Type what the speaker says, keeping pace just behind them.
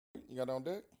You got on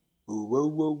deck? Ooh, whoa,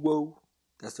 whoa, whoa.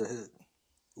 That's the hook.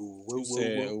 Ooh, whoa,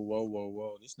 whoa, whoa, whoa,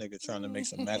 whoa. This nigga trying to make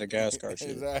some Madagascar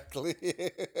shit. Exactly.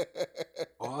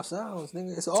 All sounds,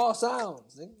 nigga. It's all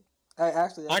sounds, nigga.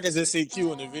 Actually, I can just see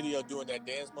Q in the video doing that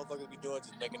dance motherfuckers be doing,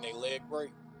 just making their leg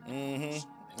break.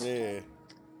 Yeah.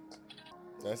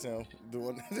 That's him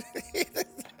doing that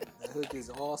hook is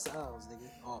all sounds, nigga.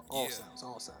 All sounds,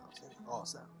 nigga. All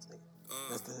sounds, nigga.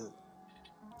 That's the hook.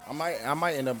 I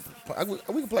might end up.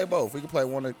 We can play both. We can play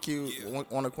one of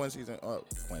one of Quincy's and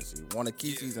one of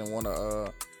Kesey's and one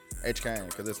of H Kane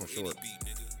because this one's short.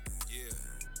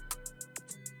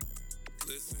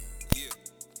 Listen, yeah,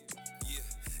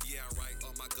 I write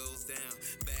all my goals down.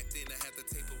 Back then I had the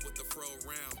tape with the fro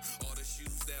round. All the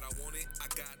shoes that I wanted, I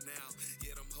got now.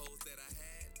 Yeah, them hoes that I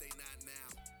had, they not now.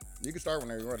 You can start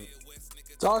whenever you're ready.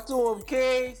 Talk to him,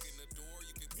 Case.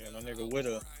 Yeah, my nigga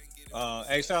Witter.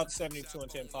 Hey, shout out to 72 and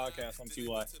 10 podcast on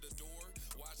TY.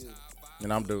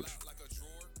 And I'm Dooch.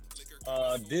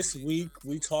 This week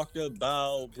we talked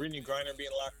about Brittany Griner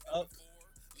being locked up,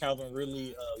 Calvin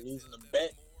Ridley losing the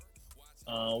bet.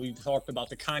 We talked about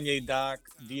the Kanye doc,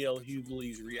 DL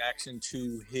Hughley's reaction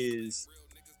to his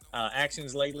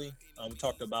actions lately. We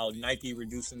talked about Nike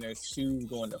reducing their shoes,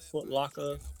 going to Foot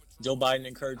Locker, Joe Biden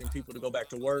encouraging people to go back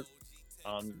to work,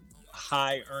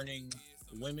 high-earning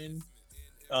women,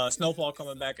 Snowfall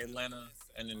coming back Atlanta,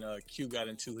 and then Q got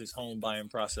into his home buying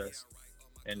process.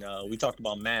 And we talked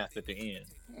about math at the end.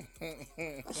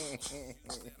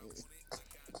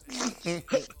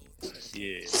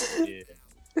 Yeah.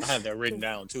 I had that written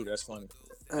down too. That's funny.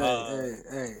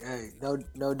 Hey.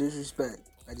 No disrespect.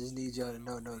 I just need y'all to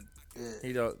know.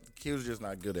 Q's just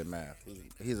not good at math.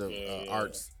 He's a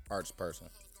arts person.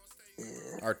 Yeah.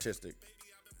 Artistic.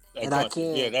 And I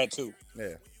can't. Yeah, that too.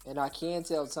 Yeah. And I can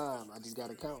tell time. I just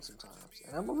gotta count sometimes.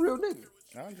 And I'm a real nigga.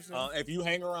 I understand. If you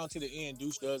hang around to the end,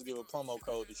 Deuce does give a promo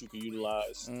code that you can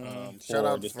utilize Shout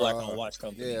out this to Black Owned Watch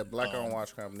Company. Yeah, Black Owned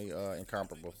Watch Company,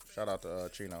 incomparable. Shout out to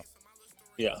Chino.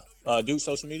 Yeah. Deuce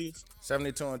social medias?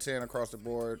 72 and 10 across the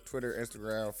board. Twitter,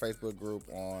 Instagram, Facebook group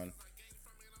on.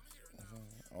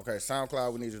 Okay,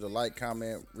 SoundCloud, we need you to like,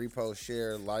 comment, repost,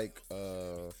 share,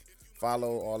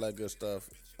 follow, all that good stuff.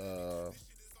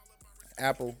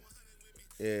 Apple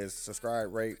is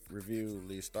subscribe, rate, review,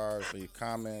 leave stars, leave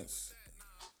comments.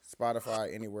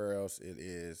 Spotify, anywhere else, it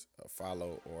is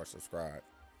follow or subscribe.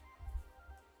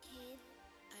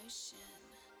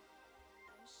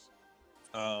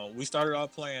 We started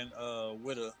off playing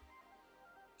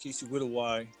Kesey Witter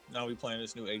Y. Now we playing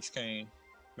this new H Kane.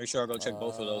 Make sure I go check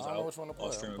both of those out.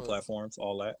 All streaming platforms,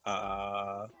 all that.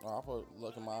 I put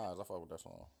Look in My Eyes. I fuck with that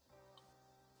song.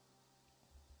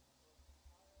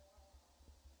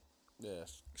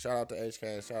 Yes. Shout out to H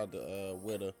Kane. Shout out to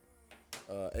Witter.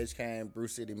 H Kane,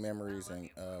 Bruce City Memories, and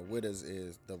Witter's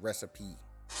is The Recipe.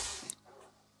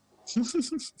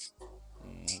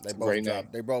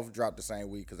 They both dropped the same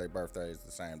week because their birthday is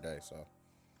the same day. So,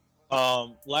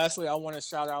 lastly, I want to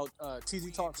shout out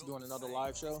TZ Talks doing another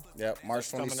live show. Yep, March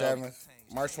 27th.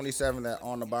 March 27th at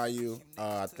On the Bayou.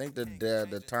 I think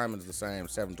the time is the same,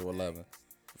 7 to 11,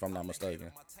 if I'm not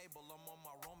mistaken.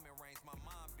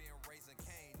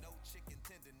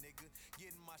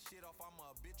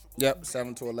 Yep,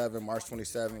 7 to 11, March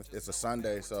 27th. It's a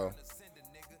Sunday, so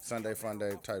Sunday fun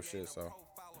day type shit. So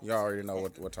you already know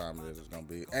what time it is. It's gonna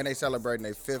be, and they celebrating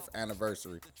their 5th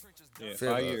anniversary. Yeah,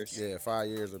 5 years. 5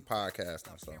 years of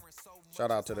podcasting. So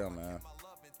shout out to them, man.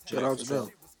 Shout out to them.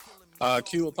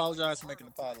 Q, apologize for making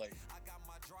the pod late.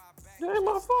 That ain't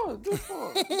my fault. Dude's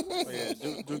fault.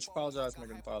 Dude, apologize for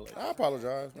making the pod late. I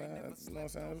apologize, man. You know what I'm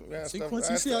saying? We had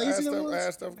I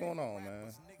had stuff going on,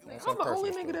 man. I'm the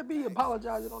only nigga that be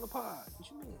apologizing on the pod. What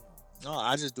you mean? No,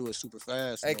 I just do it super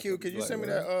fast. Hey Q, can you send me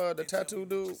that the tattoo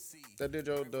dude that did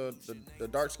your the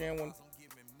dark skin one?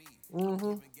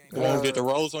 Mm-hmm. You want to get the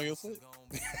rose on your foot?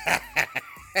 I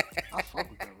fuck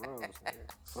with that rose, man.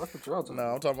 Fuck with y'all. No,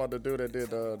 I'm talking about the dude that did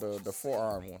the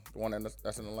forearm one, the one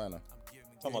that's in Atlanta.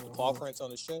 Talking about the paw prints on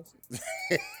his chest?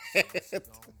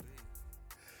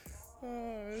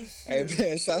 Hey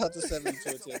man, shout out to 72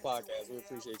 and 10 podcast. We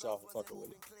appreciate y'all for fucking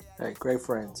with it. Hey, great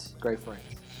friends.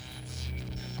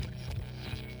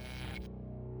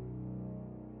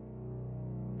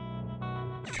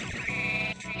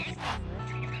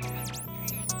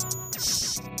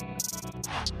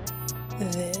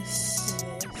 This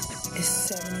is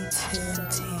 72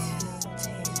 and 10.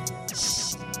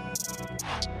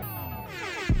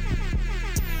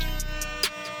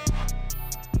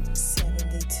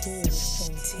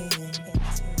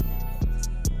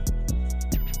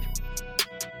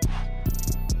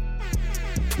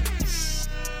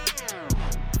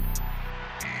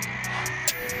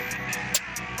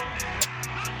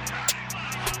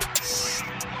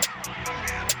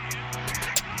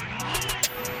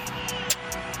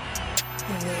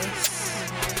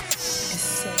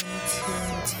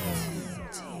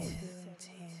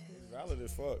 Solid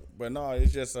as fuck. But no,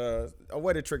 it's just a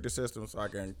way to trick the system so I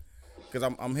can, because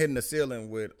I'm hitting the ceiling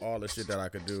with all the shit that I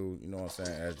could do. You know what I'm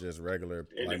saying? As just regular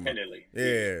independently.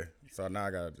 Yeah. So now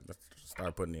I gotta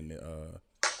start putting in the.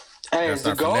 Hey, is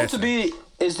the goal to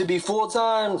be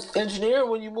full-time engineer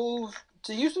when you move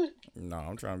to Houston? No,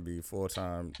 I'm trying to be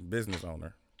full-time business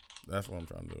owner. That's what I'm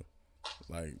trying to do.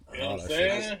 Like You know all what I'm that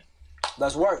saying? shit.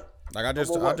 Let's work. Like I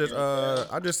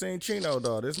just seen Chino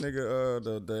though. This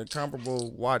nigga the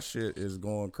incomparable watch shit is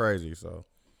going crazy. So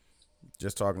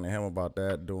just talking to him about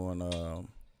that, doing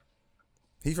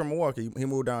he from Milwaukee. He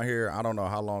moved down here I don't know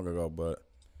how long ago, but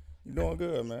he doing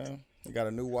good, man. He got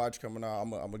a new watch coming out. I'm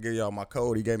gonna give y'all my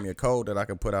code. He gave me a code that I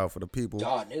can put out for the people.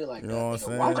 God, nigga, like you know what I'm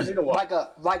saying? I need a watch.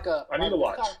 I need a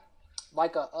watch.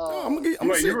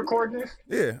 You recording this?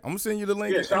 Yeah, I'm gonna send you the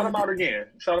link. Yeah, shout him out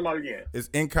again. It's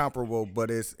incomparable, but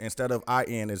it's instead of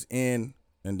IN, it's in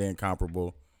and then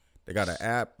comparable. They got an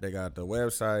app. They got the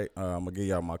website. I'm gonna give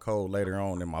y'all my code later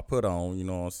on in my put on. You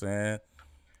know what I'm saying?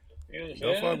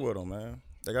 Go fuck with them, man.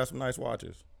 They got some nice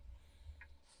watches.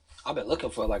 I've been looking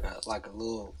for like a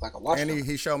watch. And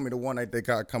he showed me the one that they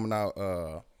got coming out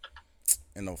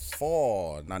in the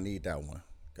fall, and I need that one.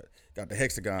 Got the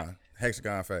hexagon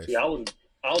face. Yeah, I was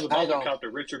about to count the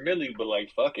Richard Mille, but like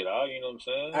fuck it, you know what I'm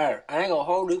saying? All right, I ain't gonna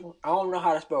hold it. I don't know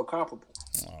how to spell comparable.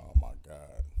 Oh my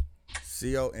god,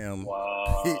 COM.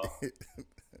 Wow.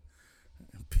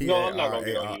 No, I'm not gonna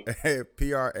get on you.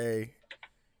 PARABELLE.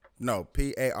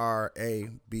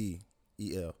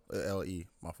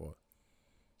 My fault.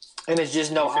 And it's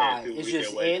just no I. It's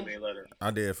just N.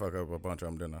 I did fuck up a bunch of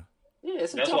them, didn't I? Yeah,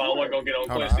 it's that's why I wasn't gonna get on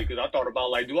Quincy because I thought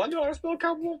about like, do I know how to spell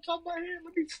comparable on top of my head?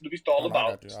 Let me stall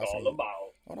about.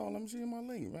 Hold on, let me see my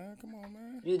link, man. Come on,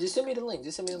 man. Yeah, just send me the link.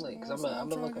 Cause I'm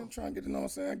trying to get, you know what I'm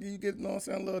saying? You get, you know what I'm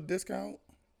saying, a little discount.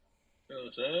 You know what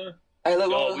I'm saying? Hey,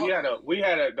 look, we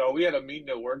had a meeting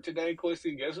at work today,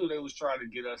 Quincy. Guess who they was trying to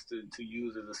get us to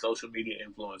use as a social media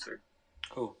influencer?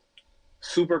 Who?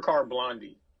 Supercar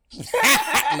Blondie.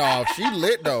 No, she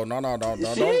lit though. No, don't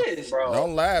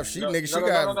laugh. She over in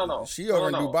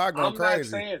Dubai going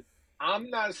crazy. I'm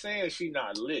not saying she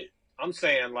not lit. I'm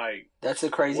saying like that's a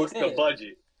crazy what's thing. the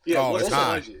budget? Yeah, what's the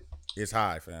high. budget? It's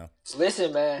high, fam.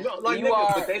 Listen, man.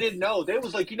 But they didn't know. They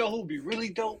was like, you know who would be really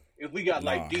dope if we got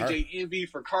DJ Envy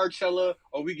for Carchella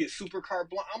or we get Supercar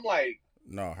Blonde. I'm like,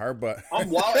 no, her but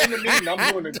I'm wild in the meeting.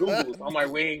 I'm doing the Googles. I'm like,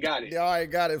 we ain't got it. Y'all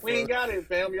ain't got it. We ain't got it,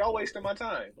 fam. Y'all wasting my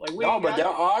time. Like, but there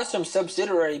are some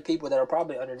subsidiary people that are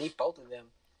probably underneath both of them.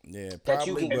 Yeah, that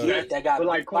you can get that got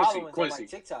like Quincy, like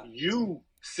TikTok. You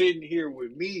sitting here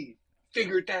with me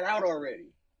figured that out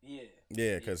already.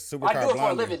 Yeah, because Supercar I do it Blondie.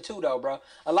 for a living too, though, bro.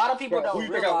 A lot of people don't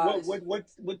realize.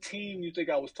 What team you think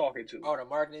I was talking to? Oh, the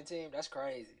marketing team. That's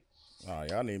crazy. Oh,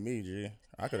 y'all need me, G.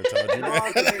 I could have told you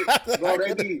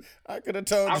that. I could have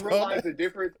told you. I realized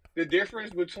the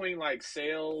difference between like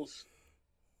sales,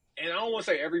 and I don't want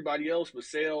to say everybody else, but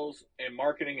sales and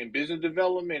marketing and business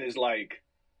development is like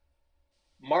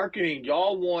marketing.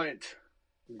 Y'all want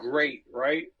great,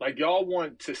 right? Like y'all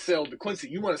want to sell the Quincy.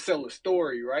 You want to sell a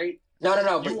story, right?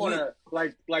 No. You want to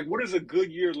like what does a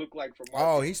good year look like for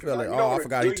marketing? Oh, he spelled it. I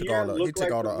forgot. He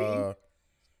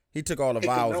took all the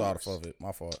vowels out of it.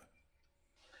 My fault.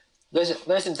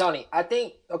 Listen, Tony. I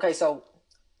think so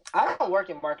I don't work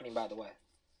in marketing, by the way.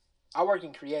 I work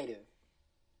in creative.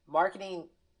 Marketing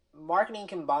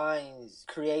combines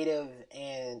creative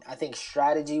and I think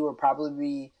strategy would probably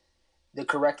be the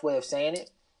correct way of saying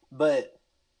it. But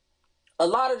a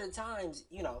lot of the times,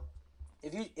 you know,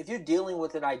 if you're dealing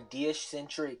with an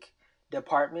idea-centric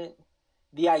department,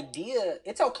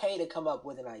 it's okay to come up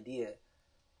with an idea.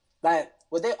 Like,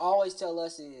 what they always tell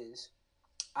us is,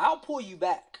 I'll pull you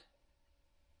back.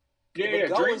 Yeah,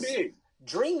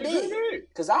 dream big.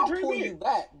 Because I'll pull you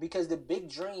back because the big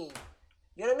dream,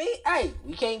 you know what I mean? Hey,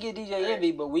 we can't get DJ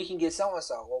Envy, but we can get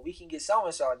so-and-so, or we can get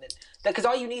so-and-so. Because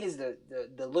all you need is the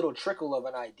little trickle of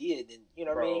an idea, then, you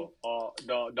know what I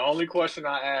mean? The only question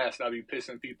I ask, I be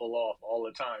pissing people off all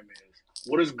the time is,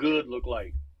 what does good look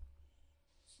like?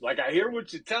 Like, I hear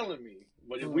what you're telling me,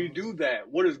 but if we do that,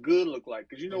 what does good look like?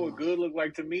 Because you know what good look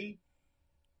like to me?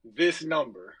 This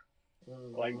number.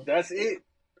 Like, that's it.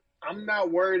 I'm not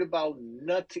worried about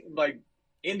nothing. Like,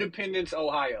 Independence,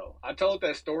 Ohio. I told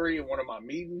that story in one of my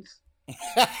meetings.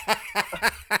 I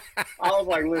was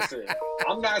like, listen,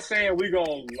 I'm not saying we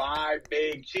gonna lie,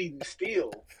 beg, cheat, and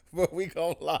steal. But we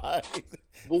gonna lie.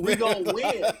 But we gonna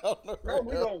win. No,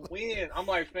 we gonna win. I'm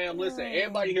like, fam, listen,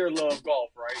 everybody here love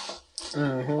golf, right?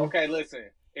 Mm-hmm. Okay,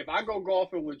 listen. If I go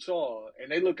golfing with y'all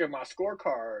and they look at my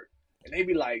scorecard and they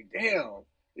be like, damn,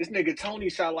 this nigga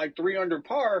Tony shot like 3 under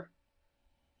par,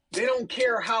 they don't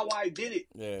care how I did it.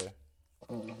 Yeah.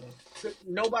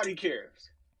 Nobody cares.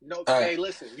 No, All right. hey,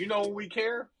 listen. You know when we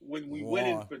care? When we win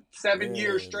it Won. for 7 Yeah,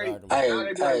 years straight. exactly. Now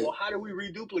they be Hey. like, well, how do we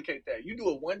reduplicate that? You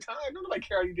do it one time. Nobody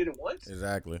care how you did it once.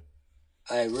 Exactly.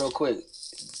 Hey, real quick,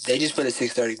 they just put a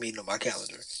 6:30 meeting on my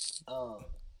calendar. Oh,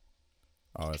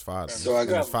 it's 5. So I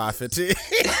got- It's 5:15.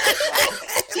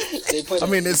 They put. I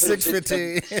mean, it's they put a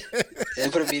 6:15. They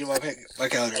put a meeting on my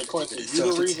calendar. Hey, Quincy,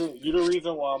 So you the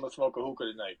reason why I'm gonna smoke a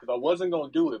hookah tonight. Because I wasn't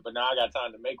gonna do it, but now I got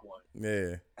time to make one.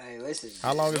 Yeah. Hey, listen.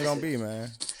 How long is it gonna listen. be,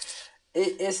 man?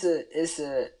 It's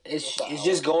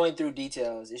just going through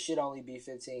details. It should only be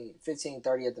 15,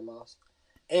 30 at the most.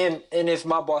 And if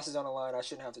my boss is on the line, I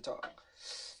shouldn't have to talk.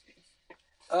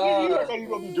 You act like you're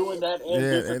gonna be doing that and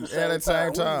this Yeah, at the and at the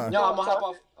same time. No, I'm gonna hop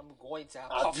off. I'm going to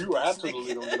hop off. You with this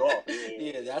absolutely nigga. gonna get off.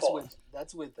 Yeah,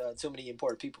 that's with too many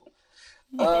important people.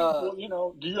 Well, you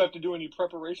know, do you have to do any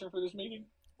preparation for this meeting?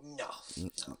 No.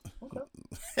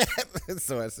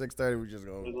 So at 6:30, we just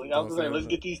go. I was saying, let's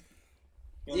get these.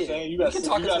 You know what I'm saying? You we can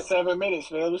talk got 7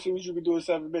 minutes, man. Let's see what you can do in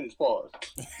 7 minutes. Pause.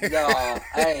 No,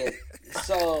 hey.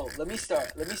 So let me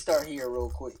start here real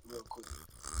quick.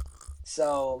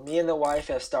 So me and the wife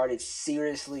have started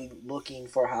seriously looking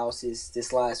for houses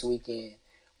this last weekend.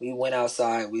 We went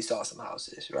outside. We saw some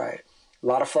houses. Right, a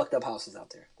lot of fucked up houses out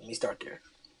there. Let me start there.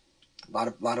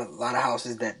 A lot of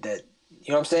houses that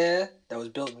you know what I'm saying, that was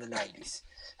built in the 90s.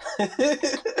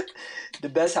 The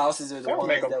best houses are the That would ones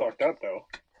make them that fucked up, though.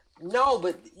 No,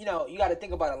 but you know, you got to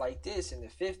think about it like this: in the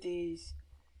 50s,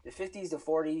 the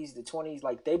 40s, the 20s,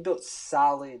 like they built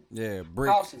solid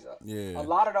brick houses up. Yeah. A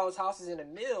lot of those houses in the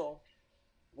mill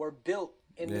were built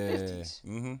in the 50s.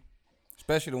 Mm-hmm.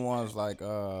 Especially the ones like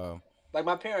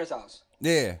my parents' house.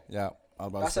 Yeah. I was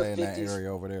about That's to say a in that 50s.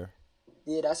 area over there.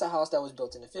 Yeah, that's a house that was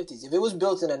built in the 50s. If it was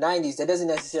built in the 90s, that doesn't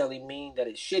necessarily mean that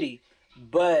it's shitty,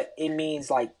 but it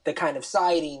means like the kind of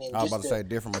siding and I was just about to say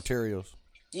different materials.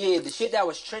 Yeah, the shit that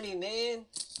was trending then.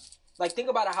 Like think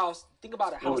about a house that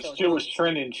was It was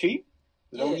trending cheap.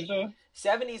 Is that what Yeah. you're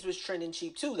saying? 70s was trending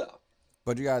cheap too, though.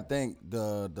 But you gotta think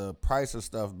the price of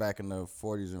stuff back in the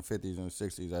 40s and 50s and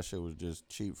 60s, that shit was just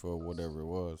cheap for whatever it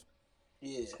was.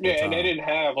 Yeah. Yeah, and they didn't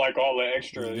have like all the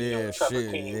extra, Yeah,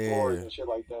 travertine shit, floors yeah. and shit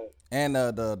like that. And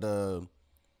the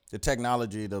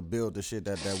technology to build the shit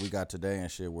that we got today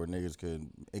and shit, where niggas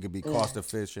could be cost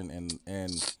efficient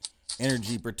and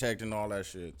energy protecting all that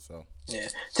shit. So Yeah.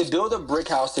 To build a brick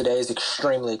house today is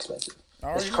extremely expensive.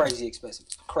 It's crazy expensive.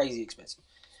 Crazy expensive.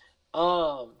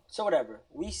 So whatever.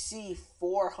 We see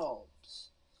 4 homes,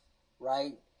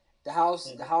 right? The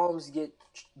homes get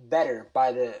better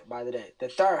by the day. The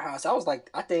third house, I was like,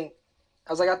 I think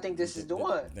this is the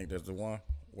one. I think that's the one.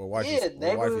 What wifey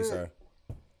neighborhood. say?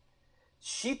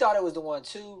 She thought it was the one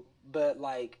too, but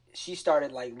like she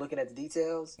started like looking at the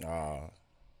details.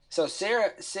 So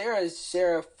Sarah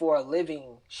for a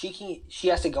living, she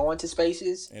has to go into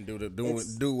spaces and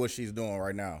do what she's doing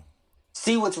right now.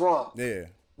 See what's wrong. Yeah.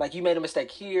 Like you made a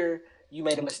mistake here, you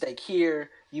made a mistake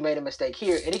here, you made a mistake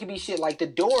here, and it could be shit like the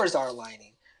doors aren't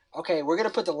lining. Okay, we're gonna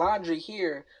put the laundry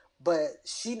here, but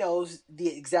she knows the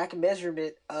exact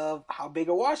measurement of how big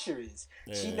a washer is.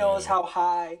 Yeah. She knows how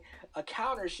high a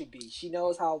counter should be. She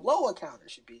knows how low a counter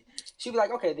should be. She'd be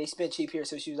like, okay, they spent cheap here,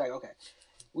 so she was like, okay.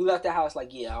 We left the house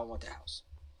like, yeah, I don't want the house.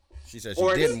 She said she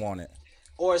didn't want it.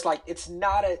 Or it's like it's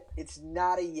not a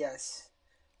yes.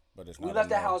 But it's not. We left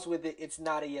the house with it. It's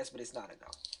not a yes, but it's not a no.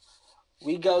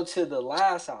 We go to the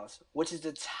last house, which is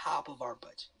the top of our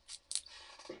budget.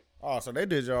 Oh, so they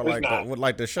did y'all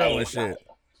like the show and shit.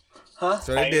 Huh?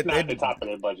 So they did the top of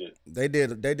their budget. They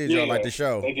did y'all like the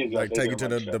show. They did like take you to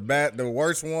the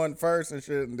worst one first and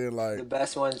shit, and then like the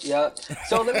best one. Yep.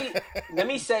 So let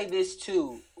me say this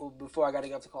too before I got to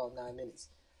get off the call in 9 minutes.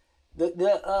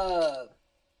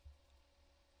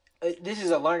 This is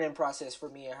a learning process for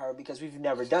me and her because we've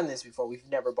never done this before. We've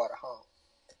never bought a home.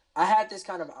 I had this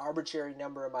kind of arbitrary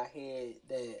number in my head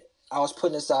that I was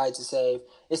putting aside to save.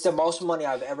 It's the most money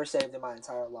I've ever saved in my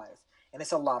entire life, and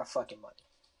it's a lot of fucking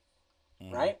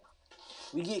money. Right?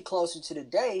 We get closer to the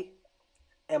day,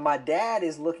 and my dad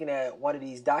is looking at one of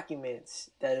these documents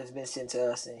that has been sent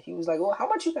to us, and he was like, well, how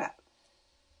much you got?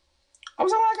 I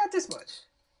was like, well, I got this much.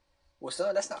 Well,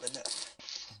 son, that's not enough.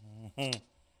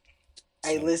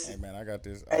 Hey, listen. Hey, man, I got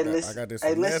this. I got this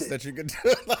mess that you can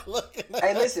do.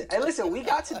 Hey, listen. We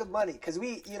got to the money because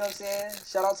we, you know what I'm saying?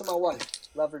 Shout out to my wife.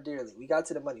 Love her dearly. We got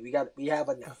to the money. We have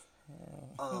enough.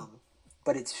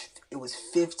 But it was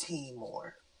 15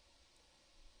 more.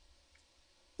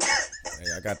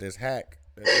 Hey, I got this hack.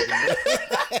 It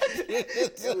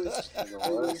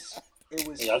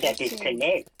was I got this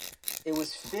connect. It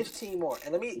was 15 more.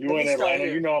 And let You me in start Atlanta,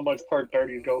 here. you know how much perk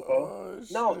 30s go for? Oh,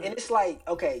 No, shit. and it's like,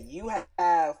 okay, you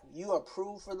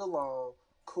approved for the loan,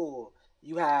 cool.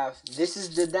 You have, this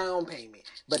is the down payment.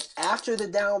 But after the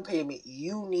down payment,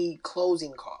 you need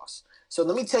closing costs. So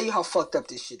let me tell you how fucked up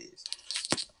this shit is,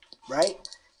 right?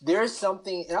 There's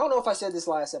something, and I don't know if I said this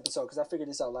last episode because I figured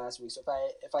this out last week. So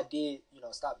if I did,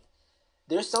 stop me.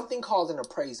 There's something called an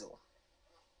appraisal,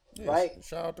 right?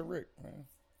 Shout out to Rick, man.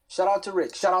 Shout out to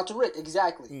Rick. Shout out to Rick.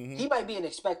 Exactly. Mhm. He might be an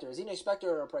inspector. Is he an inspector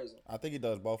or an appraiser? I think he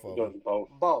does both of Does them. both.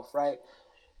 Both, right?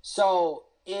 So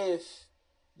if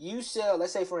you sell,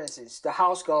 let's say for instance, the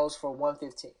house goes for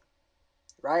 115,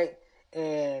 right?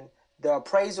 And the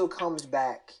appraisal comes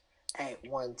back at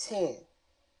 110.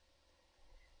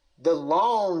 The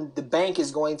loan the bank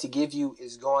is going to give you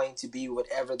is going to be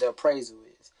whatever the appraisal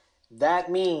is. That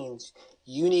means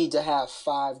you need to have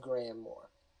 $5,000 more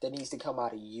that needs to come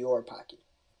out of your pocket.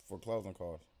 For closing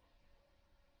costs.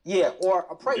 Yeah, or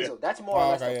appraisal. Yeah. That's more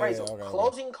or less okay, appraisal. okay.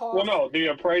 Closing costs. Well, no, the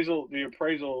appraisal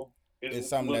is It's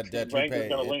something what that the you bank pay. is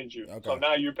going to lend you. Okay. So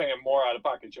now you're paying more out of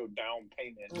pocket. Your down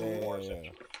payment is Yeah, more yeah, yeah.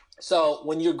 essentially. So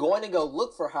when you're going to go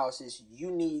look for houses, you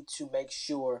need to make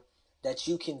sure that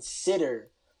you consider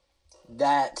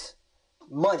that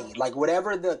money. Like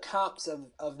whatever the comps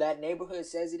of that neighborhood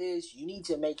says it is, you need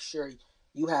to make sure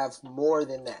you have more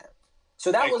than that.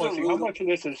 So that Hey, was Quincy, a how rule. much of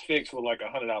this is fixed with like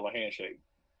 $100 handshake?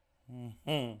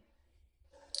 Mm-hmm.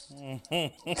 Oh,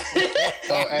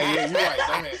 hey, yeah, you're right.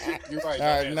 Don't answer. You're right. Don't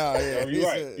answer. No, yeah. You're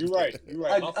right. You're right. You're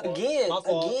right. My fault. Again, My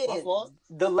fault.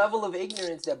 the level of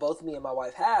ignorance that both me and my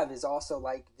wife have is also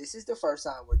like, this is the first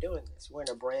time we're doing this. We're in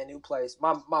a brand new place.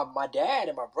 My dad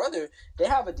and my brother, they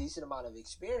have a decent amount of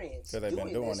experience Because they've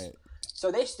been doing this. it.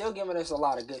 So they've still giving us a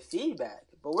lot of good feedback.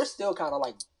 But we're still kind of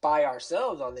like by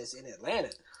ourselves on this in Atlanta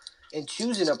and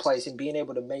choosing a place and being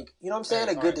able to make, you know what I'm saying,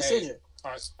 Hey, a good decision.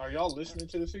 Are y'all listening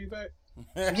to the feedback?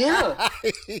 Yeah.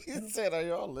 He said, are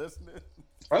y'all listening?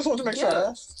 I just want to make sure.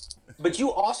 Yeah. But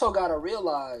you also got to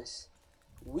realize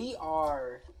we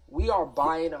are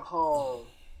buying a home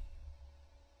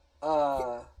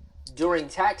during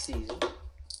tax season.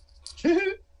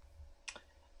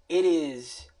 It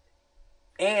is,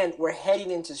 and we're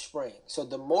heading into spring. So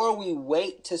the more we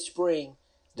wait to spring,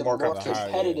 the more More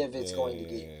competitive it's going to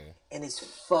get. And it's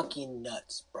fucking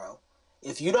nuts, bro.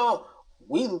 If you don't,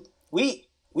 we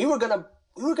were gonna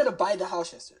buy the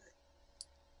house yesterday.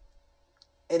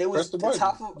 And it was Press the the button.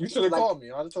 top of, You should have like, called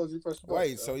me. I'd have told you to press the button.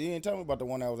 Wait, so you didn't tell me about the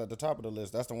one that was at the top of the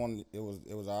list. That's the one, it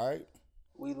was all right?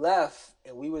 we left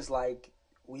and we was like,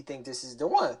 we think this is the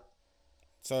one.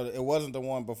 So it wasn't the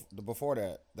one before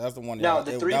that. That's the one. No,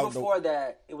 the three before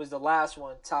that, it was the last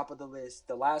one, top of the list.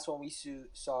 The last one we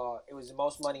saw, it was the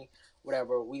most money,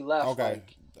 whatever. We left. Okay.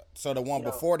 Like, So the one you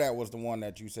know. before that was the one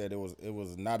that you said it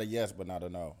was not a yes but not a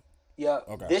no. yeah,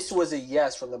 Okay. this was a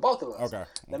yes from the both of us. Okay.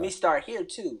 Let me start here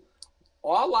too.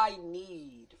 All I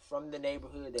need from the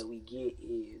neighborhood that we get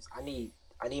is I need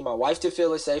my wife to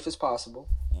feel as safe as possible.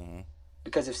 Mm-hmm.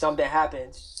 Because if something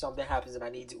happens and I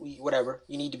need to whatever,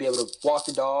 you need to be able to walk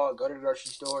the dog, go to the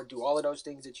grocery store, do all of those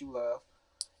things that you love.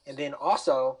 And then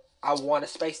also, I want a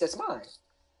space that's mine.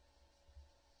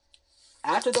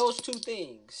 After those two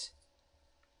things,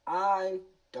 I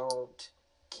don't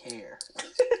care.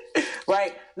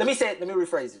 Right? Let me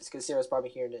rephrase this because Sarah's probably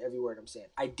hearing every word I'm saying.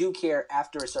 I do care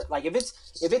after a certain, like if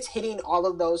it's hitting all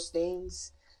of those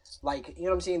things, like, you know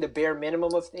what I'm saying, the bare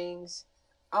minimum of things,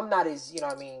 I'm not as, you know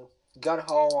what I mean,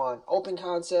 gun-ho on open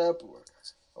concept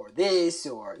or this,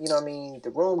 or, you know what I mean, the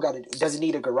room does it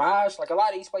need a garage? Like a lot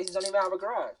of these places don't even have a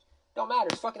garage. Don't matter,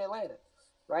 it's fucking Atlanta,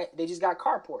 right? They just got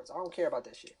carports. I don't care about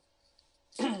that shit.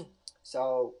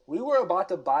 So we were about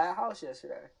to buy a house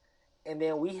yesterday, and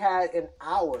then we had an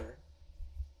hour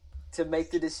to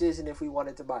make the decision if we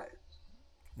wanted to buy it.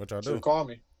 What y'all So do? call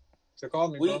me.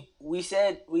 Bro. We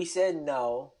said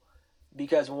no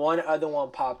because one other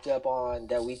one popped up on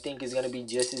that we think is going to be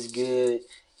just as good,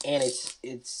 and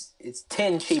it's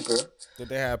 10 cheaper. Did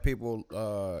they have people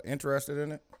interested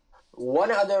in it?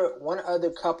 One other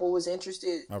couple was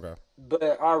interested, Okay.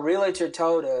 but our realtor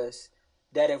told us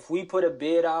that if we put a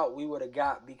bid out, we would have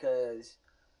got because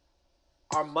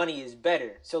our money is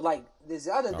better. So like this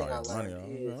other thing I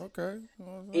learned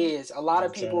is a lot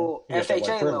of people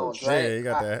FHA loans, right? Yeah, you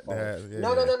got that. Yeah.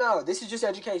 No. This is just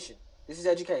education. This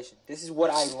is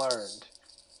what I learned.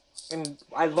 And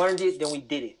I learned it, then we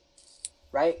did it.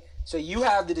 Right? So you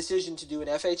have the decision to do an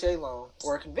FHA loan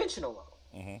or a conventional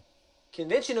loan. Mm-hmm.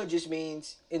 Conventional just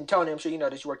means, and Tony, I'm sure you know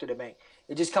this, you worked at a bank.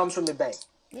 It just comes from the bank.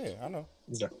 Yeah, I know.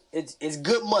 Yeah. It's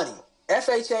good money.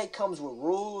 FHA comes with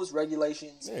rules,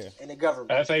 regulations, and the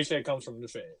government. FHA comes from the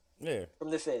Fed. Yeah. From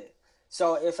the Fed.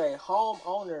 So if a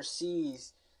homeowner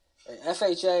sees an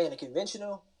FHA and a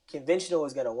conventional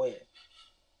is gonna win.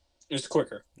 It's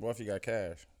quicker. What if you got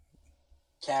cash?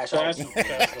 Cash Cash on. will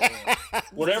win.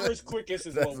 Whatever's quickest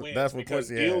is what wins. That's what because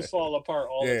Quincy deals had. fall apart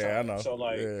all the time. Yeah, I know. So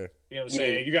like, Yeah. you know what I'm Yeah.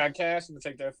 saying? You got cash, I'm gonna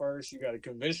take that first. You got a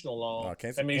conventional loan. No,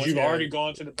 Quincy- that means Quincy you've already had-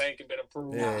 gone to the bank and been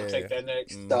approved. Yeah. You take that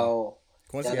next. So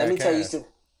Quincy now, had let me tell you cash. some.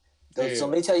 Yeah. So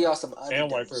let me tell y'all some other And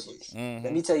white dirty privilege. shit. Mhm.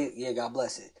 Let me tell you, yeah, God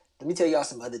bless it. Let me tell y'all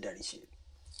some other dirty shit.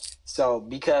 So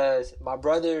because my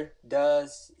brother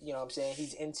does, you know what I'm saying,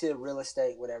 he's into real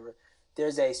estate, whatever.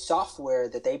 There's a software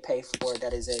that they pay for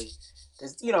that is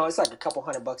it's like a couple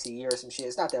 $100 a year or some shit.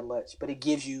 It's not that much, but it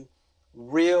gives you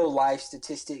real life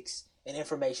statistics and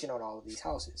information on all of these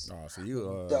houses. Oh, so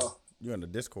you So- you in the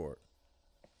Discord?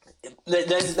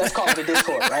 Let's call it the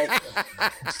Discord, right?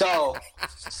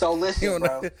 So listen,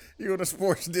 bro. You in the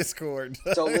sports Discord?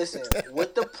 So listen,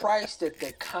 with the price that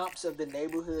the comps of the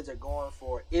neighborhoods are going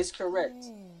for is correct.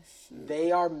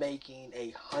 They are making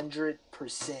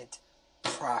 100%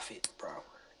 profit, bro.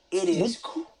 It is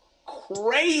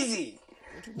crazy.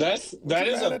 That you is mad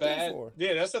a at them bad for?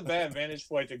 that's a bad vantage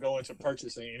point to go into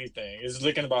purchasing anything. It's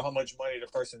looking about how much money the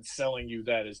person selling you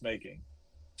that is making.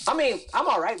 I mean, I'm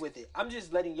all right with it. I'm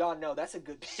just letting y'all know that's a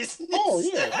good business. Oh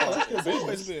yeah, that's good It's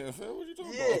always business. been, Phil. What you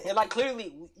talking Yeah, about? and like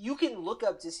clearly, you can look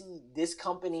up to see this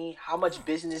company, how much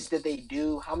business that they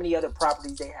do, how many other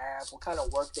properties they have, what kind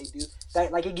of work they do.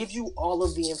 That like it gives you all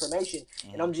of the information.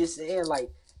 And I'm just saying, like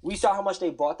we saw how much they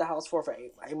bought the house for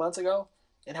 8 months ago,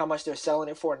 and how much they're selling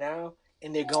it for now,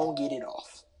 and they're gonna get it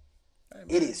off. Hey, man,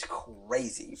 It is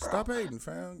crazy, bro. Stop hating,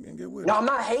 fam, and get with No, it. I'm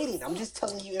not hating. I'm just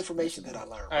telling you information that I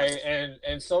learned. bro. Hey,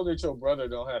 and so that your brother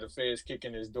don't have the feds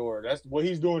kicking his door. That's what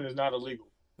he's doing is not illegal.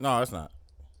 No, it's not.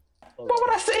 Why would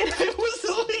I say that it was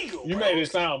illegal? You bro? made it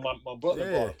sound my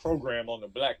brother Yeah. bought a program on the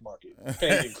black market,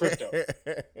 paid in crypto.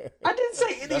 I didn't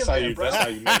say any That's of how that, you. bro. That's how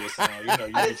you made it sound. You know,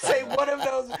 you I be didn't say trying to- one of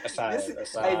those. That's how- Listen,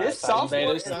 that's hey, how- this that's how you software.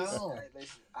 made it is- sound. hey,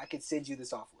 listen, I can send you the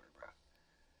software, bro.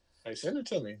 Hey, send it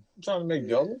to me. I'm trying to make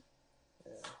double.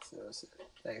 So,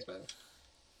 thanks, man.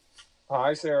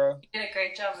 Hi, Sarah. You did a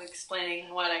great job of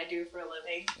explaining what I do for a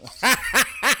living. Don't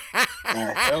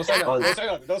say that. Don't say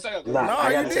that. Don't say that. Nah, No, I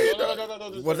you gotta did. say-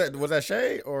 No. Was that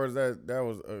shade or is that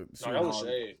was No, that was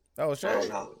shade. that was I don't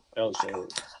shade? know. That was shade.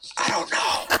 I don't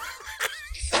know.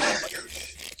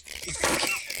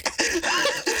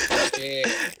 Yeah.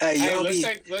 Hey, Hey, y'all be.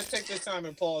 let's take this time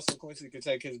and pause so Quincy can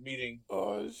take his meeting.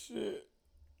 Oh shit!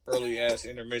 Early ass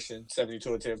intermission.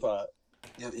 72 and 10 pod.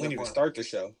 Yep, We didn't even boy. start the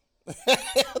show.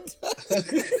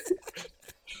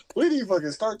 We didn't even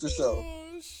fucking start the show.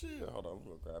 Oh shit! Hold on, I'm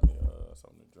gonna grab me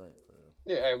something to drink. Fam.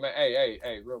 Yeah, hey man,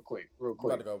 hey, real quick. You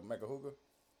about to go make a hookah?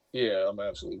 Yeah, I'm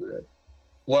absolutely good.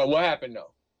 What happened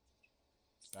though?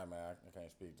 Nah, man, I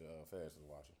can't speak to Feds is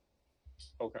watching.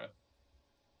 Okay.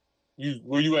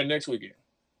 Where you at next weekend?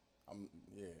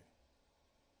 Yeah,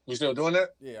 We still doing that?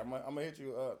 yeah. I'm gonna hit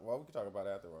you up. Well, we can talk about it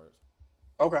afterwards.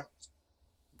 Okay.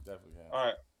 Definitely can. All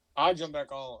right. I'll jump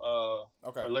back on.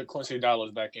 Okay. Or let Quincy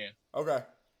Dollars back in. Okay.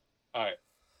 All right.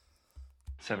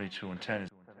 72 and 10 is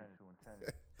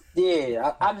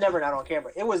Yeah, I'm never not on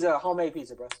camera. It was a homemade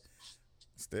pizza, bro.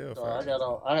 Still. So I fam.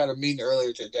 I had a meeting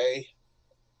earlier today.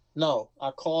 No,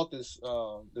 I called this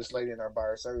lady in our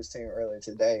buyer service team earlier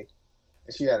today,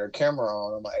 and she had her camera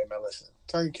on. I'm like, hey man, listen,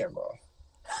 turn your camera off.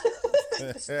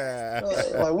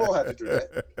 Like, we don't have to do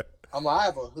that. I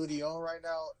have a hoodie on right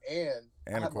now, and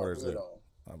I And a have my quarter hood zip. on.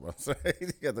 I'm about to say you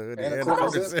got the hoodie And a and the quarter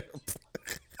quarter zip. zip.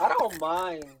 I don't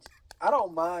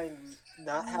mind.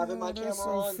 Not having my That's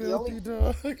camera on. so The only filthy,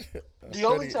 dog. The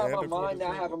only time I mind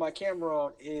not having my camera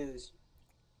on is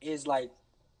like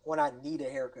when I need a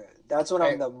haircut. That's when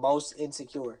Hey. I'm the most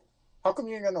insecure. How come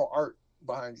you ain't got no art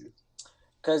behind you?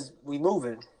 Cause we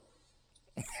moving.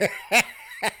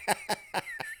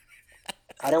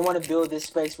 I don't want to build this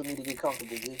space for me to get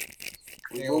comfortable, G.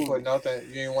 You We ain't want to put moving.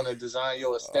 nothing. You ain't want to design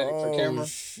your aesthetic for camera.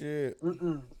 Shit.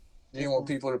 Mm-mm. You ain't want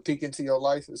people to peek into your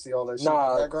life and see all that shit in the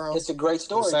Nah, background. it's a great The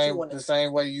story same, too. When the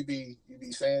same way you be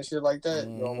saying shit like that.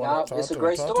 You don't want Nah, Talk it's a to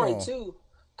great him, talk story to him. too.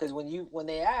 Because when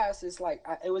they asked, it's like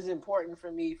it was important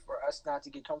for me for us not to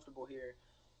get comfortable here,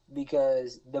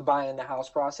 because the buying the house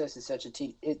process is such a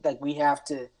like we have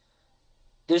to.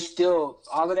 There's still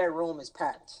all of that room is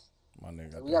packed. My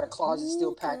nigga. Like, we got a closet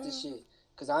still packed as shit.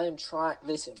 Because I am trying.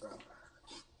 Listen, bro.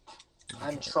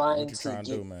 I'm trying What you trying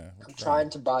to do, get. man? What I'm you trying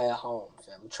to buy a home,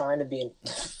 fam. I'm trying to be a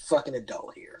fucking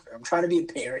adult here. Fam. I'm trying to be a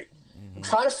parent. I'm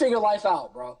trying to figure life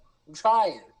out, bro. I'm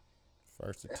trying.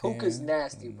 First to 10. Hookah's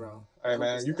nasty, bro. Hey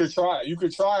man, you could try. You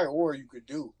could try, or you could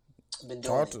do. Been doing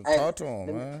Talk it. to, Hey, talk to him, let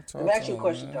me- man. Talk Let me ask to you a him,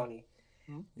 question, man. Tony.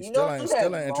 You You still know ain't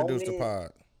that introduced the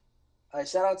moment- pod. All right,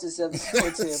 shout out to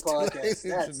 7210 Podcast.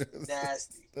 Still ain't That's introduced.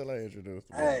 nasty. Still ain't introduced.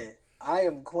 Hey, I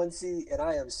am Quincy, and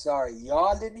I am sorry.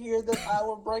 Y'all didn't hear the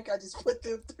hour break I just put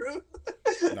them through?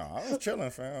 No, I was chilling,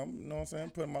 fam. You know what I'm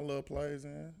saying? Putting my little plays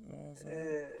in. You know what I'm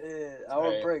saying?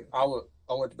 Hour Hey, break. I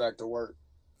went back to work.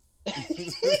 All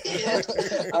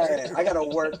right, I got to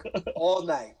work all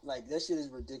night. Like, that shit is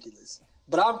ridiculous.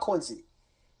 But I'm Quincy.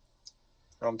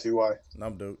 I'm TY. And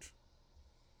I'm Dooch.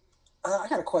 I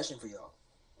got a question for y'all.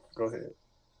 Go ahead.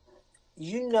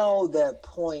 You know that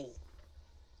point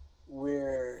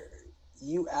where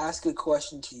you ask a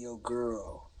question to your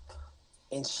girl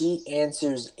and she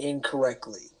answers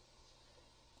incorrectly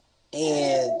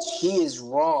and she is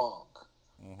wrong,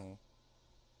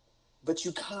 but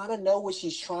you kind of know what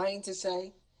she's trying to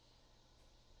say?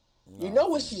 No, You know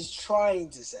what she's trying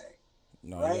to say.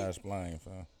 No, right? you gotta explain,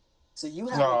 fam. So you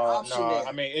have an option there.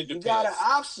 I mean, it you depends. got an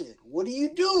option. What do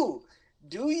you do?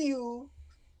 Do you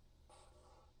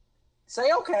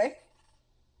say okay?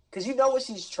 Because you know what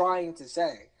she's trying to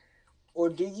say. Or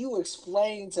do you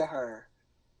explain to her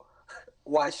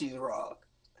why she's wrong?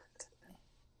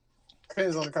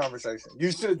 Depends on the conversation.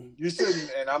 You shouldn't,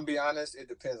 and I'm be honest, it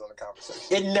depends on the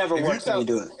conversation. It never works when you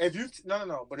do it. If you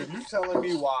no, but if you telling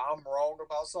me why I'm wrong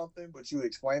about something, but you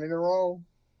explaining it wrong,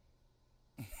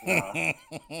 nah. Hey,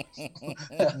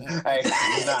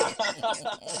 nah.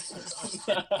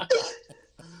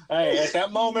 Hey, at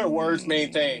that moment, words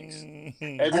mean things.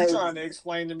 If you're trying to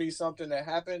explain to me something that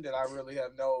happened that I really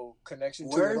have no connection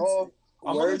to at all,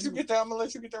 I'm gonna let you get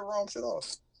that wrong shit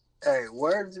off. Hey,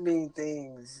 words mean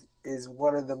things is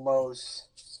one of the most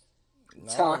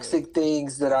toxic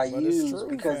things that I use true,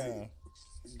 because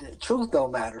the truth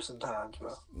don't matter sometimes,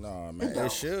 bro. No, man,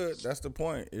 it should. That's the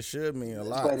point. It should mean a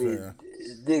lot, But fam.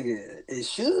 it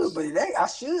should, but it ain't. I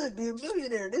should be a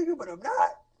millionaire, nigga, but I'm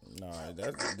not. No,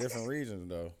 that's different reasons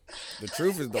though. The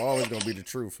truth is always gonna be the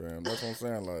truth, fam. That's what I'm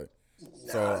saying. Like,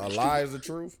 so a lie is the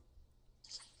truth.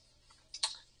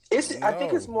 I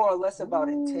think it's more or less about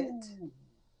intent.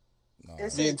 No.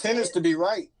 The intent is to be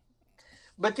right.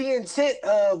 But the intent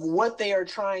of what they are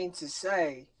trying to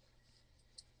say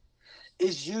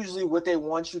is usually what they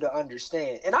want you to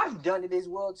understand. And I've done it as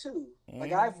well, too.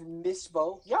 Like, I've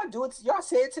misspoke. Y'all do it. Y'all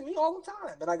say it to me all the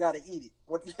time, and I got to eat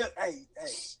it.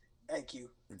 Hey, Q.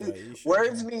 Yeah,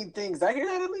 Words mean things. I hear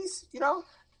that at least,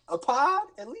 a pod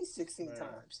at least 16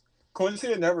 times. Quincy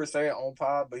would never say it on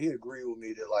pod, but he agreed with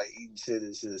me that, like, eating shit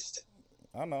is just...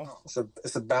 I know.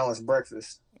 It's a balanced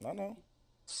breakfast. I know.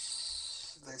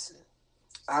 Listen.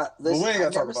 But we ain't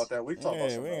got to talk about that. We can talk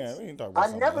about something else. We can talk about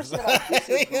I never said I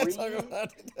disagree.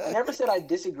 I never said I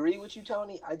disagree with you,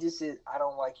 Tony. I just said I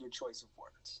don't like your choice of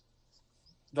words.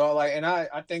 No, like, and I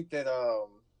think that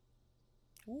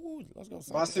let's go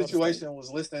my situation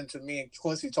was listening to me and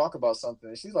Quincy talk about something,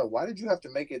 and she's like, "Why did you have to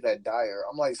make it that dire?"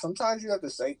 I'm like, sometimes you have to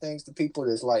say things to people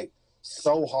that's like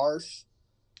so harsh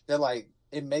that like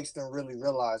it makes them really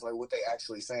realize like what they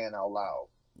actually saying out loud.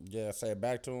 Yeah, say it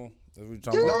back to them.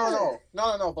 No.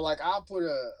 But like, I put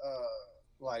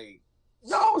like.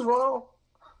 No, I was wrong.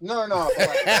 No. But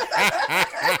like,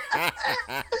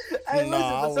 hey, listen,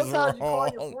 but sometimes you call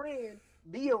your friend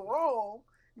being wrong.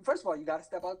 First of all, you got to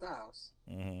step out the house.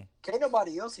 Mm-hmm. Can't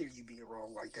nobody else hear you being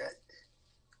wrong like that.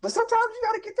 But sometimes you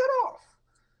got to get that off.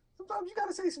 Sometimes you got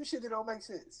to say some shit that don't make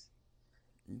sense.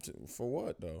 For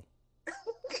what, though?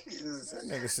 That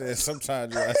nigga said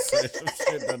sometimes you gotta say some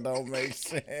shit that don't make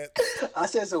sense. I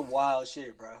said some wild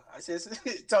shit, bro.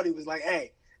 Tony was like,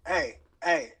 hey,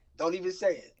 don't even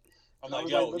say it. I'm like,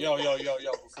 yo,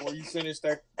 before you finish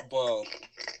that, bro,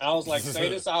 I was like, say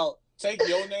this out, take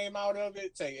your name out of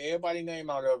it, take everybody's name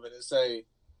out of it, and say,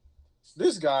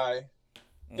 this guy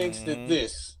thinks that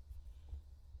this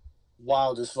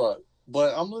wild as fuck.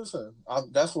 But I'm listening.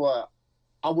 That's why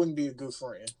I wouldn't be a good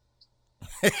friend.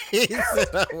 He said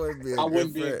I wouldn't be a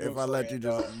good friend if I let you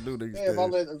just do these things. If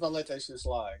I let that shit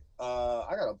slide.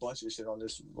 I got a bunch of shit on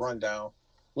this rundown.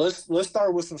 Let's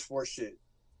start with some sports shit.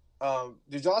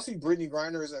 Did y'all see Brittany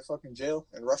Griner is in fucking jail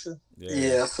in Russia?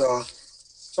 Yeah, so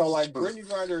like Brittany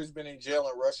Griner has been in jail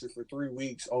in Russia for 3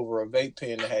 weeks over a vape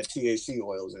pen that had THC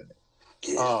oils in it.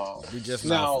 We just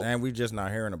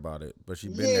not hearing about it, but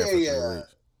she's been there for 3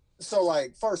 weeks. So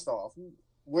like, first off,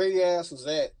 where your ass was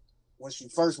at when she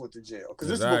first went to jail? Because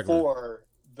this is before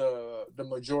the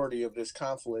majority of this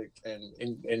conflict and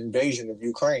invasion of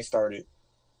Ukraine started.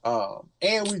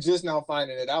 And we just now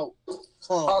finding it out.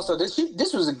 So this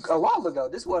was a while ago.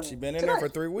 This wasn't. She been in there for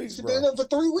 3 weeks. She been in there for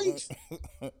 3 weeks.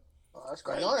 Oh, that's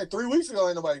crazy. 3 weeks ago,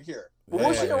 ain't nobody care. What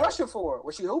was she in Russia for?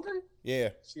 Was she hooping? Yeah.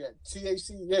 She had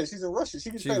THC. Yeah, she's in Russia.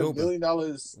 She gets paid $1 billion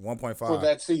 1.5 for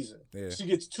that season. Yeah. She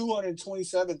gets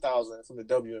 $227,000 from the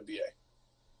WNBA.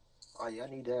 Oh yeah, I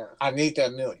need that. I need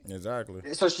that million.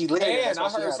 Exactly. So she lived. And I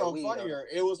heard something funnier.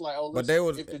 It was like, oh,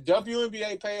 listen, if the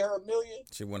WNBA paid her $1 million,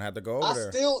 she wouldn't have to go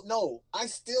over there. I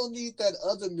still need that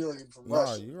other $1 million from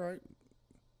Russia. No, you're right.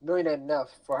 $1 million ain't enough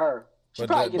for her.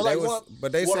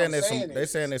 But they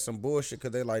saying there's some bullshit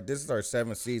because they like, this is her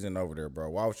 7th season over there, bro.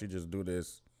 Why would she just do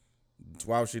this?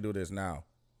 Why would she do this now?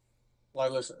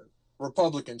 Like, listen,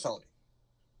 Republican Tony,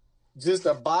 just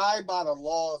abide by the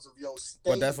laws of your state.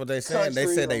 But that's what they saying. They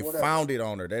said they found it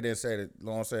on her. They didn't say that. You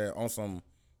know what I'm saying, on some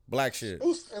black shit. It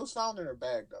was found in her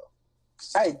bag though.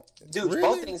 Hey, dude, really?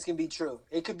 Both things can be true.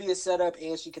 It could be a setup,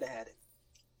 and she could have had it.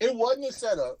 It wasn't a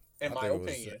setup. In my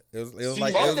opinion, it was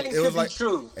like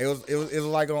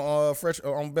Fresh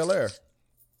on Bel Air.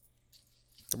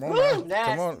 Come on,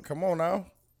 now. Come on now.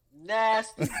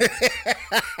 Nasty. You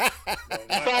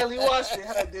finally watched it,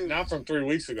 huh, dude? Not from 3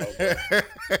 weeks ago.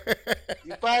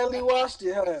 You finally watched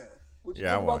it, huh? What you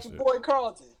think about your boy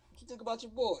Carlton? What you think about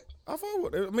your boy? I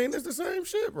mean, it's the same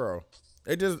shit, bro.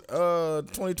 They just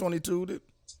 2022'd it.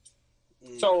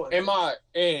 So and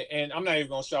I'm not even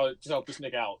gonna shout this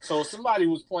nigga out. So somebody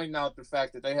was pointing out the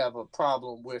fact that they have a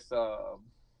problem with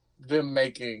them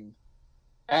making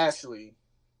Ashley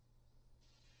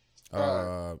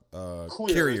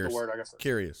curious. Is the word, I guess.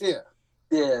 Curious.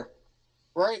 Yeah.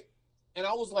 Right? And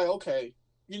I was like, okay,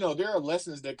 there are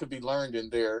lessons that could be learned in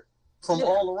there from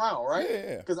all around, right?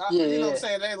 Yeah. Because you know what I'm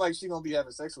saying, it ain't like she gonna be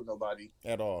having sex with nobody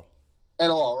at all,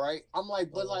 right? I'm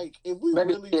like, but like, if we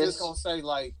really just gonna say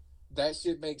like that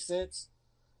shit makes sense,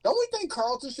 don't we think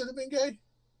Carlton should have been gay?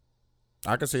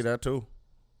 I could see that too.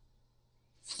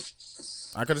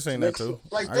 I could have seen that too.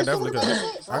 Like, I definitely could.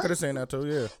 Right? I could have seen that too.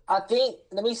 Yeah. I think.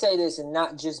 Let me say this, and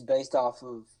not just based off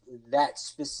of that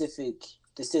specific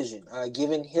decision.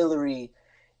 Given Hillary,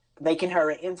 making her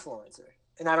an influencer,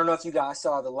 and I don't know if you guys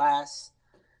saw the last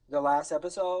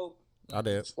episode. I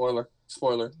did. Spoiler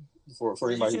for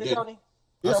anybody who didn't.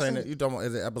 I seen it. You talking about,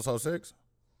 is it episode 6?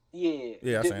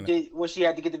 Yeah. I seen it. When she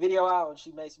had to get the video out and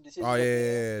she made some decisions. Oh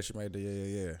yeah. She made the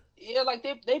yeah. Yeah, like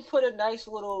they put a nice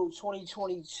little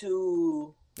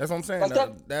 2022. That's what I'm saying.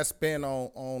 Like that spin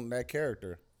on that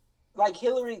character. Like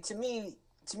Hillary, to me,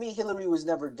 Hillary was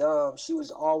never dumb. She was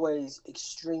always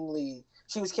extremely.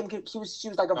 She was Kim. She was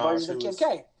like a version of Kim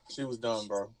K. She was dumb,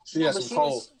 bro. She had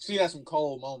some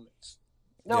cold moments.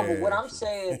 No, but what I'm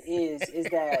saying is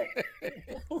that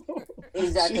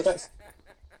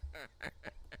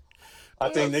I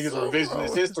think niggas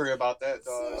revisionist history about that,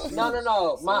 dog.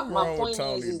 No. My point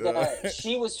is that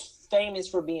she was famous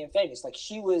for being famous. Like,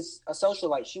 she was a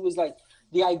socialite. She was like,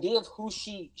 the idea of who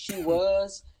she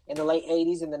was in the late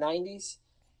 80s and the 90s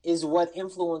is what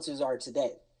influencers are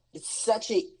today. It's such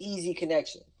an easy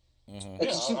connection. Mm-hmm.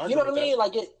 Like, you know what I mean?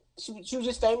 Like, she was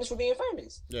just famous for being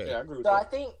famous. Yeah, I agree with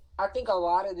that. So I think a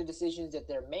lot of the decisions that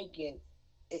they're making,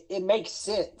 it makes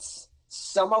sense.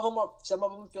 Some of them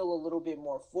feel a little bit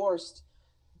more forced,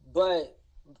 but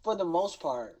for the most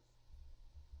part,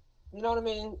 you know what I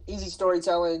mean? Easy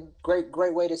storytelling,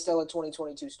 great way to sell a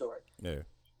 2022 story. Yeah.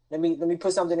 Let me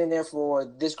put something in there for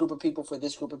this group of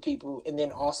people, and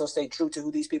then also stay true to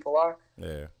who these people are.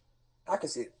 Yeah. I can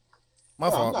see it. My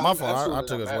fault. I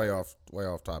took us way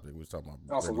off topic. We was talking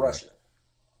about from Russia.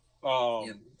 But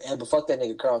fuck that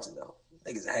nigga Carlton though.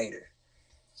 Nigga's a hater.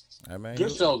 Hey, man,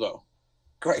 good show though.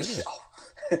 Great show.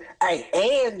 Hey,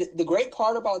 and the great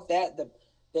part about that,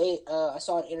 I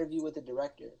saw an interview with the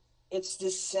director. It's the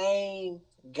same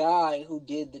guy who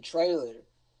did the trailer,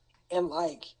 and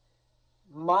like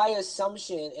my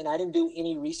assumption, and I didn't do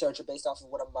any research based off of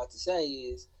what I'm about to say,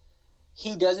 is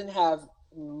he doesn't have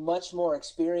much more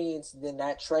experience than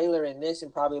that trailer in this,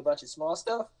 and probably a bunch of small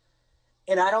stuff.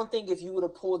 And I don't think if you would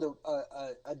have pulled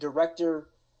a director,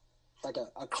 like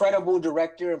a credible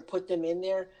director, and put them in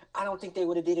there, I don't think they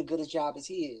would have did as good a job as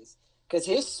he is. Because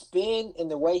his spin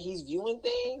and the way he's viewing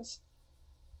things,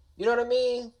 you know what I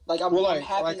mean? Like, I'm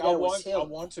happy that it was him. I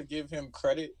want to give him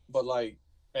credit, but like,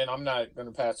 and I'm not going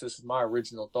to pass this as my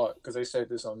original thought, because they said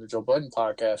this on the Joe Budden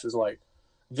podcast, is like,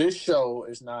 this show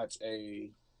is not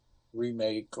a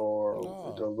remake or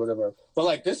whatever. But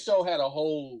like, this show had a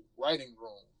whole writing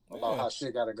room about how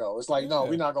shit gotta go. It's like, no,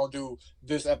 we're not gonna do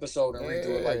this episode and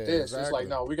redo it like this. Exactly. It's like,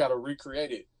 no, we gotta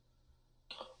recreate it.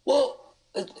 Well,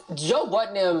 Joe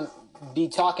Budden be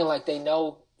talking like they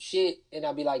know shit, and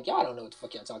I'll be like, y'all don't know what the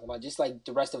fuck y'all talking about. Just like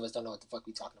the rest of us don't know what the fuck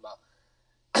we talking about.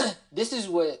 This is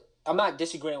what I'm not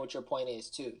disagreeing with your point is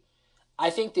too. I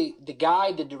think the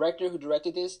director who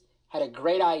directed this had a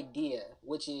great idea,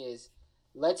 which is,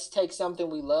 let's take something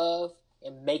we love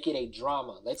and make it a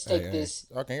drama. Let's take this.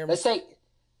 Oh, can you hear me?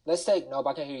 Let's take. Nope,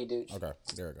 I can't hear you, dude. Okay,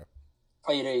 there we go.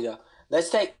 Oh yeah, there you go. Let's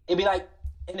take. It'd be like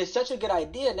And it's such a good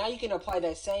idea. Now you can apply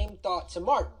that same thought to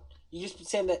Martin. You just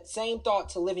send that same thought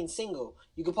to Living Single.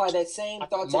 You can apply that same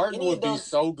thought to Martin any would of be those.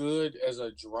 so good as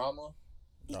a drama.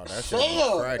 No, that shit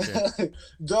was cracking.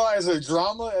 Dog, as a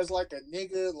drama, as like a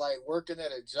nigga, like working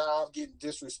at a job, getting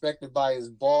disrespected by his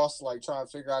boss, like trying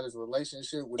to figure out his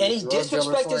relationship with And his he drug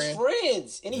dealer disrespects his friend.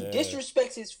 friends. And he Yeah.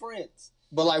 disrespects his friends.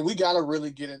 But like, we gotta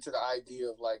really get into the idea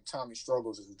of like Tommy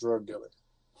struggles as a drug dealer.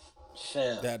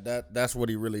 Fam. That's what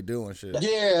he really doing shit.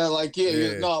 Yeah, like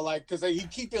Yeah. no, like because he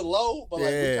keep it low, but like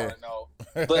we Yeah. kind of know.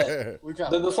 But We kind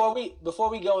but of before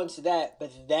we go into that,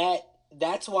 but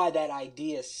that's why that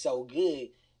idea is so good,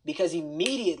 because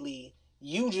immediately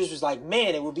you just was like,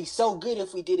 man, it would be so good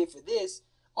if we did it for this.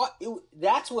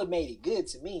 That's what made it good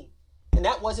to me, and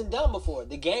that wasn't done before.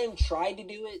 The game tried to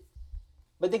do it,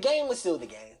 but the game was still the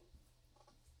game.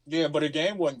 yeah, but the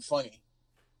game wasn't funny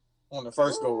on the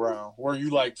first go round where you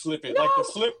like flip it, like the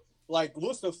flip. Like,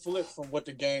 what's the flip from what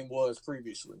the game was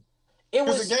previously? It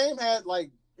Because was the game had like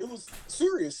it was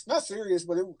serious, not serious,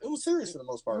 but it was serious for the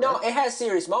most part. no, right? it had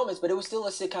serious moments, but it was still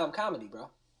a sitcom comedy, bro.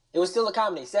 It was still a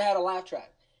comedy. It still had a laugh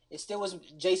track. It still was.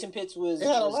 Jason Pitts was, It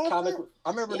had a was laugh comic. track. I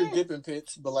remember Yeah. the dipping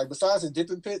pits, but like besides the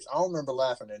dipping pits, I don't remember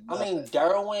laughing at I nothing. mean,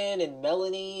 Derwin and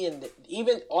Melanie and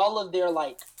even all of their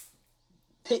like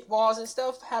pitfalls and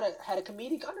stuff had a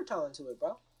comedic undertone to it,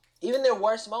 bro. Even their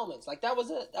worst moments, like that was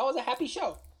a happy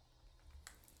show.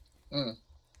 Mm.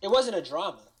 It wasn't a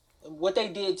drama. What they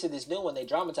did to this new one, they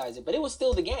dramatized it, but it was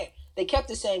still the game. They kept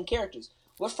the same characters.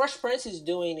 What Fresh Prince is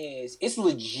doing is it's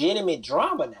legitimate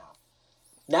drama now.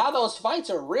 Now those fights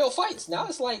are real fights. Now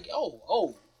it's like,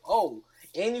 oh.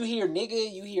 And you hear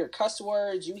nigga, you hear cuss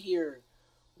words, you hear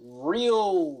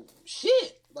real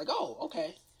shit. Like, oh,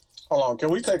 okay. Hold on,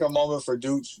 can we take a moment for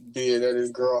Dooch being at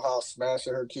his girl house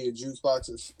smashing her kid juice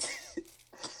boxes?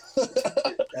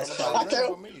 That's Don't fine. nobody drink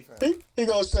with me, fam. He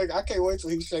gonna shake. I can't wait till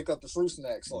he shake up the fruit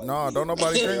snacks. Like, No, don't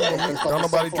nobody drinking with me. Don't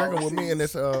nobody drinking with me, and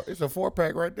it's a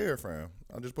 4-pack right there, fam.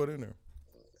 I just put it in there.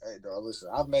 Hey, dog, listen,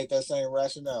 I've made that same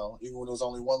rationale even when there was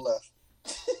only one left.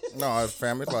 No, it's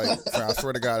fam. It's like fam, I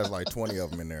swear to God, there's like 20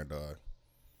 of them in there, dog.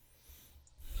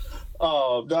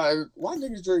 Oh, dog, why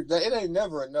niggas drink that? It ain't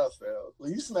never enough,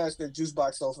 man. You smash that juice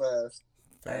box so fast.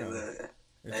 Hey, Fam. look.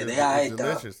 It's, Hey, just- they alright, it's though.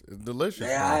 delicious. It's delicious. They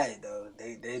fam. alright though.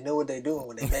 They know what they doing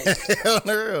when they make it. On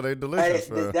the real, they Hey, delicious.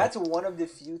 fam. that's one of the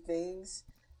few things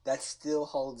that still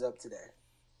holds up today.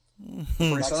 Capri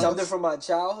Like Suns? something from my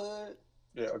childhood,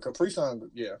 Yeah, a Capri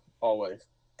Sun, yeah, always.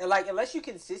 and like unless you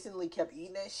consistently kept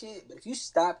eating that shit, but if you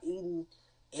stop eating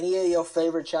any of your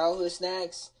favorite childhood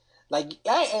snacks, like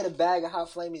I ain't ate a bag of Hot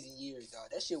Flamers in years, dog.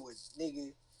 That shit was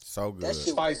nigga. So good. That shit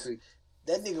Spicy.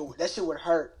 That shit would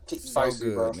hurt to eat. So Spicy,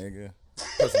 good, bro. nigga.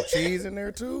 Put some cheese in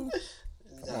there too.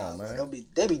 Nah, on, man.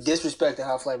 they be disrespecting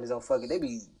Hot Flamers on fucking. They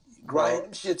be grinding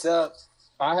them shits up.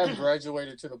 I have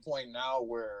graduated to the point now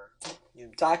where You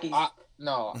know, Takis.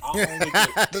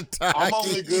 I'm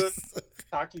only good.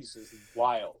 Takis is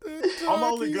wild. I'm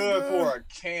only good for a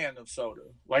can of soda.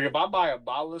 Like if I buy a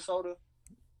bottle of soda,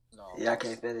 no. Yeah, I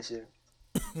can't finish it.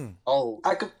 Oh,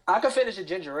 I could finish a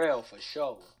ginger ale for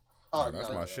sure. That's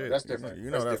my shit. That's You know- different. you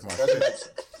know that's my different. shit.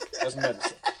 Medicine. That's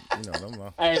medicine. You know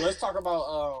them. Hey, let's talk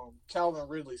about Calvin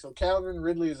Ridley. So Calvin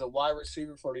Ridley is a wide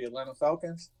receiver for the Atlanta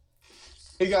Falcons.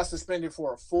 He got suspended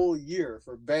for a full year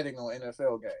for betting on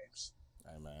NFL games.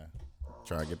 Hey man,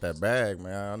 try to get that bag,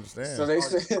 man. I understand. So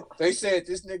they said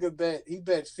this nigga bet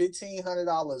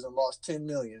 $1,500 and lost $10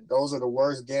 million. Those are the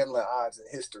worst gambling odds in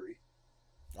history.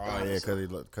 Oh yeah,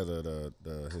 because of the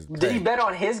his. Did he pay. bet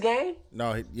on his game?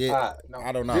 No, yeah. No.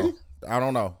 I don't Did know. he? I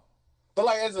don't know. But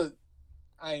like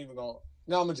I ain't even gonna.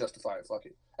 No, I'm gonna justify it. Fuck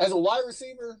it. As a wide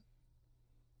receiver,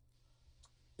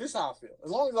 this is how I feel.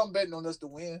 As long as I'm betting on us to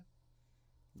win.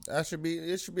 It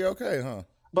should be okay, huh?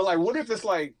 But like, what if it's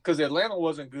like, because Atlanta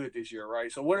wasn't good this year,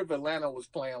 right? So what if Atlanta was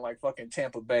playing like fucking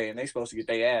Tampa Bay and they supposed to get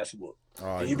their ass whooped?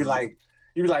 Oh, And you'd be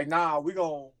like, nah, we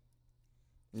gonna.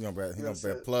 you gonna bet? He You gonna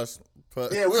know, bet plus.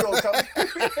 Yeah, we gonna cover.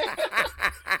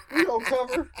 We gonna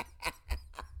cover.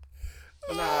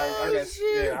 But nah, I guess.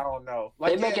 shit. Yeah, I don't know.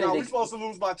 Like, They making yeah, it we ex- supposed to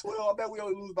lose by 12. I bet we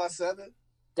only lose by 7.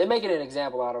 They're making an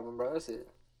example out of him, bro. That's it.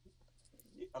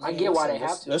 I mean, get why listen, they have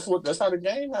that's, to. That's how the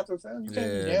game happens, fam. You can't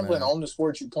Yeah, be gambling man. on the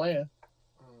sport you playing.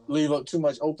 Leave up too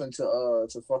much open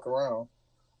to fuck around.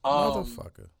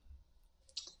 Motherfucker.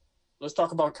 Let's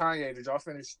talk about Kanye. Did y'all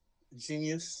finish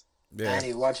Genius? I Yeah, didn't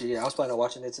even watch it yet. I was planning on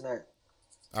watching it tonight.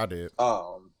 I did.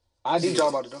 I You did. talk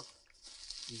about it though.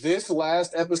 This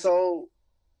last episode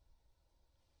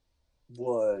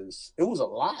was a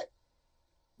lot.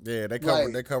 Yeah, they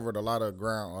covered a lot of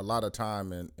ground, a lot of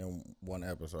time in one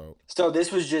episode. So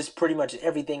this was just pretty much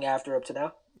everything after up to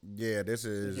now. Yeah, this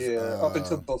is up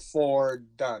until before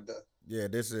Donda. Yeah,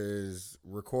 this is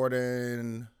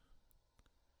recording.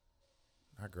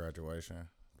 Not graduation.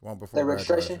 The one before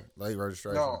registration? Late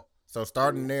registration. No. So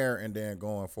starting there and then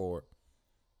going forward.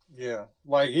 Yeah,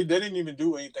 like they didn't even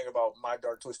do anything about My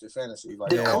Dark Twisted Fantasy.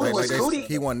 Like, Yeah, Cootie?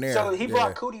 He wasn't there. So he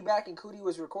brought Cootie back, and Cootie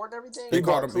was recording everything. He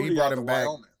brought him back.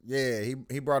 Wyoming. Yeah,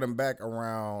 he brought him back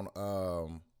around.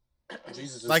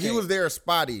 Jesus, like he was there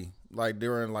spotty, like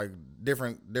during like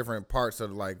different parts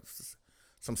of like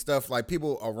some stuff. Like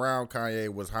people around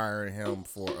Kanye was hiring him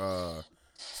for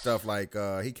stuff. Like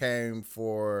he came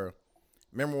for.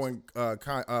 Remember when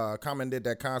Common did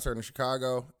that concert in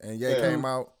Chicago and Ye came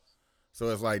out? So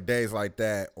it's like days like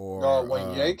that, or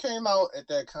when Ye came out at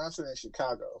that concert in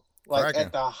Chicago, like cracking.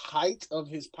 At the height of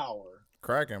his power,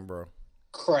 cracking, bro,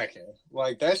 cracking.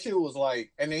 Like that shit was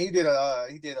like, and then he did a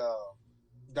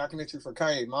documentary for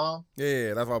Kanye Mom.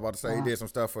 Yeah, that's what I was about to say. He did some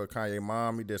stuff for Kanye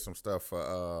Mom. He did some stuff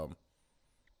for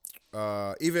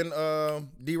even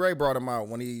D-Ray brought him out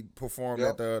when he performed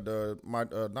at the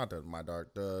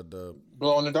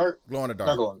Glow in the Dark. Glow in the Dark.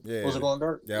 Not glowing. Yeah, was it Glow in the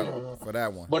Dark? Yeah, for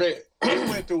that one. But it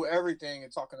went through everything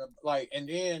and talking about, like, and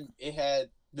then it had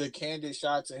the candid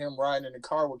shots of him riding in the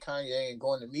car with Kanye and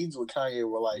going to meetings with Kanye.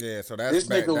 Were like, so that's this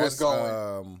back, nigga that's, was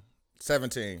going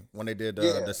 17 when they did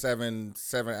the seven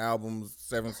albums,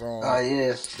 7 songs. Oh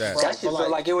yeah, that shit felt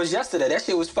like it was yesterday. That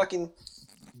shit was fucking.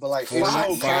 But like it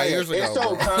showed 5 years ago. It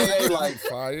showed Kanye like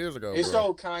 5 years ago. It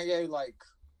showed Kanye like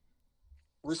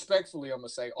respectfully, I'm gonna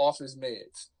say, off his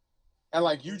meds, and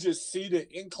like you just see the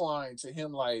incline to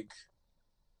him like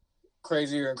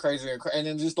crazier and crazier and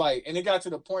then just like, and it got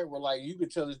to the point where like you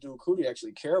could tell this dude Cootie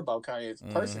actually care about Kanye as a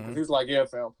person because he was like, yeah,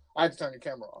 fam, I had to turn the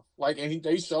camera off. Like, and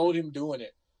they showed him doing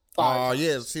it.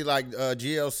 Yeah. See, like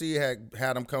GLC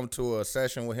had him come to a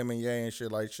session with him and Ye and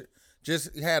shit. Like,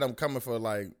 just had him coming for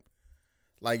like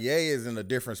Ye is in a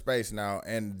different space now,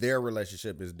 and their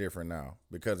relationship is different now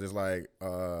because it's like,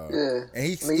 and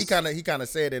he kind of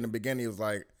said in the beginning, he was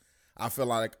like, I feel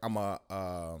like I'm on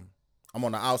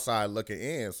the outside looking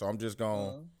in, so I'm just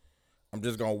gonna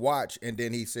watch. And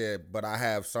then he said, but I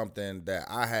have something that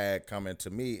I had coming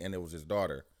to me, and it was his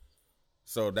daughter.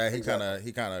 So that he kind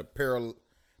of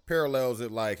parallels it,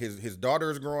 like his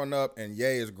daughter is growing up and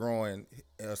Ye is growing,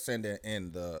 ascending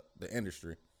in the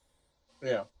industry.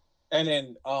 Yeah. And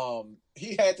then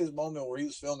he had this moment where he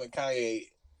was filming Kanye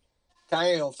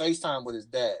on FaceTime with his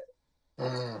dad.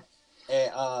 And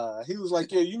he was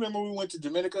like, yeah, you remember we went to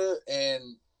Dominica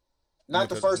and not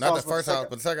the first house, but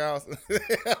the second house.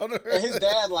 And his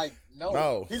dad like,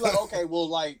 no. He's like, okay, well,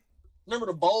 like, remember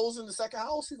the bowls in the second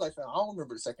house? He's like, I don't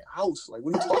remember the second house. Like,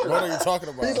 what are you talking about? What are you talking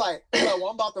about? He's like, well,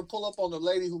 I'm about to pull up on the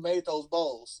lady who made those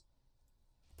bowls.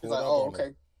 He's like, oh,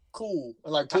 okay, cool.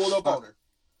 And like pulled up on her.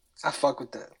 I fuck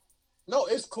with that. No,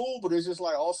 it's cool, but it's just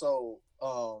like also,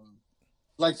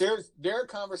 like there are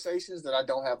conversations that I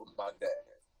don't have with my dad.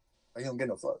 Like, he don't get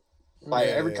no fuck. Like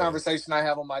every conversation I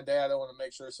have with my dad, I want to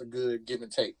make sure it's a good give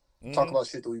and take. Talk about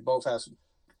shit that we both have.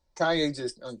 Kanye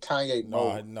just on Kanye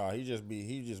mode. No, he just be.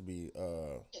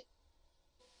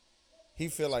 He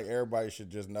feel like everybody should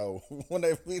just know when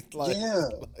they be like,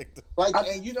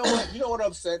 and you know what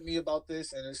upset me about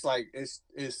this, and it's like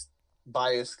it's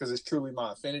biased because it's truly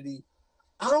my affinity.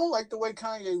 I don't like the way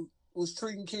Kanye was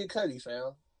treating Kid Cudi,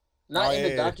 fam. Not in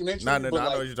the documentary, but I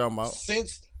know what you're talking about.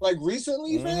 Since like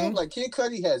recently, fam, like Kid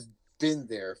Cudi has been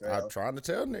there, fam. I'm trying to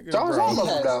tell niggas,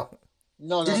 bro.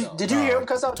 No. Did you hear him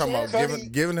cuss out talking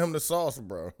about giving him the sauce,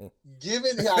 bro?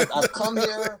 I've come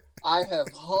here. I have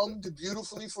hummed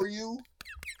beautifully for you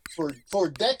for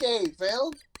a decade,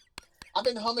 fam. I've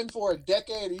been humming for a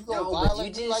decade. Are you gonna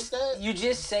violate me like that? You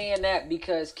just saying that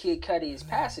because Kid Cudi is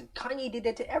passive. Kanye did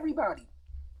that to everybody.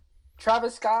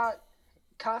 Travis Scott,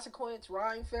 Consequence,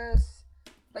 Rhyme Fest.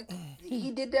 Like,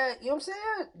 he did that, you know what I'm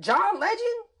saying? John Legend?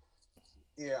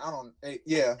 Yeah, I don't.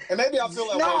 Yeah, and maybe I feel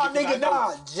like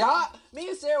John. Me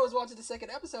and Sarah was watching the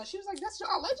second episode. She was like, "That's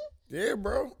John Legend." Yeah,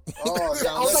 bro. Oh,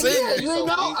 John I was like, Legend. "Yeah, you ain't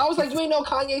know." I was like, "You ain't know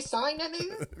Kanye signed that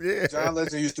nigga?" Yeah. John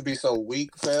Legend used to be so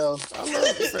weak, fam.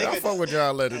 I fuck with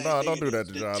John Legend. No, don't do that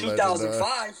to John Legend.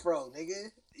 2005, bro,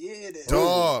 nigga. Yeah,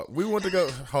 dog. We went to go.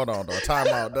 Hold on, dog. Time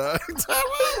out, dog. Time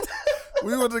out.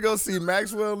 We went to go see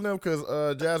Maxwell and them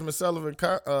because Jasmine Sullivan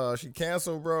she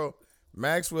canceled, bro.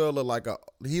 Maxwell looked like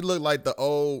the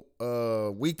old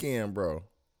Weekend, bro.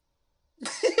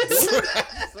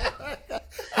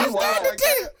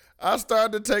 I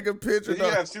started to take a picture. Did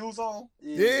he have shoes on?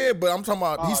 Yeah, but I'm talking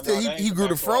about he grew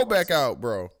the fro back out,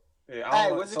 bro.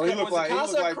 Yeah, so he looked like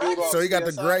so he got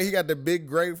the big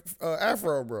gray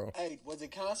afro, bro. Hey, was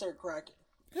it concert cracking?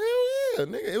 Hell yeah,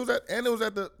 nigga. It was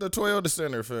at the Toyota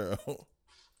Center, fam.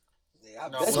 I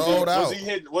No, bet you. Sold out.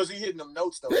 Was he hitting them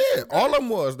notes though? Yeah, all of them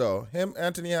was though. Him,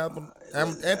 Anthony Hamilton,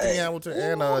 Hamilton,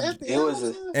 and It was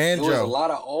and a Joe.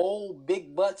 lot of old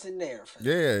big butts in there. Fam.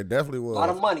 Yeah, it definitely was. A lot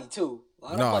of money too. A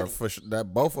lot of No, money. for sure.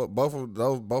 That both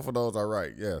of those are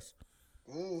right. Yes,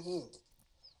 Mm-hmm.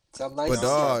 Some nice but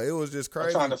stuff. dog, it was just I'm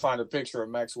crazy. trying to find a picture of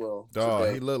Maxwell. Dog,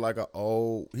 today. he looked like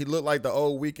he looked like the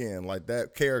old Weekend, like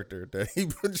that character that he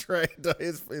portrayed.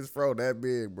 His fro that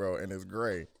big, bro, and it's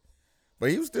gray. But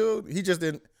he just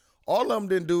didn't. All of them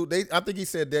didn't do. I think he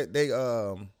said that they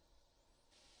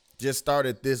just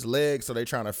started this leg, so they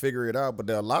trying to figure it out. But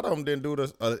a lot of them didn't do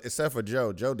this, except for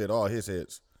Joe. Joe did all his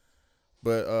hits.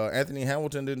 But Anthony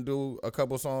Hamilton didn't do a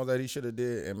couple songs that he should have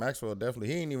did, and Maxwell definitely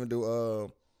he didn't even do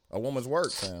A Woman's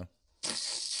Work, fam.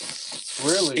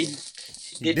 Really?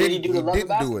 Did he do the Love and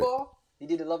Basketball? He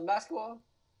did the Love and Basketball?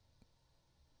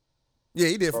 Yeah,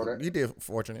 he did. Bro, He did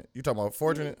Fortunate. You talking about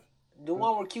Fortunate? The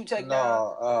one where Q take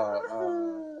No,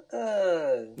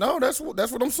 No, that's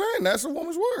what I'm saying. That's A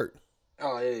Woman's Work.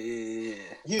 Oh yeah.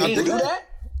 He I didn't think do so. that.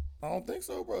 I don't think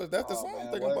so, bro. Is that the song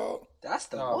I'm thinking what? about? That's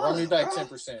the no, one. run me back bro.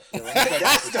 10%. Yeah, run me back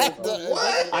That's 10%, the bro.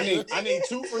 what? I need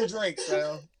 2 free drinks,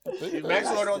 fam. If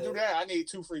Maxwell don't do that, I need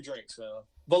 2 free drinks, fam.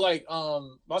 But like,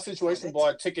 my situation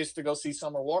bought tickets to go see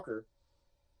Summer Walker.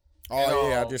 Oh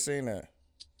And, yeah, I just seen that.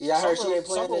 Yeah, I heard she Summer- ain't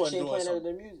playing Summer that. wasn't She ain't doing playing something.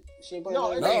 their music. She ain't playing No,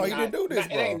 their it No, ain't he not- didn't do this, not-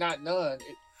 bro. It ain't not none.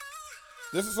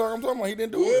 This is what I'm talking about. He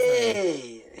didn't do Yeah,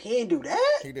 it. he ain't do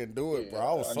that. He didn't do it, bro. Yeah,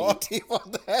 I was I salty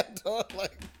about that, dog.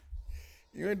 Like,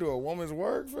 you ain't do A Woman's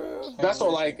Work, fam. That's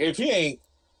all. Like, if he ain't,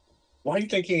 why you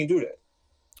think he ain't do that?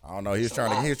 I don't know. He was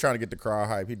trying to get the crowd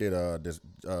hype. He did this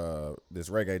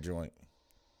reggae joint.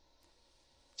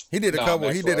 He did a Nah, couple.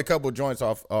 He Maxwell. did a couple joints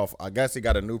off. I guess he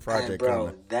got a new And project bro,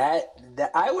 coming.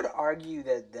 that I would argue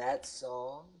that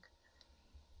song.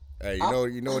 Hey,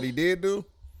 you know what he did do?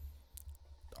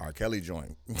 R. Kelly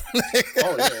joint.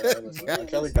 Oh yeah,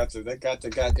 Kelly got the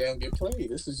goddamn get played.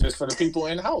 This is just for the people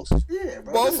in the house. Yeah,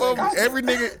 bro. Both of them. Every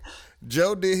nigga.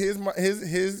 Joe did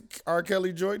his R.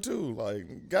 Kelly joint too.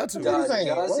 Like, got to. Did saying?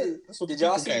 y'all What? see? That's what Did the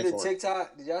y'all people see came the for.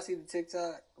 TikTok? Did y'all see the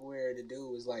TikTok where the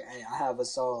dude was like, "Hey, I have a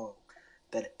song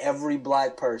that every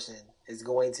black person is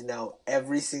going to know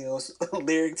every single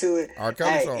lyric to it. R.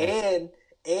 Kelly song.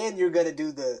 And you're gonna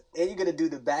do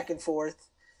the back and forth.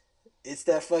 It's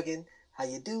that fucking how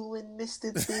you doing,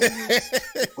 Mr.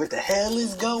 B? What the hell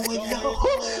is going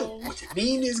on? What you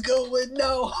mean is going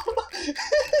on?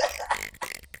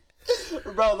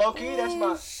 Bro, low key,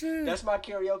 that's my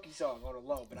karaoke song on the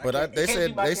low. But they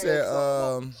said No, They said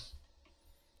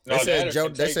that Joe. or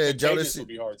They said Contagious would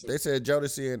be hard, too. They said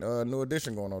Jodeci and New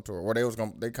Edition going on tour. Well,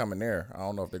 they coming there. I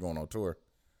don't know if they're going on tour,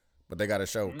 but they got a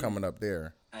show coming up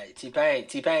there. Hey, T-Pain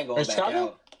going In back Chicago?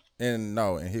 out. In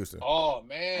Houston. Oh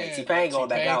man, Hey, T-Pain going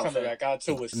back out, coming fam. back out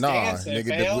to Nah, Wisconsin. nigga,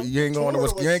 fam. you ain't going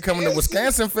to you ain't coming to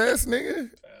Wisconsin Fest,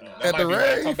 nigga. That At might the be when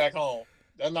I rave. come back home.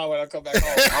 That's not when I come back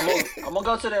home. I'm gonna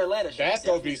go to the Atlanta show. That's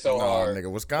gonna be so Nah, hard.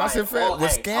 nigga, Wisconsin Buying all-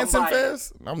 Fest, hey, Wisconsin I'm buying-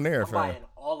 Fest. I'm there, I'm fam. buying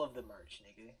all of the merch,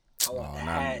 nigga. I Oh, want the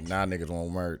now hat. niggas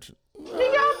want merch. Nigga,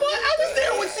 I was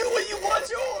there with you when you bought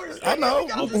yours. I know.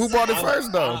 Who bought it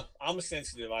first though? I'm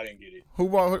sensitive. I didn't get it. Who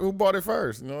bought it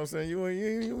first? You know what I'm saying? You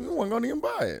wasn't gonna even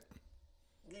buy it.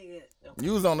 Nigga,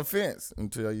 You was on the fence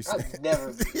until you I said.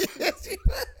 never,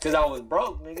 cause I was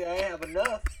broke, nigga. I ain't have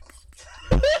enough.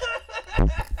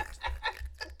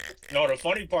 No, the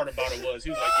funny part about it was he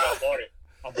was like, "Yeah,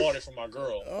 I bought it for my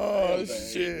girl." Oh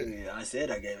shit! Nigga, I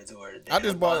said I gave it to her. I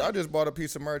just bought a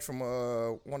piece of merch from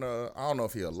one of, I don't know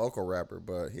if he a local rapper,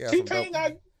 but he has some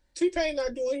T-Pain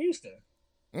not doing Houston.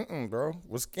 bro.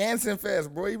 Wisconsin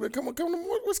Fest, bro. You been come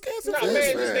to Wisconsin Nah, Fest,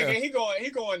 man, this man. nigga he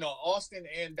going to Austin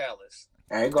and Dallas.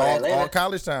 Hey, he going to All Atlanta.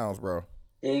 college towns, bro.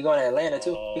 Yeah, he going to Atlanta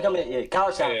too. He coming,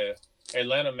 college town. Yeah,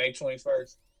 Atlanta May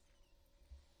 21st.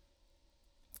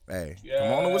 Hey,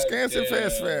 come on to Wisconsin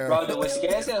Fest, fam. Bro, the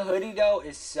Wisconsin hoodie though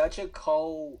is such a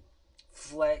cold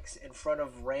flex in front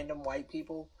of random white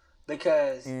people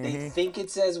because they think it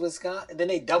says Wisconsin, and then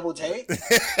they double take,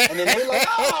 and then they like,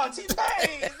 oh,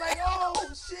 T-Pain. It's like, oh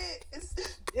shit,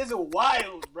 it's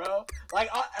wild, bro. Like,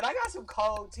 and I got some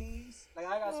cold tees.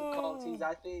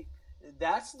 I think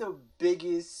that's the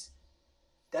biggest.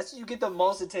 That's you get the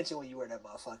most attention when you wear that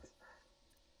motherfucker.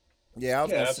 Yeah,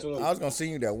 absolutely. I was gonna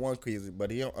send you that one piece,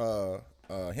 but he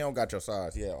don't got your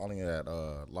size. Yeah, only that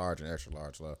large and extra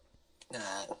large left. Nah.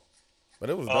 But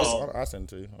it was dope. I sent it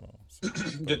to you. Hold on.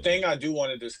 The thing I do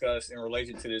want to discuss in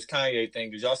relation to this Kanye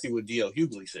thing, did y'all see what D.L.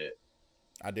 Hughley said?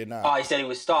 I did not. Oh, he said he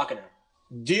was stalking her.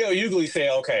 D.L. Hughley said,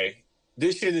 okay,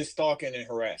 this shit is stalking and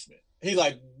harassment. He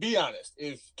like, be honest,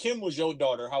 if Kim was your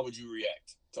daughter, how would you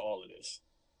react to all of this?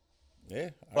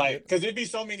 Yeah, like because there'd be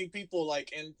so many people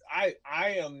like, and I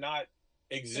am not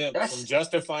exempt That's- from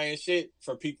justifying shit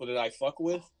for people that I fuck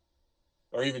with,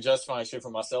 or even justifying shit for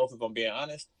myself if I'm being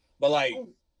honest. But like,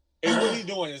 what he's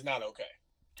doing is not okay.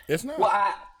 It's not.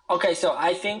 Well, okay, so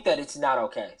I think that it's not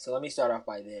okay. So let me start off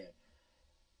by there.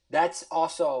 That's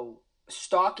also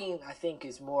stalking. I think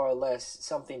is more or less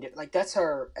something like that's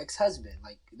her ex-husband.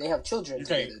 Like they have children You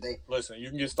together. can't They listen. You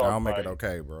can get started. I'll make it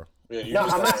okay, bro. Yeah, you no,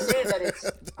 can I'm not start- saying that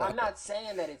it's. I'm not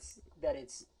saying that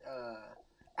it's.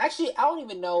 Actually, I don't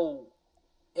even know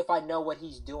if I know what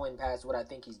he's doing past what I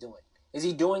think he's doing. Is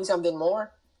he doing something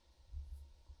more?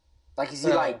 Like, is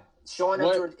he like showing up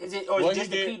What- to? Is it or is what it he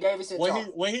just the did- Pete Davidson when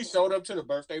talk? when he showed up to the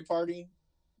birthday party,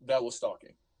 that was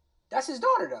stalking. That's his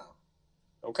daughter,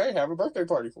 though. Okay, have a birthday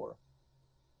party for her.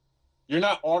 You're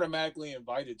not automatically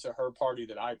invited to her party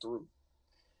that I threw.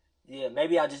 Yeah,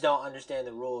 maybe I just don't understand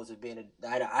the rules of being a.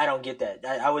 I don't get that.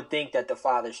 I would think that the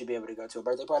father should be able to go to a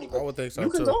birthday party, I but would think so You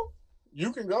can too. go.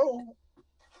 You can go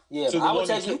yeah, to but the I would one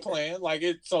that take you're you. playing. Like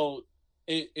it, so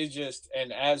it just,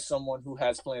 and as someone who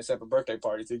has planned separate birthday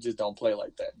parties, it just don't play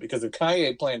like that. Because if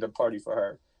Kanye planned a party for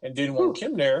her and didn't want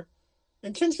Kim there,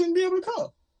 then Kim shouldn't be able to come.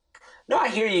 No, I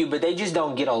hear you, but they just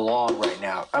don't get along right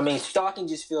now. I mean, stalking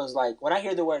just feels like when I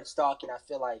hear the word stalking, I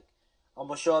feel like I'm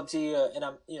gonna show up to you, and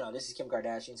I'm, this is Kim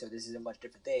Kardashian, so this is a much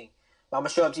different thing. But I'm gonna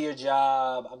show up to your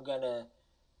job. I'm gonna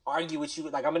argue with you.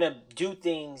 Like I'm gonna do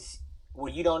things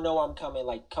where you don't know I'm coming.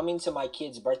 Like coming to my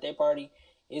kid's birthday party,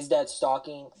 is that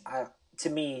stalking? To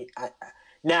me,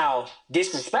 now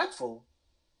disrespectful,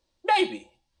 maybe.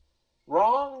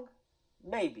 Wrong,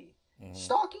 maybe.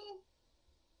 Stalking,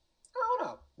 I don't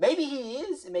know. Maybe he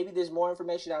is, and maybe there's more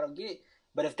information I don't get.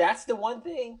 But if that's the one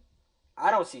thing, I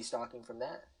don't see stalking from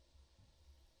that.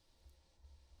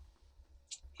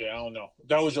 Yeah, I don't know.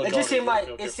 That was your. It just daughter, seemed like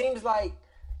you'll it feel seems like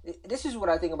this is what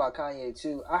I think about Kanye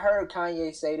too. I heard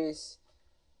Kanye say this,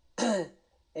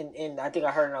 and I think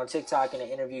I heard it on TikTok in an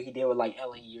interview he did with like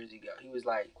Ellen years ago. He was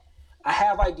like, "I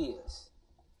have ideas.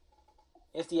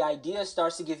 If the idea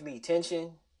starts to give me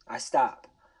attention, I stop.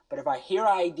 But if I hear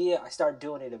an idea, I start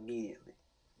doing it immediately,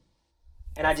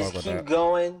 and I just fuck with keep that.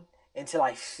 going until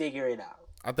I figure it out."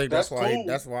 I think That's that's why. cool.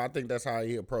 That's why I think that's how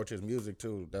he approaches music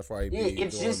too. That's why he be Yeah,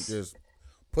 it's doing, just- just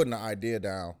putting the idea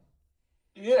down.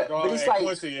 Yeah, Dog, but it's and like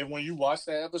Quincy, and when you watch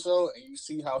that episode and you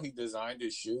see how he designed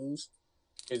his shoes,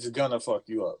 it's gonna fuck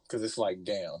you up because it's like,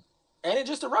 damn. ain't it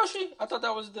just a Roshi? I thought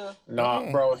that was the. Nah,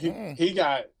 bro. He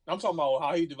got. I'm talking about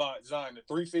how he designed the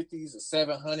 350s, the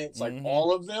 700s, like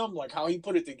all of them. Like how he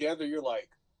put it together. You're like,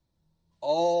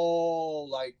 oh,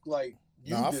 like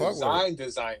you Nah, I fuck with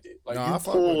designed it. Like Nah, I you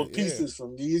fuck with pulled it, yeah. pieces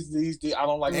from these. I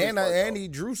don't like. And this part, and though. he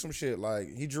drew some shit. Like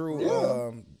he drew.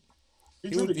 Yeah. He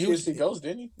drew the he Kids See Ghosts,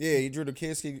 didn't he? Yeah, he drew the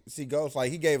Kids See Ghosts.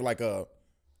 Like he gave like a.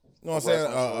 You know what I'm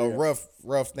saying? reference, A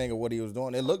rough thing of what he was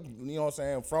doing. It looked, you know what I'm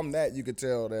saying? From that, you could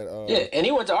tell that. Yeah, and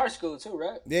he went to art school too,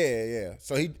 right? Yeah.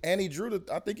 So he drew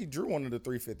I think he drew one of the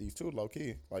 350s too, low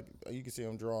key. Like you can see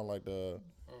him drawing like the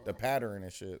pattern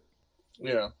and shit.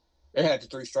 Yeah. It had the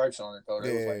 3 stripes on it though.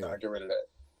 They was Yeah. like, nah, get rid of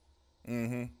that.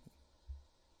 Mm-hmm.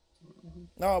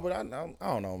 No, but I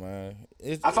don't know, man.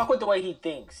 I fuck with the way he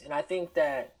thinks, and I think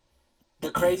that the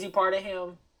crazy part of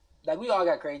him, like we all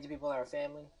got crazy people in our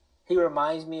family. He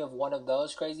reminds me of one of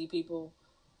those crazy people,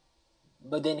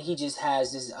 but then he just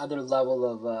has this other level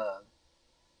of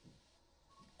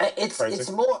it's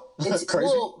Crazy. more it's Crazy?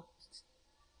 well,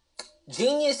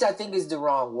 genius. I think is the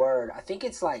wrong word. I think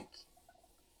it's like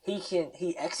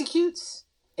he executes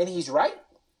and he's right.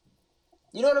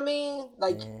 You know what I mean?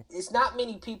 Like it's not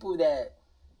many people that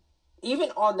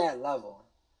even on that level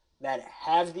that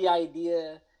have the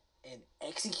idea and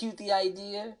execute the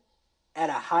idea at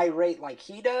a high rate like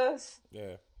he does.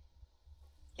 Yeah.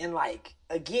 And like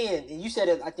again, and you said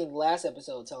it I think last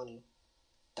episode, Tony,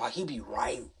 dog, he be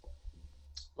right.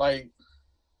 Like,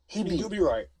 He you be be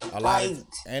right. A lot right. of,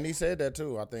 and he said that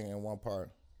too, I think, in one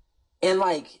part. And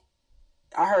like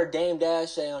I heard Dame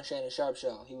Dash say on Shannon Sharp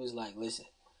show, he was like, listen,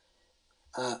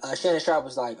 Shannon Sharp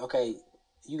was like, okay,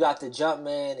 you got the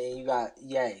Jumpman and you got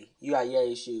Ye. You got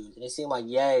Ye's shoes. And it seemed like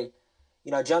Ye,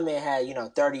 Jumpman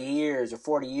had, 30 years or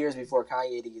 40 years before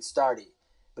Kanye to get started.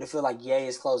 But it feel like Ye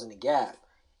is closing the gap.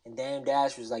 And Dame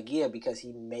Dash was like, yeah, because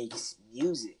he makes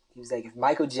music. He was like, if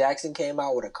Michael Jackson came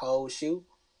out with a cold shoe.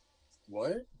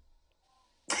 What?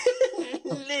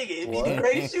 Nigga, it'd be the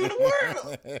greatest shoe in the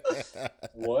world.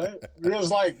 What? It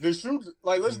was like the shoe.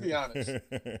 Like, let's be honest.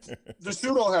 The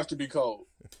shoe don't have to be cold.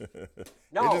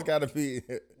 No. It just gotta be.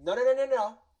 No. It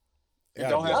don't It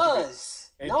have to be.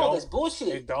 does. It No, don't. that's bullshit.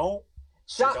 It don't.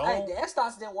 Shot, don't. hey, the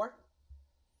S-Dots didn't work.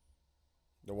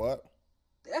 The what?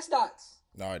 The S-Dots.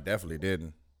 No, it definitely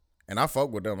didn't. And I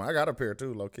fuck with them. I got a pair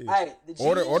too, low key. Hey, the G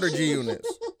Order G units. The G Order G units.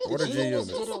 units. Order G units. Order G G units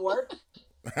units. didn't work.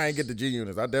 I ain't get the G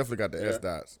units. I definitely got the Yeah. S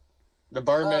dots. The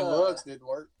Birdman lugs didn't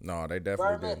work. No, they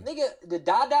definitely Birdman, didn't. nigga, the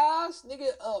Dadas, nigga,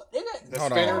 The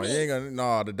Hold spinners? on, you ain't gonna.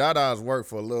 No, the Dadas work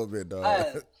for a little bit,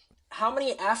 dog. how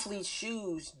many athletes'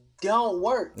 shoes don't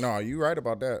work? No, you right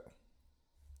about that.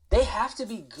 They have to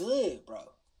be good, bro.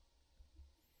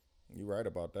 You right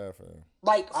about that, fam.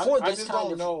 Like I for this just kind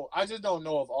don't of know. I just don't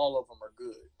know if all of them are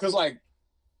good. Cause like,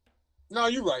 no,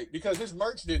 you're right. Because his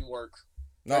merch didn't work.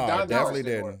 No, Like, Don it definitely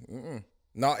Norris didn't.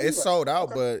 No, it's right. sold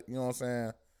out, Okay. but you know what I'm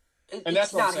saying. And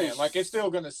that's what I'm saying. Like, it's still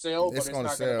gonna sell, but It's it's gonna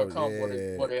not sell, gonna become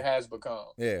yeah. what it has become.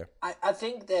 Yeah, I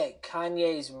think that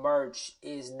Kanye's merch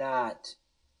is not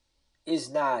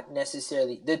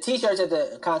necessarily the t-shirts at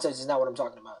the concerts is not what I'm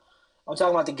talking about. I'm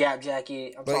talking about the Gap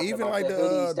jacket. I'm But talking even about like the the,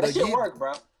 hoodies. That the shit Ye- work,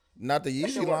 bro. not the That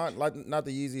Yeezy shit line, not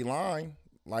the Yeezy line,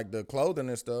 like the clothing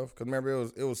and stuff. Cause remember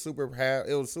it was super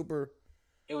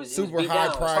It was super beat high down. It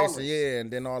was price, homeless. yeah,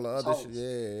 and then all the other shit, homeless.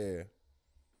 yeah.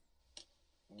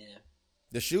 Yeah.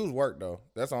 The shoes work though.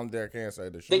 That's the only thing I can say.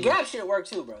 The shoes The Gap shit work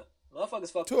too, bro.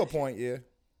 Motherfuckers fuck to with a that point, shit. yeah.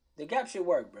 The Gap shit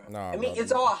work, bro. Nah, I mean, bro,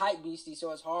 it's all hype beastie,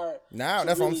 so it's hard. Now to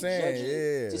that's what I'm really saying, judge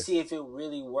it yeah. To see if it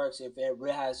really works, if it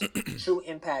really has true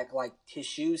impact, like his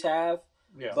shoes have.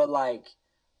 Yeah. But like,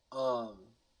 you're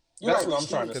That's right, what I'm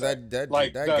trying to Cause say. that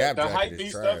Like that the Gap hype jacket is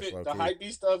beast trash, of it, low the key. hype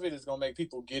beast of it is gonna make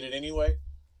people get it anyway.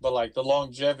 But like the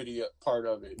longevity part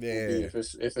of it will be Yeah. if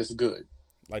it's good.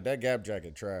 Like that Gap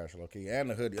jacket trash, low key, and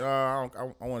the hoodie. I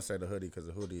want to say the hoodie because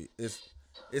the hoodie it's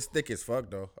thick as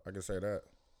fuck though. I can say that.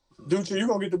 Dude, you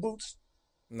gonna get the boots?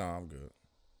 No, I'm good.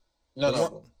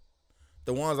 No.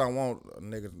 The ones I want,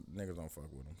 niggas don't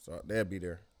fuck with them, so they'll be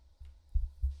there.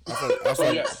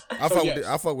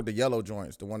 I fuck with the yellow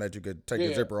joints, the one that you could take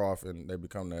the zipper off and they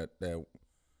become that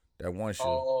one shoe.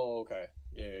 Oh, okay.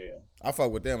 Yeah. I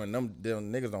fuck with them, and them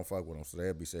niggas don't fuck with them, so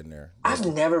they'll be sitting there. I've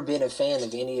never been a fan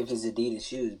of any of his Adidas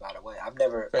shoes, by the way. I've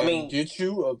never. I mean, get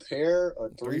you a pair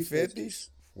of 350s.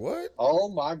 What? Oh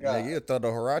my god! Nigga, you throw the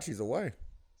Huaraches away.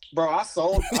 Bro, I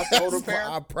sold a pair.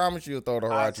 I promise you, throw the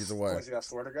Huaraches away. I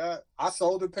swear to God, I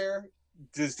sold a pair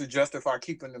just to justify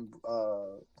keeping them.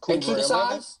 They true to 11s.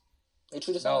 size? They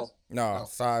true to size? No,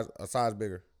 a size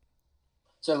bigger.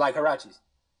 So like Huaraches.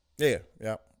 Yeah.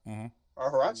 Mm-hmm.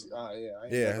 Huaraches?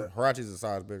 Yeah, Huaraches is a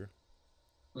size bigger.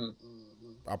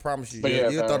 I promise you, But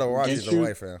you fam, throw the Huaraches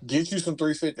away, fam. Get you some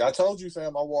 350. I told you,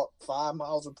 fam. I walked 5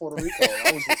 miles in Puerto Rico.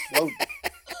 I was just floating.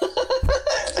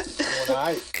 Doing all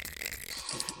right.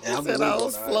 I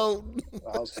was floating.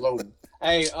 I was floating.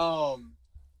 Hey,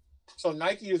 so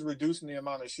Nike is reducing the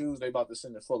amount of shoes they about to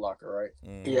send to Foot Locker,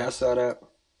 right? Yeah, I saw that.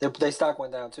 Their stock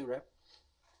went down too, right?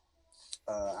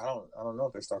 I don't know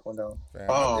if their stock went down.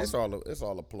 Fam, it's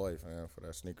all a ploy, fam, for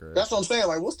that sneaker. That's what I'm saying.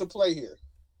 Like, what's the play here?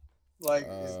 Like,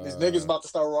 is niggas about to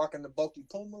start rocking the bulky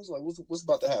Pumas? Like, what's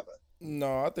about to happen?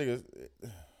 No, I think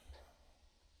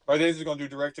Are they just gonna do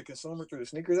direct to consumer through the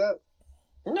sneakers app?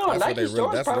 No, Nike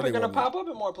stores probably gonna pop up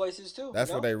in more places too.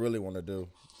 That's what they really want to do.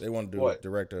 They want to do what?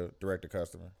 direct to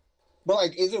customer. But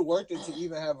like, is it worth it to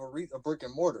even have a brick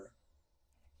and mortar?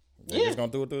 They're just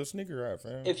gonna do it through a sneaker app,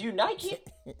 fam. If you Nike,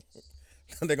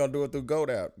 they're gonna do it through Gold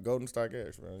app, Golden Stock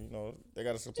X, man. You know, they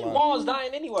got a supply. the mall's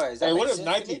dying anyways. Hey, what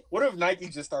if Nike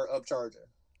just start upcharging?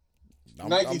 I'm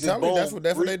telling you, that's what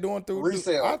they're doing through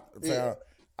resale.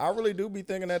 I really do be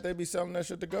thinking that they be selling that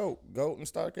shit to Goat and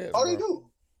Stock X. Oh, bro. they do.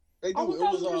 They do.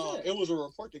 Oh, It was a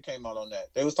report that came out on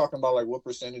that. They was talking about like what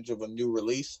percentage of a new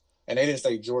release, and they didn't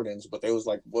say Jordans, but they was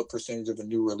like what percentage of a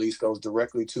new release goes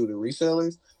directly to the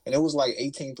resellers, and it was like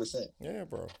 18%. Yeah,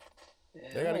 bro.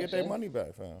 They gotta get their money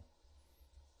back, fam.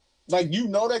 Like, you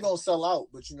know they're gonna sell out,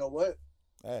 but you know what?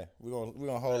 Hey, we're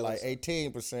gonna hold like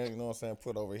 18%. You know what I'm saying?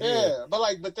 Put over here. Yeah,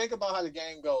 but think about how the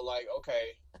game go. Like, okay,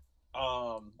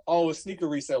 it's sneaker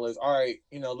resellers. All right,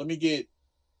 let me get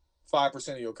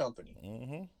 5% of your company.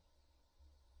 Mm-hmm.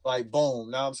 Like,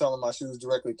 boom, now I'm selling my shoes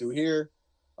directly through here.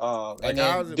 Like, and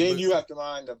then you have to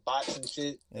mind the bots and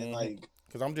shit. And like,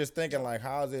 because I'm just thinking, like,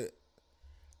 how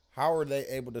are they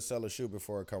able to sell a shoe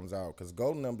before it comes out? Because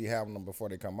Golden them be having them before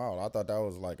they come out. I thought that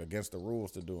was like against the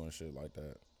rules to doing shit like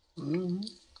that. Mm-hmm.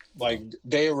 Like,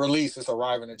 day of release, it's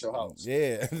arriving at your house.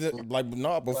 Yeah, like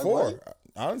not before. Like,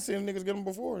 I didn't see them niggas get them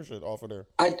before and shit off of there.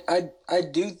 I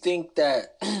do think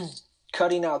that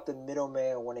cutting out the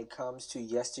middleman when it comes to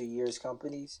yesteryear's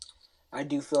companies, I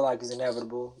do feel like is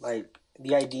inevitable. Like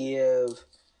the idea of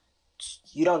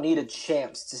you don't need a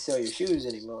Champs to sell your shoes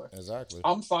anymore. Exactly.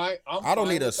 I'm fine. I don't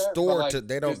need a store to.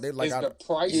 They don't. They like the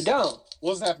price. You don't.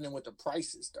 What's happening with the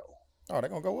prices though? Oh, they're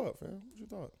gonna go up, man. What you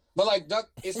thought? But like,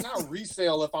 it's not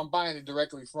resale if I'm buying it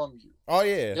directly from you. Oh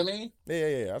yeah. You know what I mean?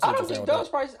 Yeah. I don't think those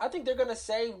prices. I think they're gonna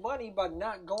save money by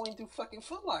not going through fucking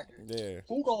Foot Locker. Yeah.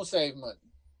 Who gonna save money?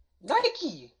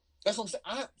 Nike. That's what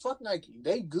I'm saying. Fuck Nike.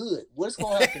 They good. What's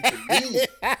gonna happen to me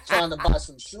trying to buy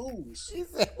some shoes?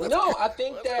 No, I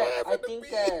think that.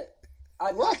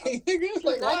 Right, nigga.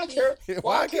 Like, why I care?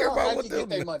 Why I care about what they get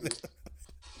their money?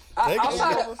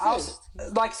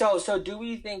 So do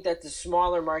we think that the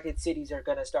smaller market cities are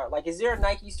gonna start? Like, is there a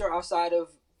Nike store outside of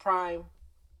Prime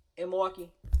in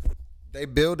Milwaukee? They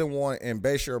building one in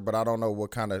Bayshore, but I don't know what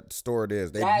kind of store it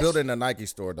is. They building a Nike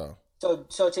store though.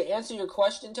 So to answer your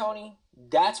question, Tony,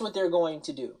 that's what they're going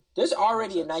to do. There's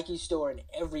already a Nike store in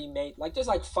every there's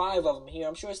like 5 of them here.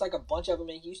 I'm sure it's like a bunch of them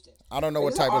in Houston. I don't know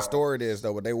what type of store it is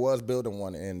though, but they was building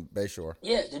one in Bayshore.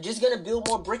 Yeah, they're just gonna build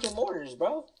more brick and mortars,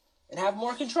 bro, and have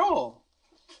more control.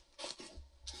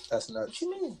 That's nuts. What you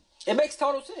mean? It makes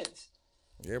total sense.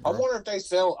 Yeah, bro. I wonder if they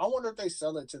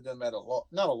sell it to them at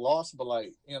not a loss, but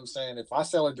like, you know what I'm saying? If I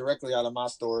sell it directly out of my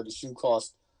store, the shoe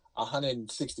costs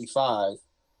 $165.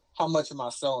 How much am I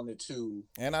selling it to?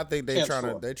 And I think they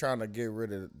trying to get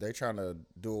rid of, they trying to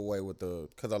do away with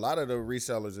because a lot of the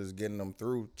resellers is getting them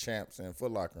through Champs and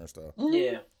Foot Locker and stuff.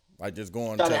 Yeah. Like just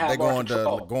going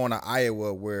to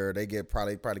Iowa where they get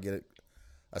probably get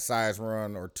a size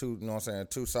run or two, you know what I'm saying,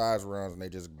 2 size runs, and they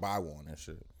just buy one and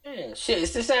shit. Yeah, shit,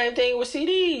 it's the same thing with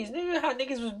CDs, nigga. How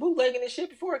niggas was bootlegging and shit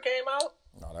before it came out.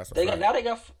 No, that's a fact. Now they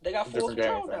got full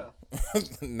control now.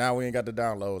 Now we ain't got the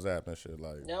downloads app and shit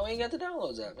like. Now we ain't got the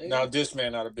downloads app. Nigga. Now this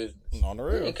man out of business. On the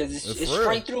real, because it's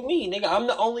straight through me, nigga. I'm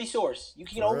the only source. You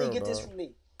can only get this from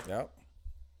me. Yep.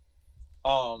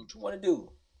 What you want to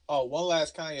do? Oh, one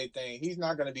last Kanye thing. He's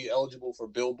not going to be eligible for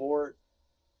Billboard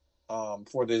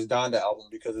for this Donda album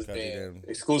because it's been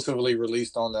exclusively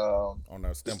released on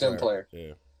the stem player.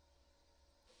 Yeah.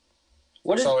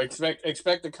 So expect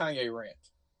the Kanye rant.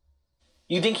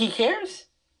 You think he cares?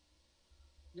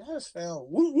 Yes, fam.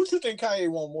 What you think Kanye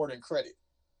want more than credit?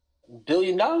 $1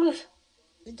 billion?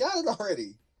 He got it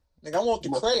already. Nigga, I want the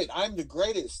credit. I'm the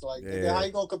greatest. Like, nigga, how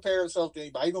you gonna compare himself to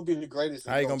anybody? How you gonna be the greatest?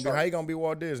 How you gonna be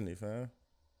Walt Disney, fam?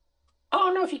 I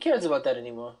don't know if he cares about that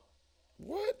anymore.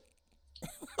 What?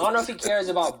 I don't know if he cares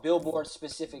about Billboard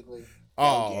specifically.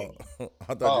 Oh,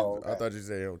 I thought you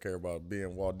said he don't care about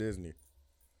being Walt Disney.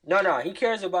 No, he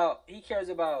cares about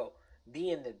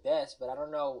being the best, but I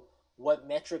don't know what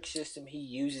metric system he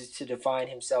uses to define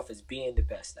himself as being the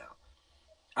best now.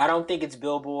 I don't think it's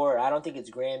Billboard. I don't think it's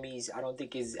Grammys. I don't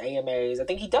think it's AMAs. I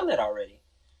think he done that already.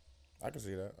 I can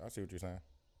see that. I see what you're saying.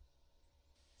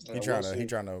 He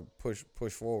trying to push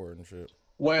forward and shit.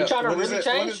 Well, he trying to really change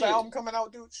when is shit. the album coming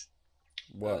out, dude?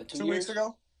 What? 2 weeks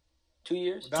ago? 2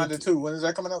 years? Down to 2. When is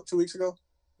that coming out? 2 weeks ago?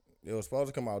 It was supposed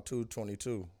to come out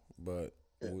 2/22, but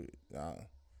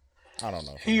I don't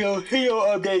know. He'll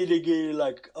update it again in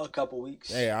like a couple weeks.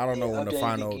 Yeah, I don't know when the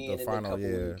final.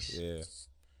 Yeah.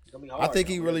 I think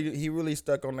he really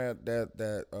stuck on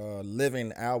that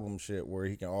living album shit where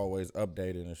he can always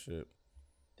update it and shit.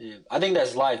 Yeah, I think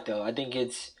that's life though. I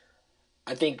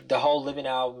think the whole living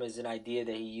album is an idea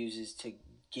that he uses to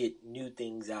get new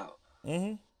things out.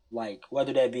 Mm-hmm. Like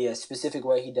whether that be a specific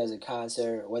way he does a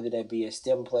concert, whether that be a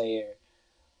stem player,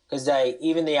 because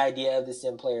even the idea of the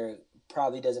stem player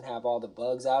probably doesn't have all the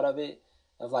bugs out of it,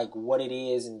 of like what it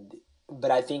is, but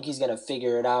I think he's gonna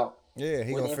figure it out. Yeah,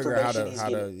 he's gonna figure out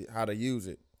how to use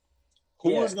it.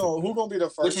 Who gonna be the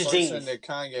first person that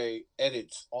Kanye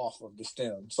edits off of the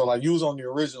stem? So like you was on the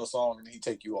original song and he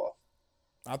take you off.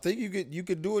 I think you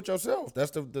could do it yourself.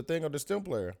 That's the thing of the stem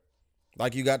player.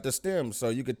 Like you got the stems, so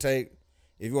you could take.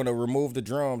 If you want to remove the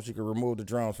drums, you can remove the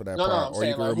drums for that part, or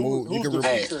you can remove.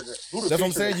 That's what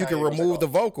I'm saying. You can remove the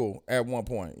vocal at one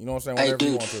point. You know what I'm saying?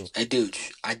 Whatever you want to. Hey, dude,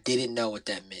 I didn't know what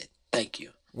that meant. Thank you.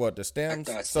 What the stems?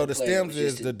 So the stems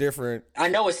is the different. I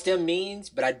know what stem means,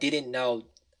 but I didn't know.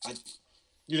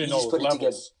 You didn't know put it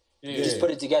together. Yeah. You just put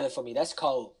it together for me. That's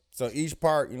cold. So each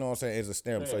part, you know what I'm saying, is a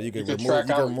stem. Yeah. So you can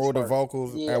remove the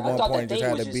vocals at one point. Just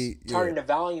had the beat. Turning the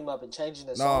volume up and changing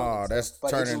the song. No, that's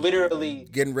turning. It's literally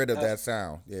getting rid of that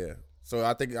sound. Yeah. So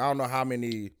I don't know how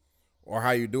many or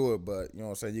how you do it, but you know what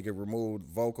I'm saying. You can remove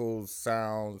vocals,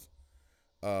 sounds.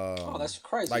 That's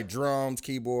crazy. Like drums,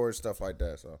 keyboards, stuff like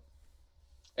that. So.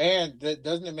 And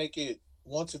doesn't it make it?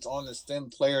 Once it's on the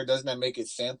stem player, doesn't that make it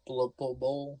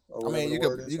sampleable? I mean, you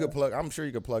could plug. I'm sure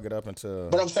you could plug it up into.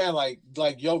 But I'm saying like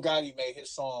Yo Gotti made his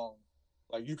song,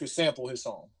 like you could sample his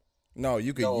song. No,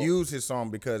 you could use his song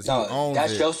because he owns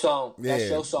that's it. Your song. Yeah, that's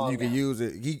your song. You can use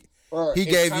it. He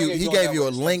gave you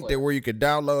a link there where you could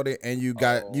download it, and you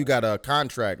got a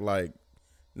contract. Like,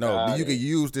 no, you could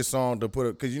use this song to put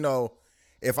it because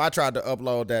if I tried to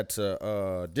upload that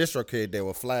to DistroKid, they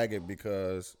would flag it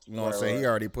because you know what I'm saying. He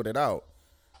already put it out.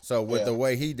 So with the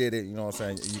way he did it, you know what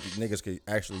I'm saying, niggas could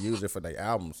actually use it for their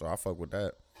album. So I fuck with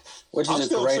that. Which is I'm a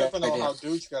still great tripping on idea. how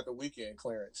Dooch got the weekend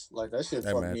clearance. Like that shit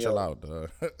Hey fucked man, me chill up. out, dog.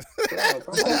 That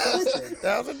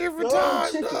That was a different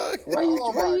time, dog.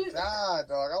 Oh my god,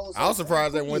 dog! I was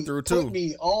surprised that went through too. Put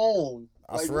me on.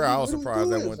 I swear I was surprised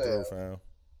that went through, fam.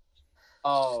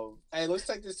 Hey, let's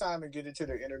take this time and get into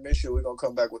the intermission. We're gonna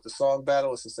come back with the song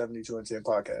battle. It's the 72 and 10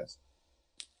 podcast.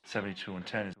 72 and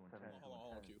 10 is.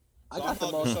 I got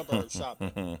the most suburb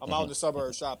shopping. I'm out in the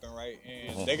suburb shopping, right?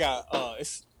 And they got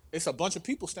it's a bunch of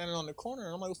people standing on the corner.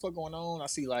 And I'm like, what's fuck going on? I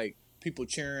see like people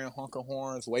cheering, honking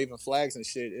horns, waving flags and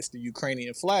shit. It's the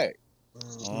Ukrainian flag.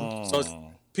 So it's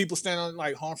people standing on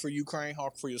like honk for Ukraine,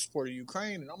 honk for your support of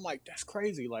Ukraine. And I'm like, that's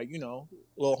crazy. Like, you know,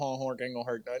 little honk ain't gonna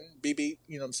hurt nothing. Beep beep,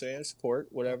 you know what I'm saying? Support,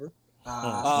 whatever.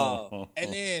 And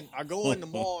then I go in the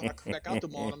mall and I come back out the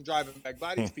mall and I'm driving back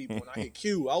by these people and I hit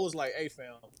Q. I was like, hey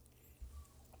fam,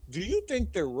 do you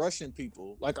think they're Russian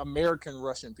people, like American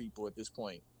Russian people at this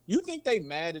point? You think they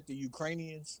mad at the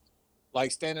Ukrainians,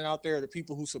 like standing out there, the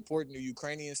people who supporting the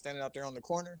Ukrainians standing out there on the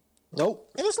corner? Nope.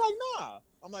 And it's like, nah.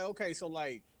 I'm like, okay, so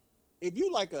like, if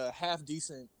you like a half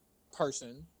decent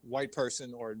person, white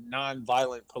person, or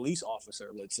non-violent police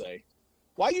officer, let's say,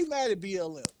 why you mad at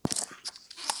BLM?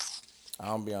 I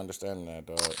don't be understanding that,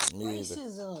 dog. Me either.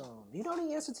 Racism. You don't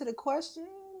even answer to the question.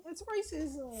 It's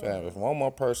racism. Fam, if one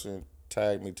more person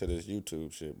tag me to this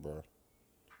YouTube shit, bro.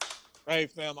 Hey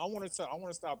fam, I want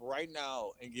to stop right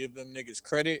now and give them niggas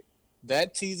credit.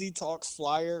 That TZ Talks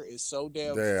flyer is so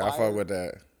damn Yeah, fire. I fuck with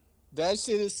that. That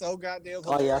shit is so goddamn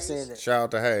hilarious. Oh yeah, I seen it. Shout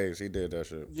out to Hayes, he did that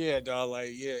shit. Yeah, dog.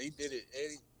 Like, yeah, he did it.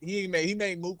 And he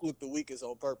made Mook look the weakest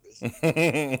on purpose.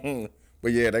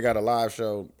 But yeah, they got a live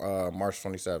show March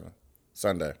 27th,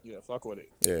 Sunday. Yeah, fuck with it.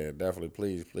 Yeah, definitely.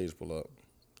 Please pull up.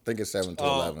 I think it's 7 to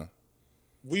 11.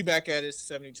 We back at it,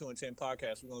 72 and 10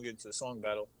 podcast. We're gonna get into the song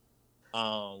battle.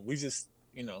 We just,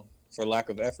 you know, for lack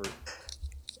of effort,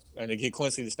 and to get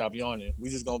Quincy to stop yawning, we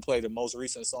just gonna play the most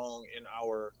recent song in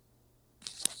our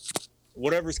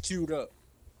whatever's queued up.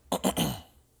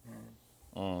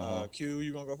 Q,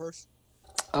 you gonna go first?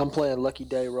 I'm playing Lucky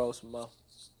Day Rose Mo.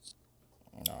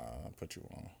 Nah, I put you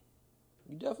on.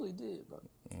 You definitely did, bro.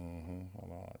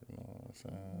 Hold on, you know what I'm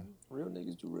saying? Real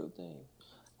niggas do real things.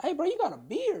 Hey, bro, you got a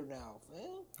beard now,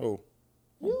 fam. Who?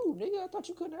 You, nigga, I thought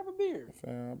you couldn't have a beard.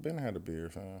 Fam, I've been had a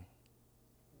beard, fam.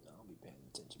 No, I'll be paying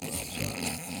attention, bro.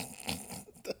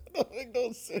 That don't make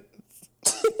no sense.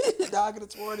 Nah, I could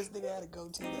have sworn this nigga had a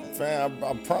goatee now. Fam,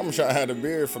 I promise you I had a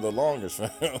beard for the longest, fam.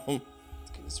 Could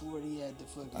have sworn he had the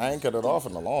fucking... I ain't cut it off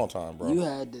in a long time, bro. You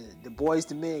had the Boys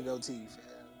to Men goatee, fam.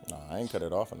 Nah, I ain't cut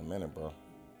it off in a minute, bro.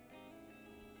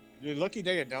 Did Lucky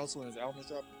Day announce when his album is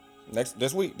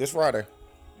dropping? This Friday.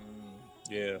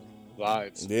 Yeah,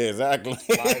 vibes. Yeah, exactly.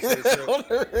 Vibes On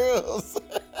the reels.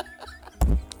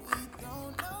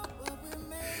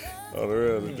 On the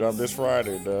reels. It dropped this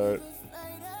Friday, dog.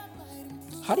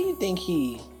 How do you think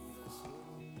he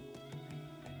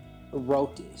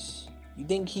wrote this? You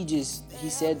think he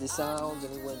said the sounds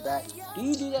and he went back? Do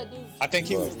you do that, dude? I think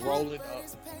he was rolling up.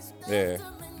 Yeah.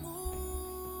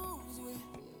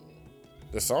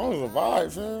 The song is a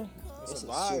vibe, fam. It's a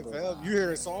vibe, fam. You hear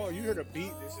the song, you hear the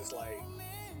beat, it's just like,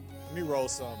 let me roll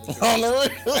some. On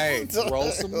the real. Hey,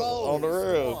 roll some more. On the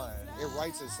real. Come on. It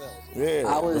writes itself. Yeah,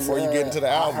 before you get into the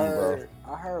album, bro.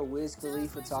 I heard Wiz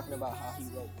Khalifa talking about how he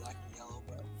wrote Black and Yellow,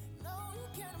 bro.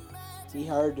 He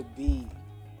heard the beat.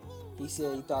 He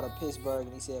said he thought of Pittsburgh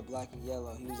and he said Black and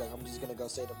Yellow. He was like, I'm just going to go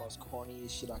say the most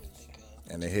corniest shit I can think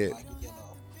of. And it hit. Black and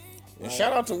Yellow. And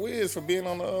shout out to Wiz for being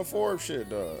on the Forbes shit,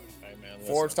 dog. Hey, man,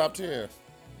 listen. Forbes top 10.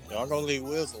 Y'all gonna leave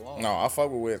Wiz alone. No, I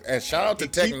fuck with Wiz. And shout out to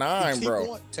Tech Nine,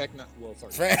 bro. Tech Nine, well,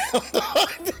 first. Fam.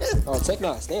 Oh, Tech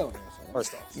Nine, stay on there, fam.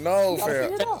 First off. No, You gotta fam.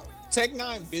 figure it out. Tech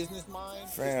Nine business mind.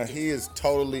 Fam, he is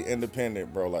totally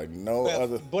independent, bro. Like no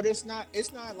other. But it's not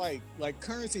like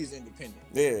Currency is independent.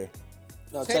 Yeah.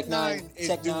 No, Tech Nine is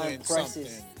doing presses.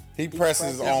 something. He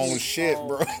presses his own shit,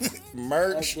 bro.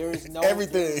 Merch, everything.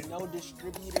 There is no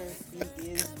distributor. He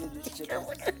is the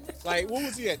distributor. Like, what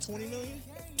was he at? 20 million?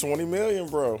 20 million,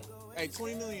 bro. Hey,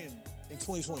 20 million in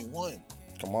 2021.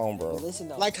 Come on, bro. Listen,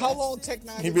 though, Like, how long Tech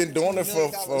Nine? He been doing it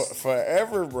for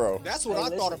forever, bro. That's what Hey, I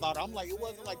thought listen. about it. I'm like, it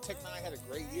wasn't like Tech Nine had a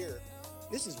great year.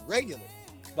 This is regular.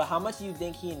 But how much do you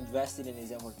think he invested in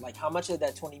his own? Like, how much of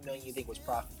that 20 million you think was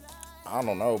profit? I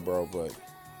don't know, bro, but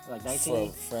Like for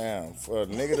 19? fam, for a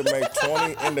nigga to make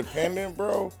 20 independent,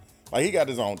 bro, Like he got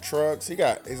his own trucks, he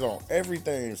got his own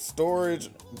everything, storage,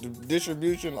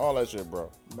 distribution, all that shit, bro.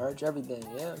 Merch, everything,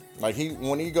 yeah. Like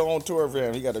when he go on tour for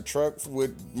him, he got a truck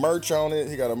with merch on it.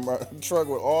 He got a truck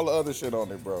with all the other shit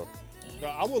on it, bro. No,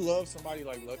 I would love somebody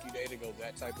like Lucky Day to go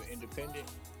that type of independent.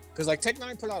 Cause like Tech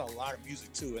Nine put out a lot of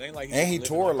music too. It ain't like he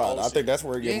toured a lot. I think that's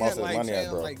where he get most of his money at,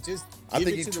 bro. Like, just I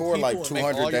think he toured like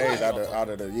 200 days out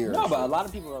of the year. No, but a lot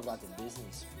of people are about the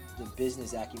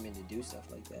business acumen to do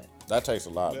stuff like that. That takes a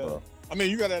lot, bro. I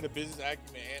mean, you gotta have the business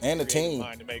acumen and the team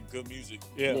mind to make good music.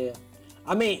 Yeah.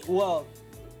 I mean, well,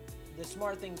 the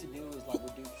smart thing to do is like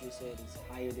what Duke just said: is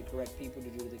hire the correct people to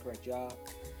do the correct job,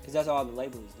 because that's all the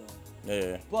labor is doing.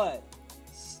 Yeah. But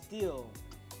still,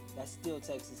 that still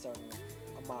takes a certain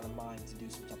amount of mind to do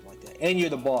something like that. And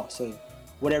you're the boss, so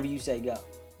whatever you say, go.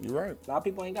 You're right. A lot of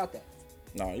people ain't got that.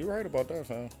 No, you're right about that,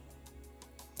 fam.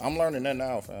 I'm learning that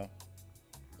now, fam.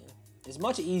 Yeah. It's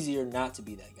much easier not to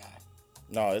be that guy.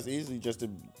 No, it's easy just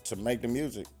to make the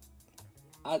music.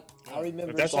 I remember.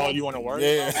 If that's all you want to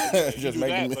worry about, just make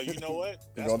the music. But you know what?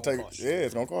 It's gonna take.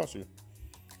 It's gonna cost you.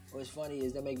 What's funny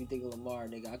is that make me think of Lamar,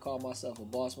 nigga. I called myself a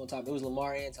boss one time. It was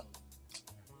Lamar and Tony.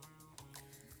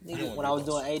 Nigga, when I was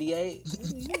doing 88,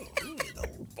 you ain't no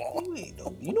boss.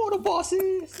 You know what a boss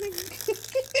is, nigga?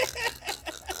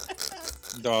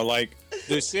 Dog, like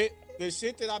the shit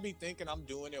that I be thinking I'm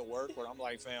doing at work, where I'm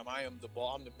like, fam, I am the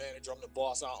boss, I'm the manager, I'm the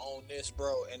boss, I own this,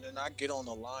 bro. And then I get on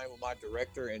the line with my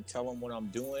director and tell him what I'm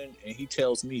doing, and he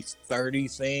tells me 30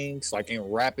 things like in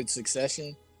rapid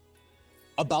succession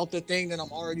about the thing that I'm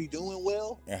already doing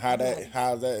well, and how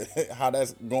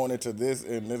that's going into this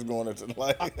and this going into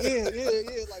like yeah,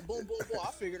 like boom, boom, boom.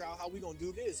 I figured out how we gonna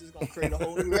do this. It's gonna create a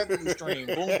whole new revenue stream.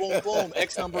 Boom, boom, boom.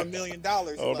 X number of $1 million. Oh,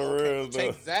 the real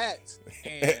take that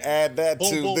and add that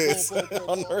boom, to boom, this. Boom, boom,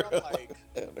 boom, boom. I'm like,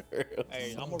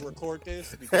 hey, I'm gonna record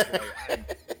this because like,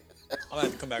 I'm gonna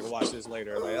have to come back and watch this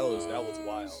later. Like that was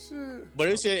wild. But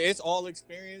it's all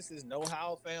experience, it's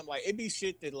know-how, fam. Like it be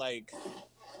shit that like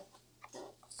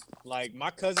my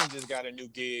cousin just got a new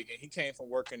gig and he came from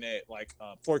working at like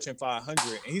Fortune 500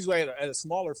 and he's at a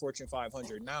smaller Fortune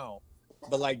 500 now.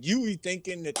 But like you be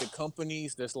thinking that the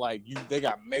companies that's like they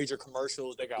got major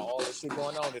commercials, they got all this shit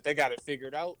going on, that they got it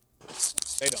figured out.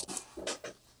 They don't.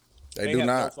 They do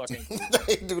not. No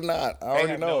they do not. I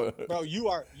already know it. Bro, you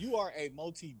are a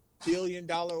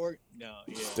multi-billion-dollar org. No,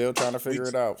 yeah. Still trying to figure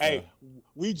it out. Hey,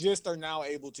 we just are now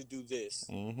able to do this.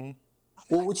 Mm-hmm.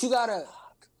 Well, what you gotta.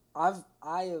 I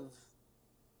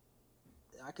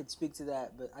could speak to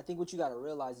that, but I think what you got to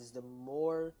realize is the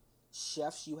more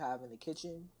chefs you have in the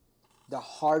kitchen, the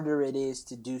harder it is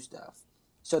to do stuff.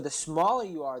 So the smaller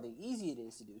you are, the easier it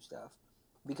is to do stuff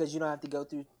because you don't have to go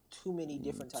through too many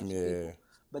different types of people.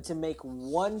 But to make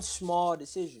one small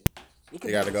decision, you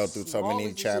got to go through so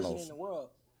many channels in the world.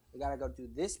 You got to go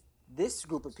through this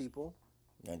group of people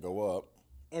and go up.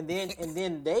 And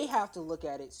then they have to look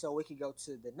at it so it can go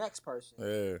to the next person.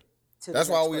 Yeah, that's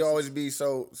why we always be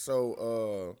so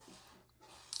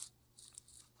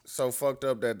fucked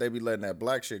up that they be letting that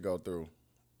black shit go through,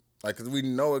 like, cause we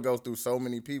know it goes through so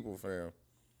many people, fam.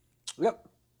 Yep.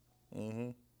 Mm-hmm.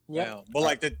 Yeah, but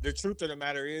like the truth of the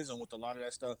matter is, and with a lot of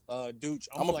that stuff, dude,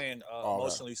 I'm playing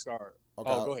Emotionally Scarred.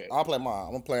 Okay. Oh, go ahead. I'll play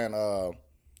mine. I'm playing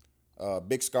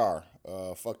Big Scar.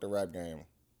 Fuck the rap game.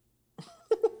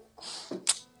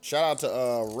 Shout out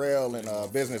to Rail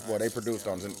and Business Boy. They produced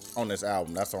on this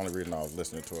album. That's the only reason I was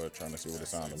listening to it, trying to see what it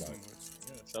sounded like.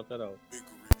 Yeah, shout that out.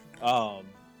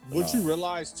 What you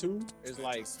realize too is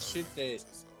like shit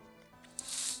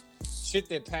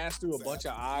that passed through a bunch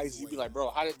of eyes. You be like, bro,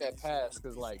 how did that pass?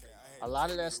 Because like a lot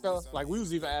of that stuff, like we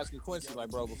was even asking Quincy, like,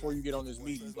 bro, before you get on this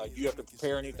meeting, like, do you have to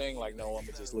prepare anything? Like, no, I'm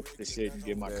gonna just look at this shit and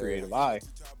give my creative eye.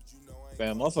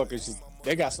 Fam, motherfuckers just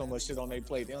they got so much shit on their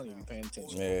plate, they don't even be paying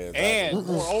attention. Yeah, and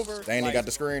moreover, they ain't even got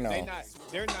the screen on.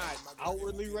 They're not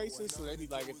outwardly racist, so they be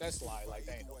like, if that's Sly, like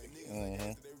they ain't no big deal.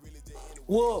 Mm-hmm.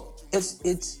 Well,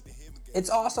 it's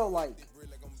also like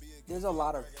there's a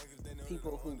lot of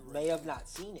people who may have not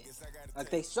seen it. Like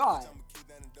they saw it,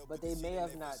 but they may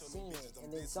have not seen it.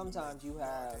 And then sometimes you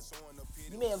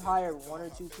may have hired one or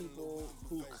two people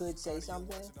who could say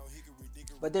something,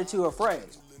 but they're too afraid.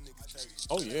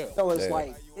 Oh yeah. So it's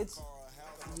like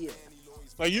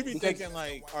Like you be thinking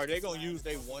like, are they gonna use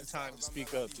their one time to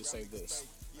speak up to say this?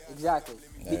 Exactly.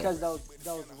 Yeah. Because those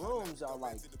rooms are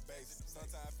like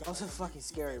those are fucking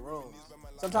scary rooms.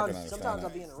 Sometimes I'll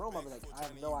be in a room, I'll be like, I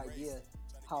have no idea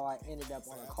how I ended up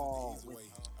on a call with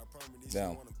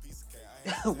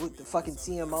with the fucking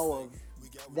CMO of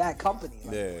that company.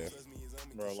 Like, yeah.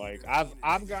 Bro, like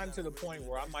I've gotten to the point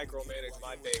where I micromanage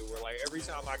my day where like every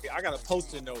time I got a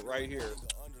post-it note right here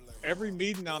every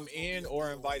meeting I'm in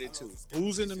or invited to.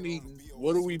 Who's in the meeting?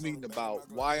 What are we meeting about?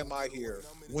 Why am I here?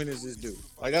 When is this due?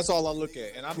 Like that's all I look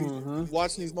at. And I be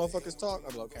watching these motherfuckers talk.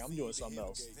 I'm like, okay, I'm doing something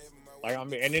else. Like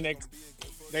and then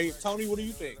they Tony, what do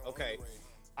you think? Okay,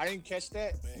 I didn't catch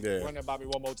that. Yeah. Run that by me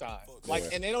one more time. Like,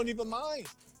 and they don't even mind.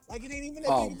 Like it ain't even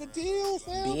that big of a deal,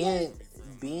 fam.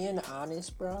 Being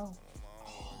honest, bro.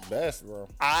 Best, bro.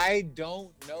 I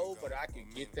don't know, but I can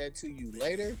get that to you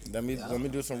later. Let me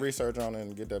do some research on it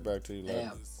and get that back to you later.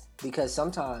 Yeah. Because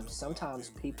sometimes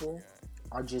people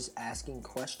are just asking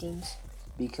questions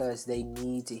because they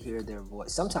need to hear their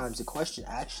voice. Sometimes the question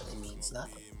actually means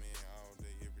nothing.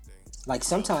 Like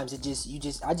sometimes I just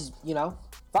if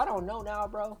I don't know now,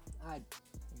 bro, I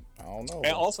don't know.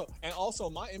 And also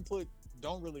my input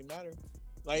don't really matter.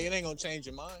 Like it ain't gonna change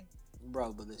your mind.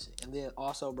 Bro, but listen. And then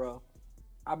also, bro,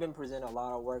 I've been presenting a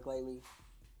lot of work lately.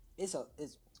 So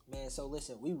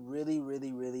listen, we really,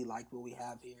 really, really like what we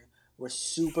have here. We're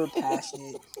super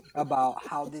passionate about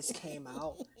how this came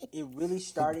out. It really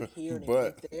started here and it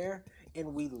went there,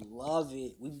 and we love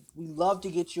it. We love to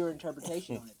get your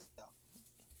interpretation on it, though.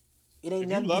 It ain't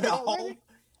nothing but a whole.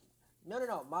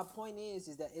 No. My point is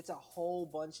that it's a whole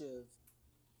bunch of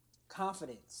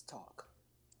confidence talk.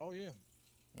 Oh yeah.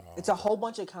 It's a whole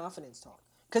bunch of confidence talk.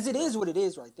 Because it is what it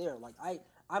is right there. Like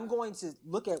I'm going to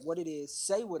look at what it is,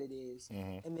 say what it is,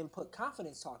 and then put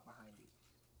confidence talk behind it.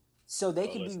 So they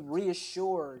can be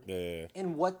reassured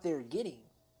in what they're getting.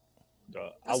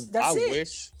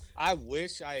 I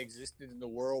wish I existed in the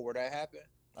world where that happened.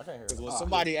 I can't hear it. Because when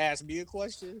somebody asks me a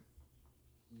question,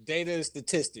 data and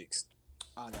statistics.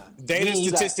 Oh, no. Data and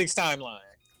statistics timeline.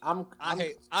 I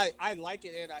like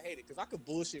it and I hate it because I could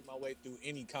bullshit my way through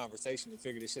any conversation and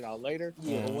figure this shit out later.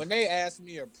 Yeah. But when they ask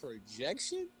me a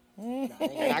projection, and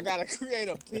I gotta create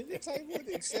a pivot table with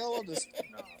Excel on this.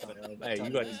 Hey, you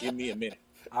got to give me a minute.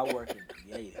 I work in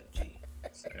creative, G.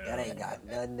 That ain't got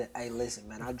nothing. Hey, listen,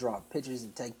 man. I draw pictures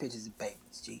and take pictures of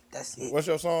babies, G. That's it. What's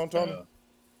your song, Tony?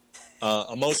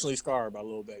 Emotionally Scarred by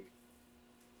Lil Baby.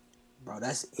 Bro,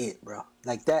 that's it, bro.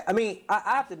 Like that. I mean, I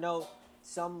have to know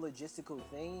some logistical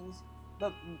things,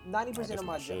 but 90% of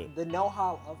my job, the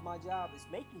know-how of my job is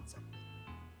making something.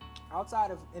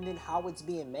 Outside of, and then how it's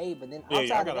being made, but then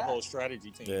outside I got of a whole strategy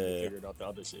team to figure out the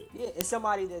other shit. Yeah, it's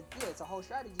somebody that, it's a whole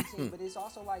strategy team, but it's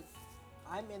also like,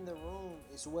 I'm in the room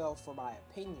as well for my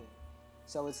opinion.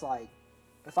 So it's like,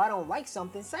 if I don't like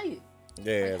something, say it. Yeah, like,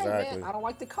 hey, exactly. Man, I don't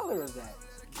like the color of that.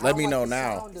 Let me know the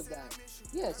now. Sound of that.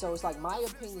 Yeah, so it's like my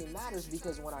opinion matters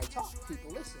because when I talk,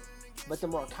 people listen. But the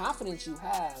more confidence you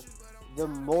have, the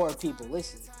more people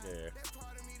listen. Yeah.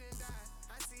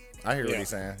 I hear what he's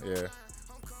saying. Yeah.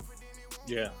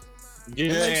 Yeah.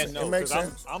 It makes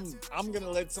sense. I'm gonna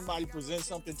let somebody present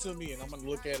something to me and I'm gonna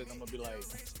look at it and I'm gonna be like,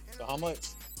 so how much?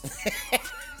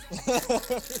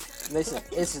 Listen,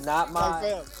 it's not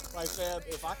my like fam,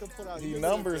 if I could put out the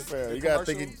numbers, fam. You gotta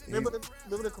think. Remember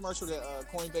the commercial that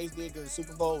Coinbase did during the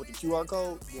Super Bowl with the QR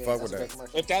code? Yeah, fuck with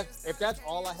that. If that's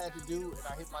all I had to do and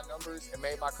I hit my numbers and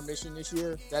made my commission this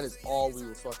year, that is all we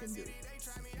would fucking do.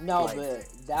 No, but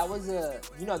that was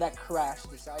that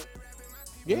crashed the site.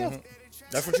 Yeah. Mm-hmm.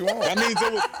 That's what you want. That means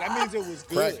it was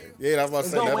good. Crack. Yeah, that's what I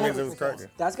said. That means it was cracking.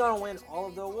 That's gonna win all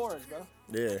of the awards, bro.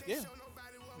 Yeah. Yeah.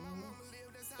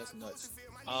 That's nuts.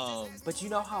 But you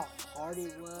know how hard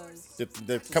it was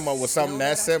to come up with something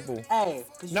that simple. Hey,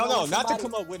 not to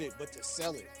come up with it, but to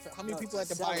sell it. How many people had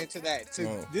to buy into that?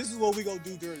 This is what we gonna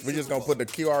do during. We're just gonna put the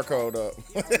QR code up.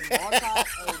 a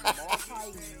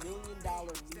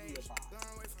multi-million-dollar media buy.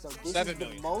 So this is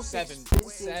the most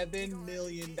expensive. $7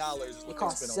 million. It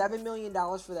cost $7 million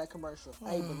for that commercial.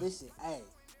 Hey, but listen,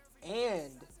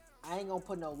 and I ain't gonna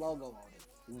put no logo on it.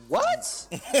 What?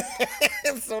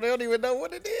 So they don't even know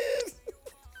what it is.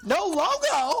 No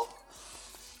logo.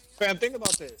 Fam, think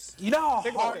about this. You know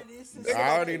how hard it is.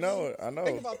 I already know it. I know.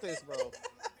 Think about this, bro.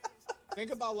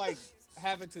 Think about like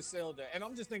having to sell that, and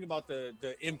I'm just thinking about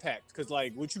the impact because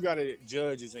like what you got to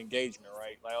judge is engagement,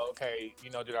 right? Like, okay,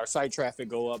 did our site traffic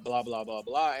go up? Blah blah blah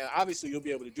blah, and obviously you'll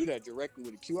be able to do that directly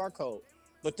with a QR code.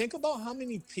 But think about how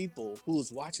many people who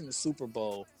was watching the Super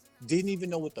Bowl didn't even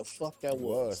know what the fuck that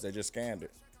was. They just scanned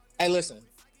it. Hey, listen.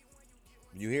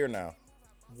 You here now?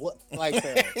 What? Like,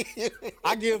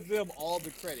 I give them all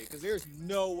the credit because there's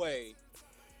no way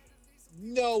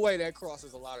that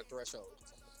crosses a lot of thresholds.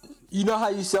 You know how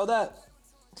you sell that?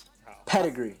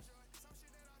 Pedigree.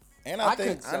 And I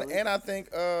think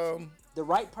the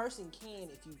right person can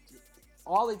if you.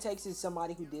 All it takes is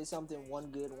somebody who did something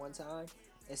one time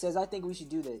and says, "I think we should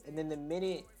do that," and then the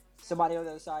minute somebody on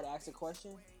the other side asks a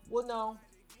question, well, no.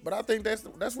 But I think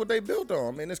that's what they built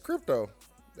on. I mean, it's crypto.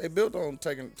 They built on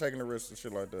taking the risks and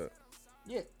shit like that.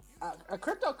 Yeah. a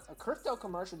crypto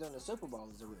commercial during the Super Bowl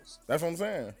is a risk That's what I'm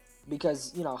saying.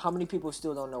 because how many people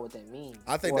still don't know what that means.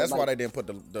 I think Or, that's why like, they didn't put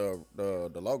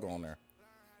the logo on there.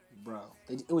 bro.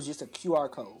 It was just a QR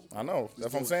code. I know.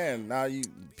 That's what I'm saying. Now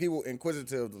people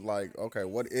inquisitive like, okay,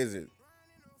 what is it?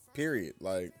 Period.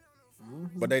 Like,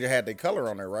 but they had the color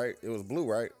on there, right? It was blue,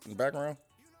 right, in the background.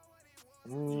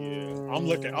 Yeah, I'm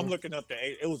looking up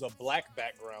it was a black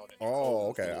background. Oh,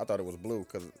 okay. I thought it was blue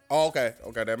okay,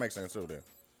 that makes sense too. Then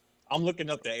I'm looking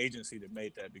up the agency that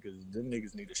made that because them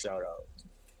niggas need a shout out.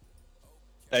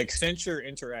 Accenture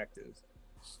Interactive.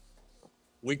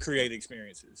 We create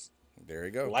experiences. there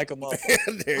you go. Like a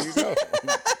motherfucker. There you go.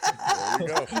 There you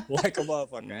go. Like a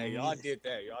motherfucker. Hey, y'all did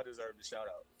that. Y'all deserve a shout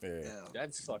out. Yeah.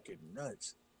 That's fucking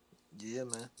nuts. Yeah,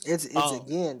 man. It's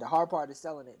again, the hard part is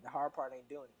selling it. The hard part ain't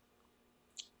doing it.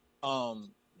 Man,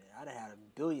 I done had a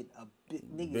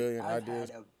billion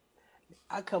ideas.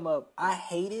 I come up. I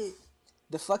hated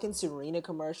the fucking Serena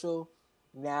commercial.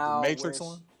 Now The Matrix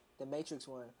one. The Matrix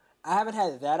one. I haven't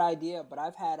had that idea, but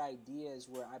I've had ideas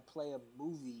where I play a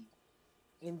movie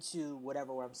into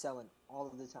whatever I'm selling all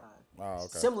of the time. Oh,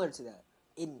 okay. Similar to that.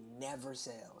 It never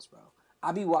sells, bro.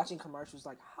 I be watching commercials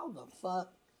like, how the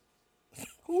fuck?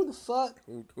 Who the fuck?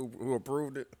 Who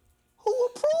approved it? Who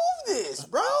approved this,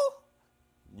 bro?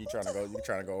 You trying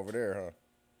to go over there, huh?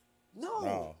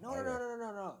 No.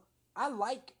 Okay. I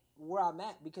like where I'm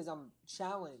at because I'm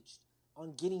challenged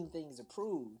on getting things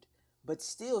approved. But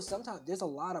still, sometimes there's a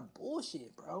lot of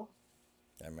bullshit, bro.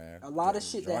 Yeah, man. A lot of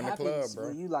shit that Join the club, happens bro.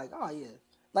 where you like, oh yeah.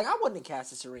 Like I wouldn't have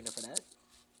casted Serena for that.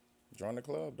 Join the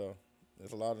club, though.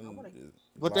 There's a lot of.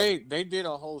 But they did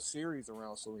a whole series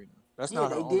around Serena. That's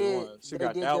not her they only did. one. She But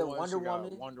got they did that the one. Wonder She got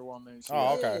Woman. Wonder Woman.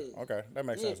 Oh, okay. Yeah. Okay. That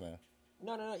makes sense, man.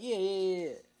 No. Yeah.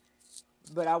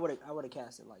 But I would have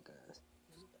casted like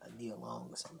a Nia Long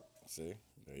or something. See,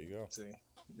 there you go. See,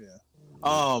 yeah.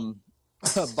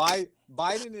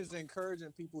 Biden is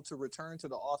encouraging people to return to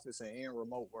the office and end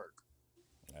remote work.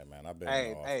 Hey, man, I've been.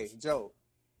 in the office. Hey, Joe.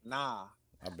 Nah.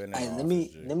 I've been in. Hey, the let office,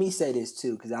 me let me say this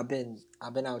too, because I've been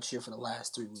out here for the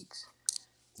last 3 weeks.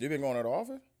 You been going to the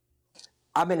office?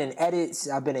 I've been in edits.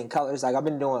 I've been in colors. Like I've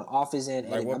been doing office and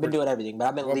Like I've been doing everything, but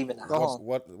I've been leaving the house.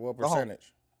 What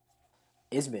percentage?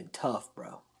 It's been tough,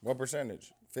 bro. What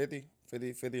percentage? 50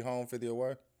 home, 50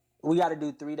 away? We got to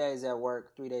do 3 days at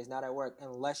work, 3 days not at work,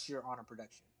 unless you're on a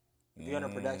production. If you're on a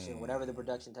production, whatever the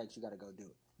production takes, you got to go do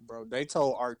it. Bro, they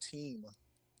told our team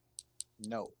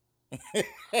no.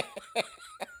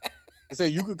 They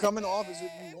said you could come in the office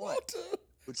if you want,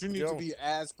 but you need to be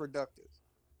as productive.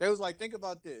 They was like, think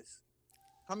about this.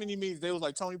 How many meetings? They was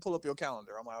like, Tony, pull up your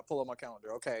calendar. I'm like, I pull up my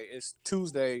calendar. Okay, it's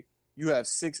Tuesday. You have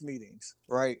 6 meetings,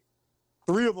 right?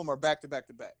 3 of them are back to back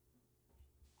to back.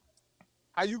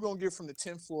 How you gonna get from the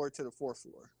 10th floor to the 4th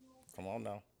floor? Come on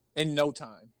now. In no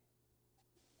time.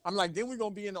 I'm like, then we're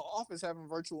gonna be in the office having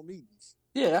virtual meetings.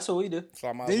 Yeah, that's what we do. So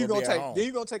I might Then as you well gonna be at take home. then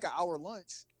you gonna take an hour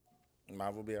lunch. Might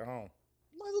as well be at home.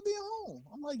 Might as well be at home.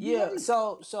 I'm like, Yeah, right.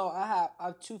 so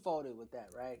I've two-folded with that,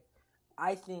 right?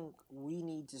 I think we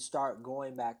need to start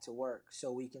going back to work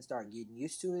so we can start getting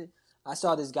used to it. I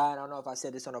saw this guy, I don't know if I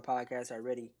said this on a podcast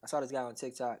already. I saw this guy on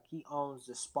TikTok. He owns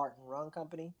the Spartan Run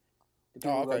Company. The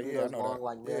people who do those long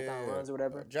like marathon runs or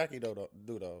whatever. Jackie do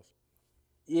those.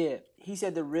 Yeah, he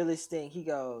said the realest thing. He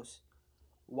goes,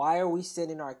 "Why are we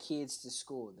sending our kids to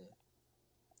school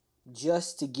then?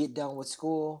 Just to get done with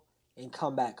school and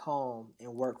come back home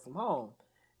and work from home?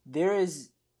 There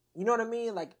is, you know what I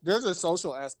mean? Like there's a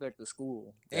social aspect of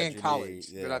school and college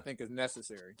need, that I think is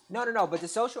necessary. no. But the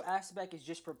social aspect is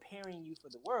just preparing you for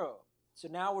the world. So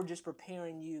now we're just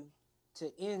preparing you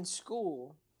to end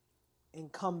school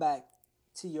and come back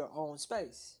to your own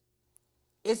space.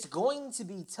 It's going to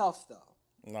be tough though.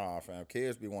 Nah, fam.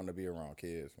 Kids be wanting to be around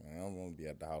kids, man. They don't want to be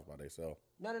at the house by themselves.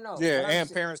 No. Yeah,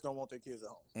 and parents don't want their kids at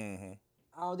home. Mm-hmm.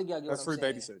 I don't think y'all get That's what I'm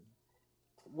free saying.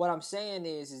 babysitting. What I'm saying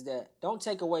is that don't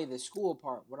take away the school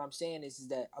part. What I'm saying is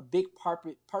that a big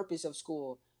purpose of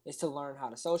school is to learn how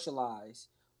to socialize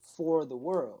for the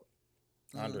world.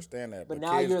 I understand that, But but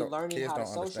now kids you're don't- learning kids how to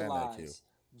don't understand that, Q. socialize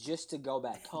just to go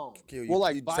back home. Q, Well,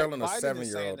 like you telling a Biden is saying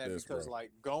 7-year-old that this, because bro.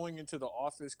 like going into the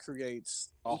office creates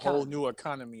a Economy. whole new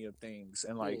economy of things,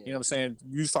 and like Yeah. you know what I'm saying.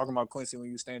 You was talking about Quincy when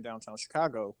you stay in downtown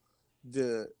Chicago.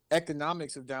 The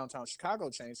economics of downtown Chicago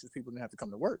changed because people didn't have to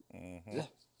come to work. Mm-hmm. Yeah.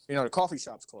 You know, the coffee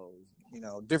shops closed. You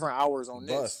know, different hours on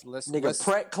Bus. this. Nigga,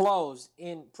 Pret closed.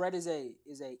 Pret is a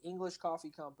English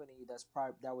coffee company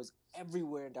that was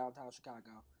everywhere in downtown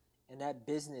Chicago, and that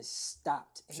business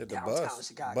stopped in Shit, the downtown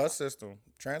Chicago. bus system,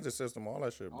 transit system, all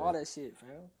that shit, bro. All that shit,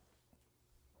 fam.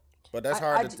 But that's I-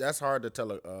 hard. I That's hard to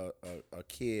tell a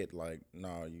kid like,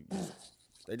 no, you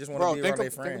They just want Bro, to be think, around their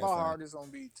think friends. about how fam. hard it's gonna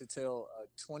be to tell a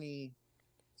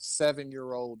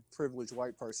 27-year-old privileged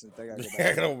white person that they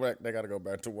gotta go back. They gotta go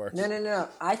back to work. No.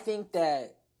 I think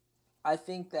that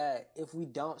if we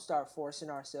don't start forcing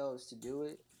ourselves to do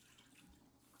it,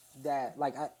 that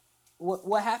like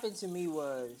what happened to me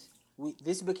was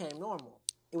this became normal.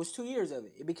 It was 2 years of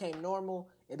it. It became normal.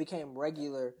 It became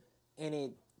regular, and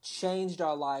it changed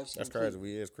our lives. That's completely.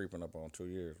 crazy. We is creeping up on 2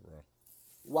 years, bro.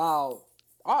 Wow,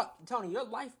 Tony, your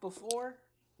life before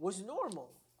was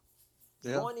normal.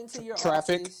 Yeah. Going into your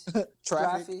traffic, office,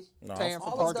 traffic, No, paying I'm, for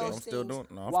all of parking. those I'm still things. doing.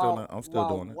 No, I'm still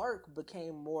while doing it. work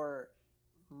became more.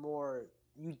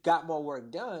 You got more work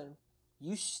done.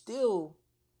 You still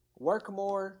work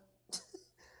more.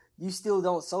 You still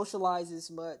don't socialize as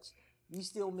much. You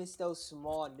still miss those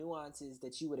small nuances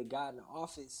that you would have got in the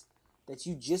office that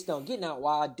you just don't get now.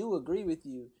 While I do agree with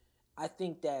you, I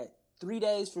think that 3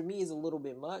 days for me is a little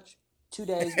bit much. 2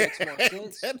 days makes more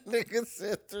sense. That nigga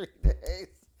said 3 days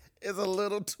is a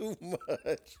little too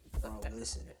much.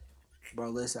 Bro,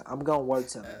 listen. I'm gonna work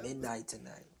till midnight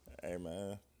tonight. Hey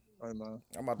man, Hey, man.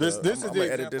 I'm about This to. is I'm the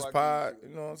gonna edit example this I pod. gave you.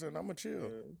 You know what I'm saying? I'm gonna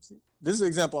chill. This is the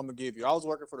example I'm gonna give you. I was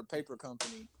working for the paper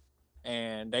company,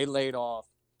 and they laid off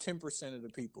 10% of the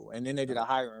people, and then they did a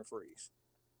hiring freeze.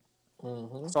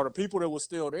 Mm-hmm. So the people that were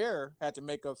still there had to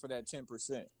make up for that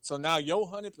 10%. So now your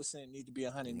 100% need to be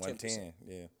 110%. 110.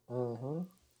 Yeah. Mm-hmm.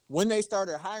 When they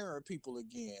started hiring people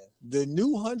again, the new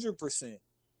 100%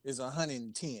 is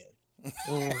 110.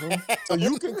 Mm-hmm. So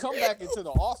you can come back into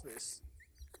the office,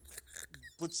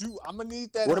 but I'm gonna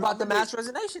need that. What about the mass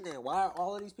resignation then? Why are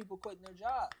all of these people quitting their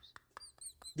jobs?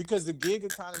 Because the gig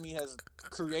economy has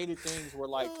created things where,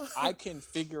 like, I can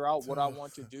figure out what I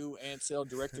want to do and sell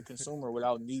direct to consumer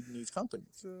without needing these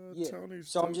companies. Yeah.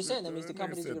 So I'm just saying that means the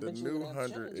companies are eventually going to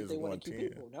have to change if they want to keep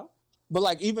people, no? But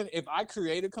like, even if I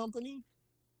create a company,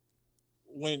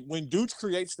 when Dooch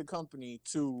creates the company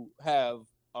to have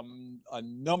a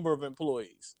number of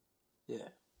employees, yeah.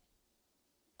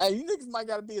 Hey, you niggas might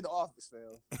gotta be in the office,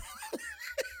 fam.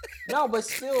 No, but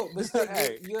still,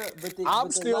 Hey, I'm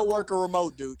still working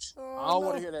remote, Dooch. I don't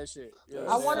want to hear that shit. You know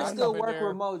I want to still come in work there.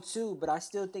 remote too, but I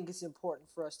still think it's important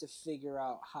for us to figure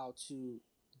out how to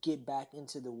get back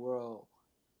into the world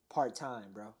part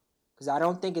time, bro. Because I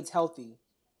don't think it's healthy.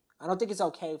 I don't think it's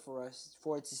okay for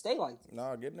it to stay like this.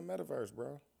 Nah, get in the metaverse,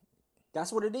 bro.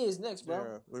 That's what it is next, bro.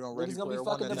 Yeah, we're gonna Niggas gonna be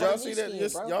fucking the Did y'all Bernie see that?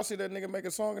 skin, bro. Y'all see that nigga make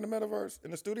a song in the metaverse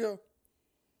in the studio?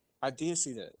 I did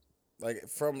see that. Like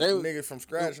nigga from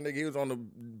scratch, nigga. He was on the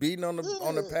beating on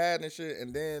the pad and shit,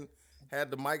 and then had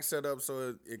the mic set up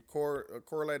so it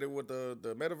correlated with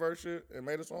the metaverse shit and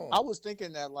made a song. I was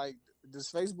thinking that, like,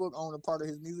 does Facebook own a part of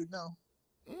his music now?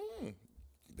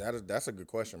 That's a good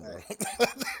question, bro.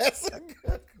 That's a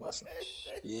good question.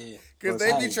 Yeah, because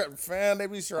they be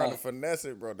trying to finesse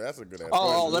it, bro. That's a good.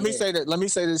 Oh, let me say that. Let me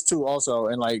say this too, also,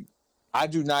 and like, I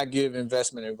do not give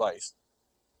investment advice.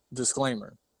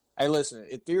 Disclaimer. Hey, listen,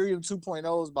 Ethereum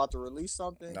 2.0 is about to release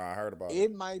something. Nah, I heard about it.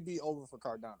 It might be over for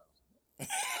Cardano.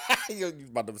 You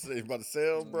about to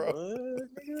sell, bro?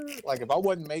 What? Like, if I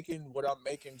wasn't making what I'm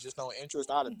making just on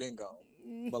interest, I'd have been gone.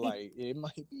 But like, it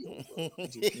might be over.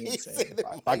 Just, you know what I'm saying?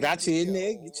 If I got you in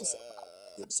there, get yourself out. You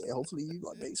know what I'm saying? Hopefully you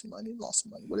gonna make some money, lost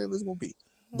some money, whatever it's gonna be.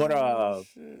 But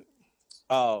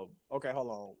okay,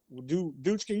 hold on.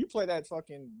 Dooch, can you play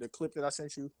the clip that I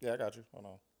sent you? Yeah, I got you. Hold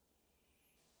on.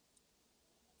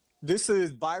 This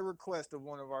is by request of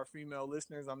one of our female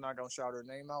listeners. I'm not gonna shout her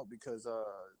name out because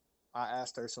I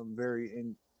asked her some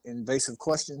very invasive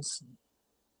questions.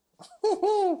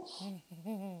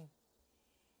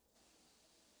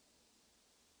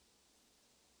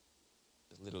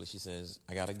 Literally, she says,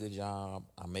 I got a good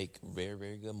job. I make very,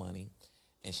 very good money.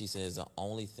 And she says, the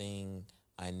only thing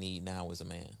I need now is a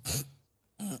man.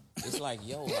 It's like,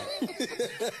 yo,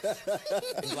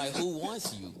 it's like, who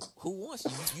wants you? Who wants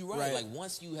you? You're right. Like,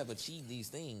 once you have achieved these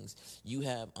things, you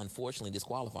have unfortunately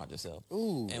disqualified yourself.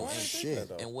 Ooh, shit.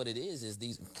 And what it is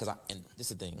these, and this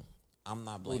is the thing, I'm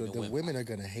not blaming the women are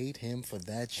gonna hate him for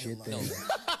that shit.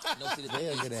 They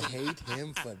are gonna hate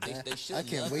him for that. I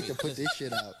can't wait to put this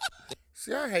shit out.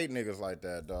 See, I hate niggas like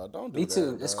that, dog. Don't do that. Me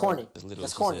too. It's corny.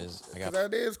 That's corny.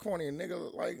 That is corny,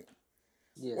 nigga. Like,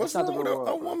 yeah, what's wrong with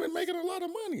a woman making a lot of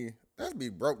money? That's be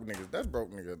broke niggas. That's broke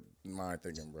nigga mind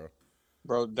thinking, bro.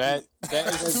 Bro, that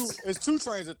is it's two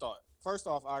trains of thought. First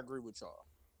off, I agree with y'all.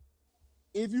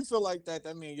 If you feel like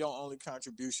that means your only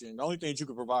contribution, the only thing you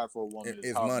can provide for a woman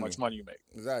is how much money you make.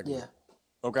 Exactly. Yeah.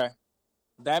 Okay.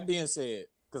 That being said,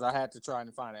 because I had to try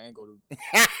and find an angle to.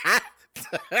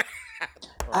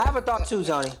 I have a thought too,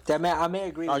 Tony. That I may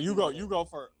agree. Oh, with you go. on You it. go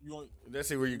first. Let's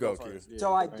see where you go, Q. Yeah,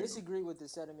 So I disagree with the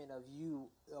sentiment of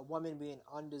a woman being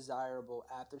undesirable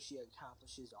after she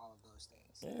accomplishes all of those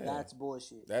things. Yeah. That's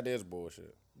bullshit. That is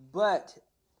bullshit. But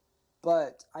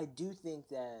I do think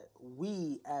that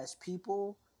we as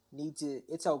people need to.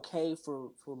 It's okay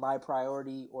for my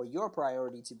priority or your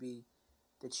priority to be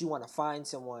that you want to find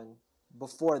someone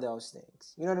before those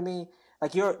things. You know what I mean?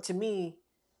 Like to me,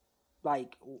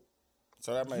 like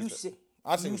so that makes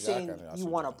you saying you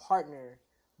want a partner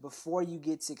before you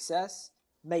get success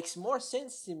makes more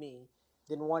sense to me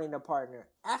than wanting a partner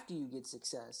after you get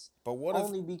success. But what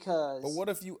because? But what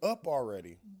if you up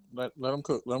already? Let them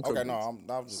cook. Let them cook. Okay, no,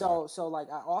 I'm just so like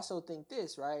I also think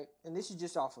this, right, and this is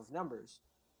just off of numbers.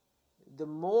 The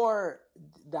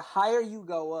higher you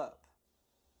go up,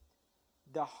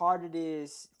 the harder it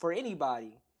is for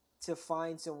anybody to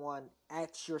find someone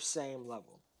at your same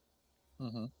level.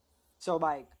 Mm-hmm. So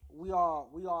like we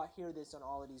all hear this on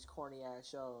all of these corny ass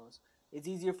shows. It's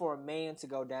easier for a man to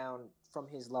go down from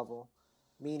his level,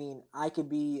 meaning I could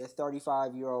be a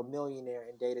 35-year-old millionaire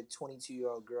and date a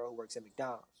 22-year-old girl who works at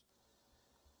McDonald's.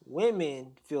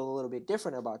 Women feel a little bit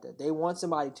different about that. They want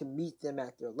somebody to meet them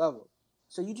at their level.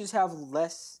 So you just have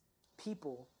less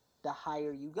people the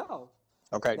higher you go.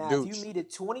 Okay, now, if you meet a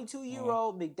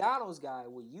 22-year-old McDonald's guy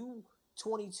where you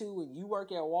 22 and you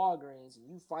work at Walgreens and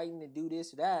you fighting to do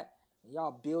this or that, and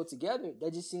y'all build together,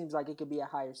 that just seems like it could be a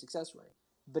higher success rate.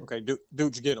 But okay,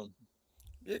 dudes, get them.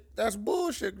 That's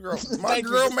bullshit, girl. My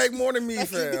girl make more than me,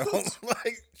 fam.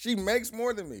 Like she makes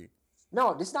more than me.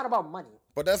 No, it's not about money.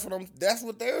 But that's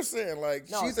what they're saying. Like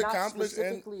no, she's accomplished.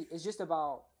 Specifically, it's just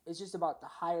about the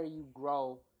higher you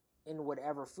grow in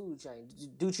whatever food chain.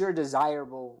 Dude, you're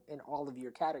desirable in all of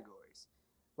your categories.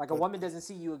 Like a woman doesn't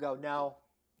see you and go, no.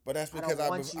 But that's because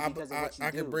I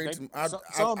can bring some.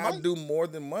 I do more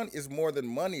than money. It's more than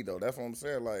money though. That's what I'm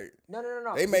saying. Like no.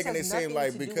 They making it seem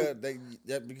like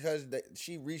because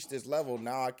she reached this level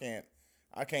now I can't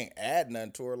add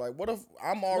nothing to her. Like what if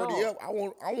I'm already up? I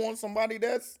want somebody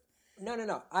that's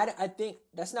no. I think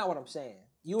that's not what I'm saying.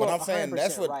 But I'm saying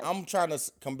that's what right. I'm trying to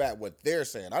combat what they're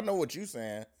saying. I know what you're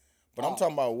saying, but I'm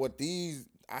talking about what these.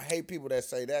 I hate people that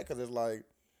say that because it's like.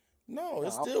 No,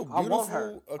 it's still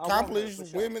beautiful,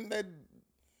 accomplished women that.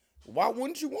 Why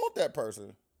wouldn't you want that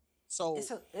person? So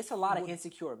it's a lot of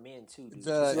insecure men too. Dude.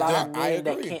 There's a lot of men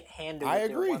that can't handle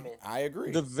their women. I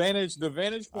agree. The vantage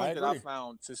point that I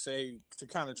found to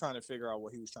kind of trying to figure out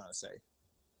what he was trying to say,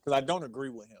 because I don't agree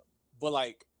with him, but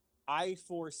like I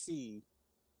foresee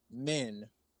men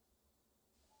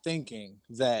thinking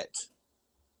that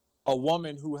a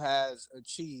woman who has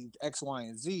achieved X, Y,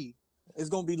 and Z is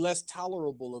gonna be less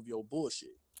tolerable of your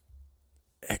bullshit.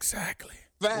 Exactly.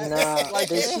 Like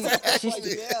she's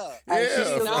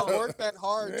not worked that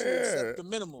hard to accept the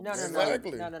minimum. No.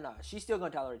 She's still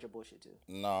gonna tolerate your bullshit too.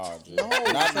 Nah,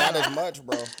 not as much,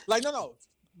 bro. Like no.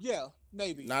 Yeah,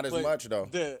 maybe. Not as much though.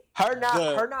 Her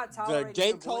not tolerating the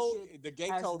gate code. The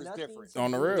gate code is different.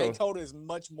 On the real, the gate code is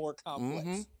much more complex.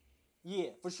 Mm-hmm.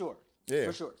 Yeah, for sure. Yeah,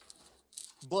 for sure.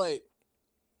 But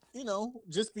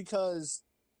just because.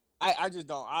 I just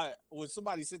don't. When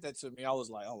somebody said that to me, I was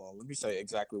like, "Hold on, let me say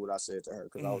exactly what I said to her,"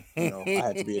 because I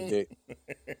had to be a dick,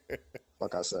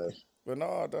 like I said. But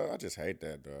no, dog, I just hate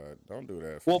that, dog. Don't do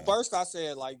that. Well, first I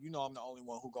said, like, I'm the only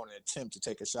one who's going to attempt to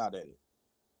take a shot at it,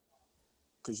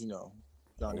 because y'all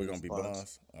we're gonna be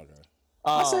bums. Okay.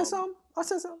 I said something.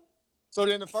 So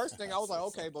then the first thing I was like,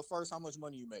 okay, but first, how much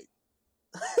money you make?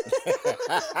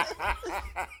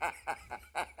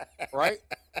 Right?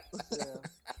 Yeah.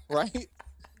 Right?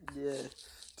 Yeah.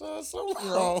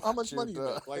 How much money you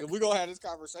make? Like, if we gonna have this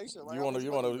conversation, right? You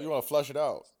wanna flush it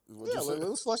out?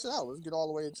 Let's flush it out. Let's get all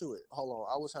the way into it. Hold on,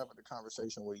 I was having a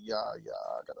conversation with I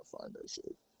gotta find that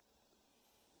shit.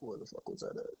 Where the fuck was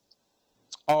that at?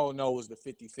 Oh no, it was the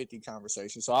 50-50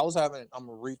 conversation. So I'm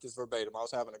gonna read this verbatim. I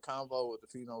was having a convo with a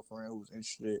female friend who was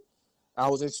interested. I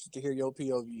was interested to hear your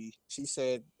POV. She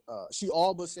said, she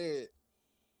all but said,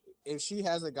 if she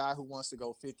has a guy who wants to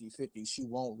go 50-50, she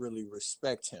won't really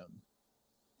respect him.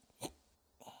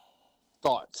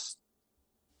 Thoughts.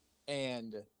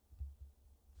 And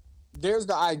there's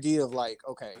the idea of like,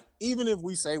 okay, even if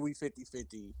we say we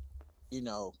 50-50,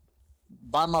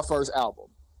 buy my first album,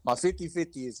 my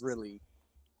 50-50 is really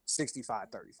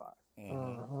 65-35.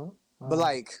 Mm-hmm. But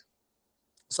like,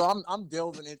 so I'm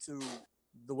delving into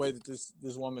the way that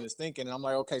this woman is thinking, and I'm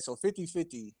like, okay, so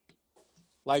 50-50,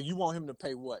 like you want him to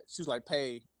pay what? She's like,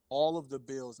 pay all of the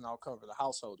bills and I'll cover the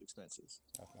household expenses.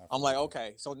 I'm like,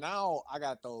 okay, so now I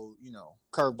got those,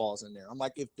 curveballs in there. I'm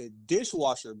like, if the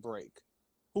dishwasher break,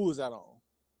 who is that on?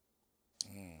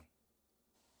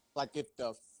 like if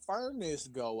the furnace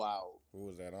go out, Who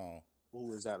was that on?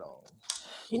 who is that on?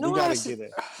 You know We what? gotta get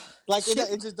it. Like it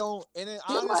just don't. And then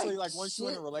Shit honestly, like like once you're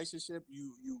in a shit. relationship,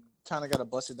 you kind of gotta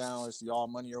bust it down. It's y'all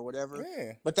money or whatever.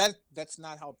 Yeah. But that's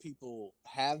not how people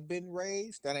have been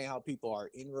raised. That ain't how people are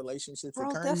in relationships. Bro,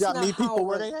 Occurring. You that's got not meet people how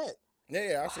where they at.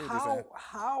 Yeah, I see what you're saying.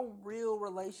 How real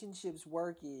relationships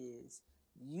work is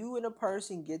you and a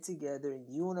person get together and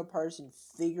you and a person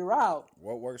figure out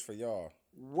What works for y'all?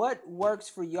 what works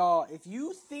for y'all. If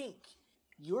you think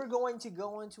you're going to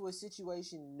go into a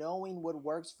situation knowing what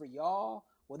works for y'all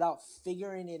without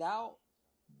figuring it out,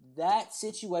 that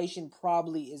situation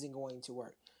probably isn't going to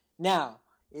work. Now,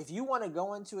 if you want to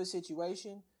go into a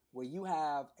situation where you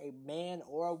have a man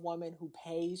or a woman who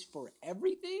pays for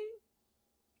everything,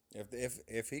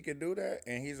 If he could do that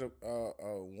and he's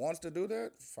wants to do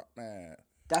that, man,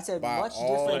 that's a by much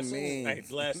all different means. thing. Hey,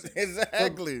 blessings.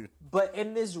 Exactly. But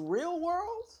in this real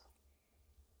world,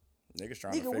 Niggas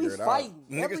trying nigga, to we figure it out. fighting.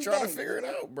 Niggas every trying day, to figure it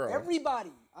nigga. out, bro.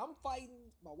 Everybody, I'm fighting.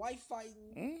 My wife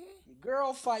fighting. Mhm. Your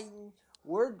girl fighting.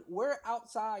 We're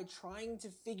outside trying to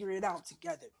figure it out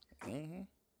together. Mm-hmm.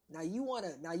 Now you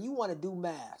wanna do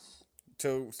math.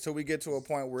 Till we get to a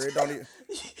point where it don't even.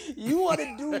 You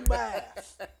wanna do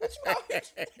math. What's wrong?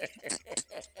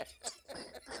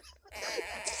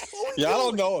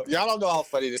 Y'all don't know how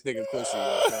funny this nigga Quincy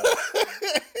is. Man.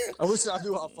 I wish I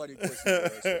knew how funny Quincy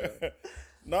was. Man.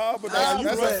 No, but Nah,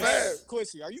 that's a fact.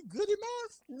 Quincy, are you good at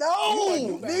math?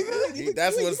 No, nigga.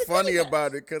 That's what's funny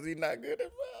about it, because he's not good at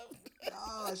math.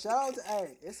 Nah, shout out to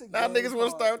it's a Now game niggas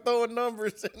want to called- start throwing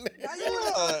numbers in there. Now you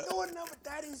wanna start throwing numbers.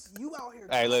 That is you out here.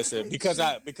 Hey, listen, trying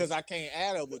to because cheat. I can't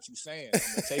add up what you saying. I'm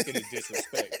gonna take it as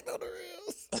disrespect. Know the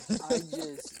reals. I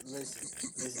just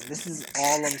listen. This is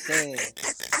all I'm saying.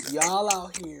 Y'all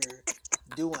out here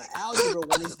doing algebra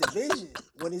when it's division,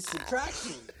 when it's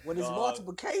subtraction, when it's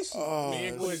multiplication. Me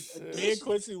and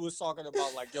Quincy was talking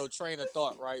about like your train of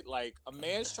thought, right? Like a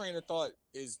man's train of thought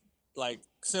is like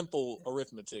simple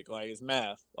arithmetic, like it's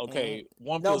math. Okay,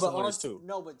 1 plus 1 is 2.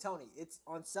 No, but Tony, it's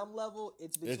on some level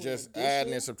it's between It's just addition,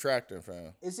 adding and subtracting,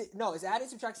 fam. it's adding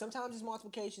subtraction. Sometimes it's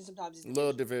multiplication, sometimes it's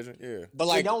Little division, yeah. But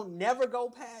like it don't never go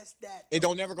past that. it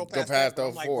don't never go past past that.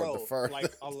 those I'm like, four, bro, the first.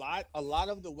 like a lot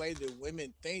of the way that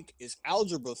women think is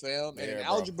algebra, fam. And in Yeah, bro.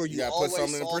 algebra, You you gotta always put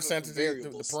something in the solve percentages,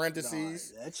 variables. the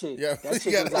parentheses. That chick, Yeah, that you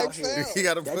chick was gotta- out here. you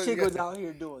gotta That put- chick you was gotta- out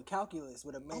here doing calculus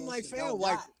with a man. I'm like, she fam, don't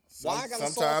like got. why I gotta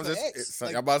Sometimes solve for it's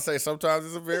X? I'm about to say sometimes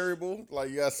it's a variable. Like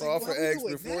you gotta solve why for we X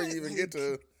doing before that? you even Like,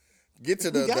 get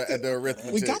to we got the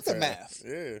arithmetic. we got the fam. math.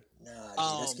 Yeah.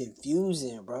 Nah, dude, that's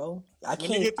confusing, bro. I me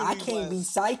get through I these can't be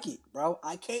last- psychic, bro.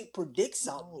 I can't predict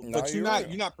something. But you're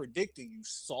you're not predicting. You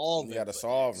solve. You gotta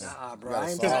solve it. Nah, bro, You gotta I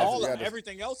ain't solve Because it. all You of gotta-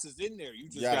 everything else is in there. You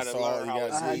just you gotta gotta solve. learn how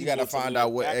it's You gotta find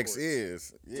out what X backwards.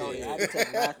 is. Yeah. Tony, I had to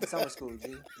take math in summer school, G.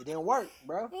 It didn't work,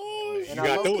 bro. Oh, And You I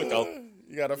gotta do low-key- it though.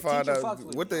 You gotta The find teacher out fucked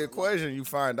with with me. the equation. You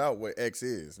find out what X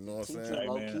is. You know what I'm Teacher saying?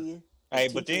 low man. key. Hey,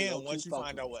 the but teacher then low-key once you fucked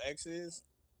find with out me. what X is,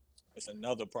 it's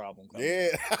another problem. Coming. Yeah.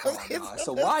 Oh, nah, it's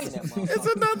a Y in that motherfucker.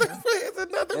 It's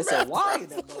another. It's a math Y in problem.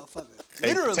 that motherfucker.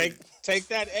 Take- Literally. Take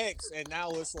that X, and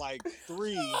now it's like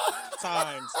 3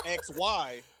 times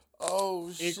XY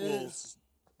Oh shit. equals.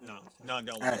 No,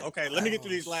 don't. Hey. Okay, let me get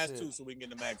through these last two so we can get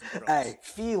the max. Hey,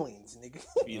 feelings, nigga.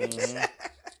 Mhm.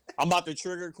 I'm about to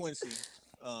trigger Quincy,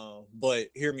 but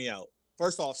hear me out.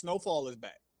 First off, Snowfall is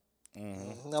back.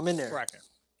 Mhm. I'm in there. Cracking.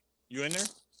 You in there?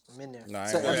 I'm in there. No, I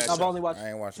ain't So, watched it. I've only watched I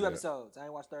ain't watched 2 it yet. episodes. I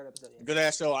ain't watched third episode yet. Good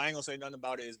ass show. I ain't gonna say nothing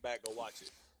about it. It's back. Go watch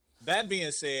it. That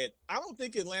being said, I don't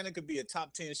think Atlanta could be a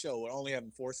top 10 show with only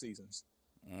having 4 seasons.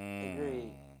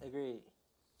 Agreed.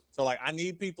 So like, I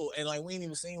need people, and like we ain't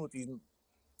even seen what these.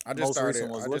 I just most started.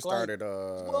 recent ones I look just started.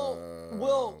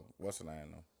 Well- what's the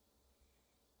name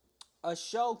though? A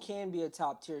show can be a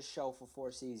top tier show for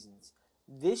 4 seasons.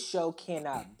 This show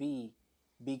cannot be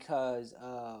because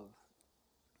of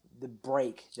the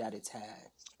break that it's had.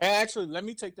 And actually, let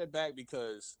me take that back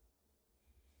because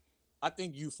I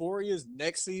think Euphoria's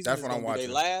next season That's is what gonna I'm be watching.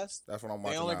 their last. That's what I'm They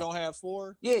watching. only now. gonna have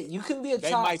 4. Yeah, you can be a They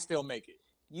top. might still make it.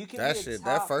 You can That be a shit. top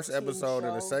That first 10 episode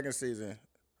of the show. second season,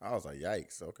 I was like,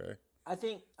 yikes. Okay. I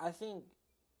think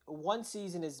 1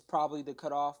 season is probably the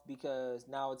cutoff because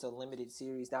now it's a limited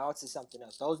series. Now it's just something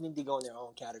else. Those need to go in their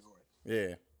own category.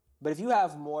 Yeah. But if you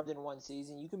have more than 1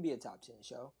 season, you can be a top 10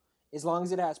 show as long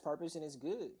as it has purpose and it's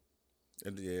good.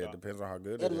 It depends on how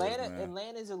good it is, man.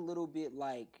 Atlanta's a little bit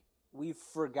like we've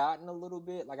forgotten a little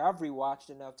bit. Like I've rewatched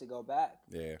enough to go back.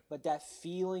 Yeah. But that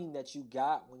feeling that you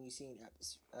got when you seen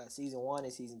season 1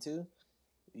 and season 2,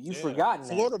 you've Yeah. forgotten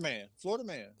that. Florida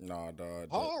man. No, dog.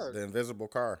 Hard. The invisible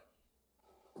car.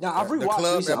 No, I The rewatched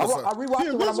club recently. episode. I rewatched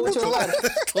it when I moved to Atlanta.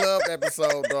 Club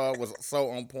episode, dog, was so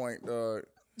on point, dog.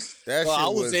 That shit I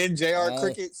was in JR on.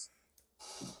 Crickets.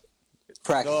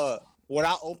 Practice. When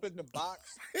I opened the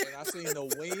box and I seen the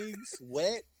wings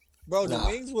wet, bro, the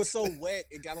wings was so wet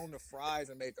it got on the fries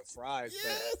and made the fries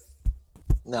bad.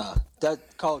 Nah, that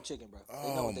cold chicken, bro. They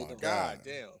know Oh what they my doing. God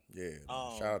damn. Yeah.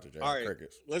 Shout out to JR all right,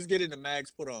 Crickets. let's get into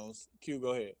Mag's put-ons. Q,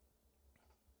 go ahead.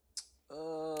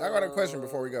 I got a question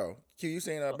before we go. Q, you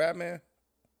seen Batman?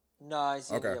 No, I ain't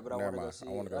seen it yet, but I want to go mind. see I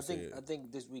want to go see it. I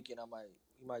think this weekend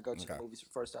you might go to the movies for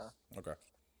the first time. Okay.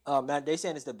 Man, they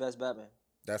saying it's the best Batman.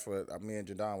 That's what me and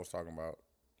Jadon was talking about.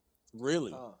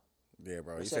 Really? Yeah,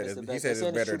 bro. They He said said it's it's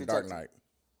better True than Dark Detective. Knight.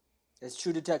 It's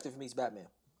True Detective meets Batman.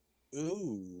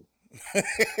 Ooh.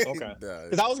 Okay.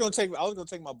 Because I was gonna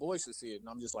take my boys to see it, and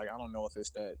I'm just like, I don't know if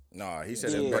it's that. No, he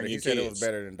said it's better. He said it was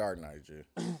better than Dark Knight.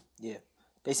 Yeah.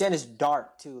 They saying it's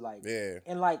dark too, like yeah.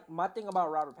 And like my thing about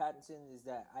Robert Pattinson is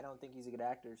that I don't think he's a good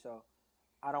actor, so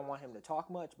I don't want him to talk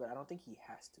much, but I don't think he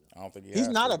has to. I don't think he's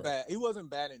not bad. He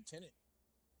wasn't bad in Tenet.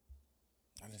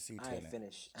 I didn't see Tenet.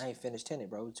 I ain't finished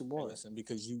Tenet, bro. It's too boring. Hey, listen,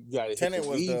 because you got to Tenet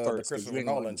was the first, Christopher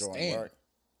Nolan joint, right?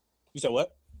 You said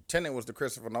what? Tenet was the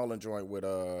Christopher Nolan joint with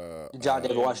John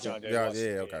David Washington.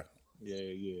 Yeah, okay.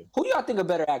 Yeah. Who y'all think a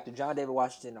better actor, John David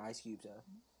Washington or Ice Cube?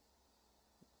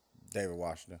 David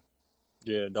Washington.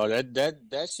 Yeah, dog.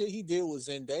 That shit he did with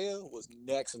Zendaya was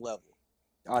next level.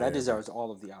 Oh, that deserves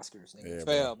all of the Oscars. Nigga.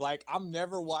 Yeah, like I'm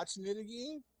never watching it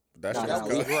again. That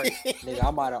was great. Nigga, I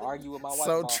might have argued with my wife.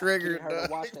 So about triggered. Her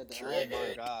to watch that. Oh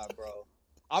my god, bro.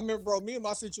 I remember, bro. Me and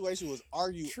my situation was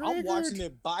argue. I'm watching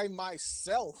it by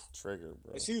myself. Triggered,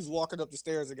 bro. And she was walking up the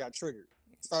stairs and got triggered.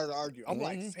 Started to argue. I'm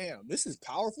like, fam, this is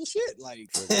powerful shit. Like,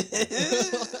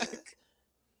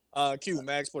 Q,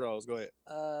 Max, put those. Go ahead.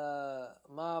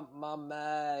 My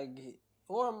mag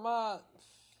or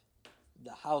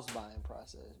the house buying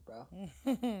process, bro.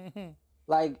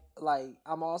 like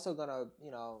I'm also gonna,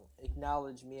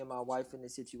 acknowledge me and my wife in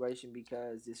this situation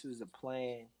because this was a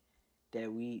plan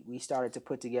that we started to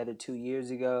put together 2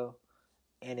 years ago,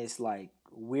 and it's like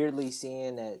weirdly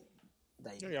seeing that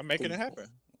I'm making it happen.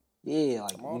 Yeah,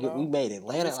 like we made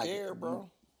Atlanta. I'm scared, bro.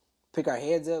 Pick our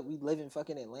heads up. We live in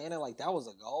fucking Atlanta. Like that was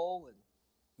a goal, and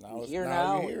now we're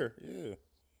now. Here, yeah.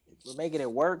 We're making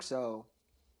it work. So,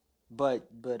 but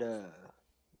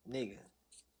nigga,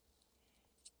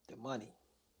 the money.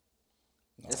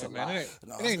 It's a lot. It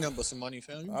ain't nothing but some money,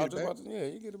 fam. You get it back.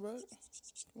 You get it back.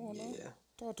 Come on, now.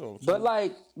 Talk to him.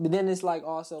 But then it's like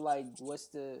also like, what's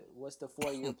the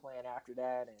 4-year plan after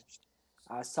that? And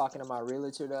I was talking to my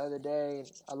realtor the other day.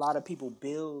 And a lot of people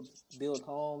build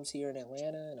homes here in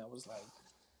Atlanta, and I was like,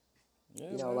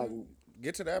 like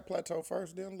get to that plateau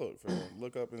first, then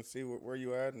look up and see where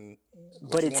you at. And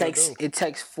but it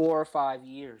takes 4 or 5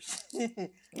 years.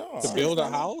 To build a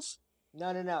house.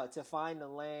 No. To find the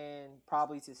land,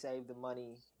 probably to save the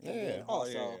money. Yeah.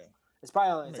 It's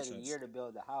probably only take a year to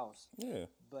build the house. Yeah.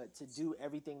 But to do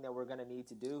everything that we're gonna need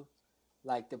to do,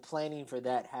 like the planning for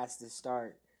that has to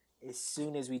start as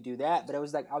soon as we do that. But it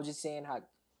was like I was just saying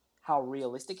how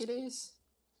realistic it is.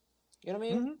 You know what I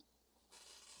mean? Mm-hmm.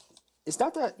 It's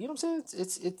not that, you know what I'm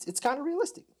saying? It's kind of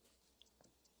realistic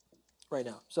right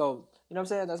now. So, you know what I'm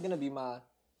saying? That's gonna be my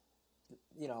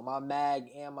my mag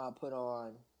and my put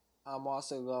on. I'm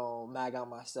also gonna mag out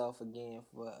myself again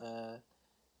for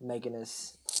making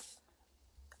us.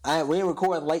 We ain't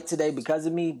recording late today because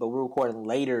of me, but we're recording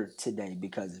later today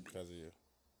because of me. Because of you.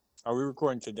 Are we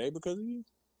recording today because of you?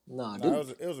 No,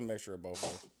 it was a mixture of both of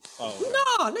us.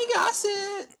 No, nigga, I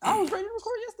said I was ready to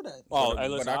record yesterday. But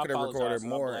I could have recorded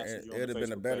more, and it would have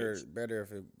been better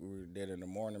if we did it in the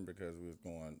morning because we was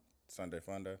going Sunday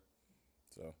Fun Day.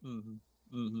 So.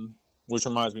 Which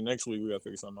reminds me, next week we gotta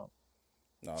figure something out.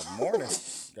 No, morning.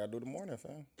 Gotta do the morning,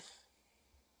 fam.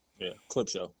 Yeah, clip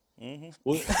show.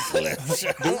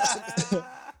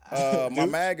 My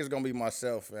mag is gonna be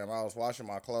myself, fam. I was washing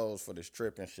my clothes for this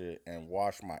trip and shit, and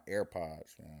washed my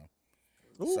AirPods, fam.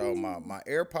 Ooh. So my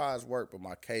AirPods work, but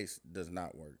my case does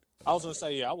not work. I was gonna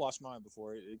say, I washed mine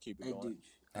before it keep it going.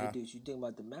 Dude, you think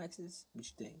about the Maxes? What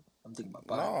you think? I'm thinking about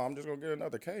buying. No, I'm just gonna get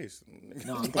another case.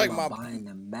 No, I'm thinking about buying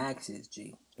the Maxes,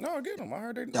 G. No, get them. I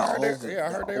heard they all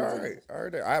right.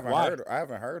 I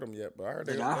haven't heard them yet, but I heard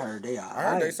they. I heard they all right. I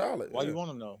heard they solid. Why you want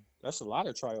them though? That's a lot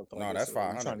of trial. No, that's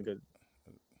 $500.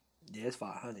 Yeah, it's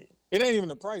 $500. It ain't even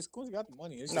the price. Of course, you got the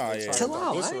money. It's chill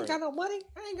out. I ain't got no money.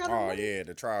 Oh yeah,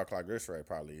 the trial clock this rate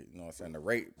probably. You know what I'm saying? The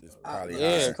rate is probably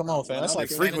higher. Come on, fam. That's like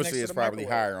the frequency is probably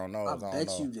higher on those. I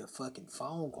bet you the fucking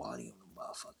phone quality on the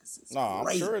motherfuckers is I'm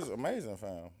great. sure it's amazing,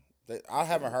 fam. I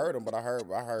haven't heard them, but I heard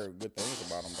good things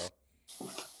about them though.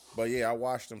 But yeah, I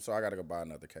watched them, so I gotta go buy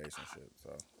another case and shit.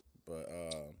 So, but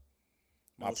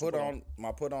my put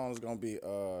on is gonna be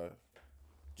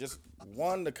just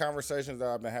the conversations that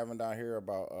I've been having down here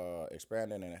about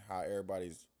expanding and how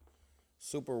everybody's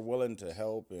super willing to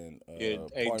help and hey,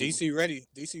 DC ready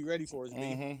for us,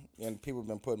 and people have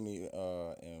been putting me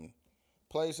in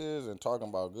places and talking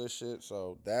about good shit.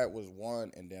 So that was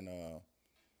one, and then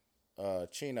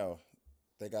Chino,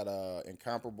 they got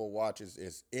Incomparable watches.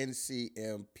 It's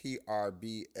NCMPRBL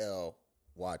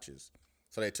watches.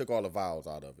 So they took all the vowels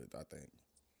out of it, I think.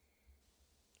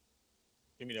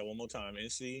 Give me that one more time.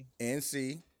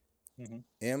 NCMPRBL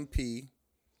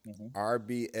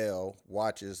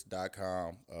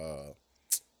watches.com.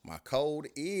 My code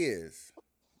is,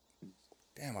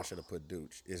 damn, I should have put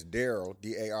Dooch. It's Daryl,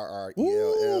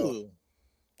 DARRELL.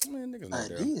 Man, niggas know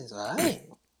Daryl. These all right.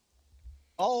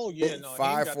 Oh yeah, no.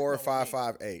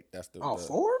 54558. That's the. Oh,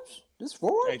 Forbes. This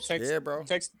Forbes. Hey, text, yeah, bro.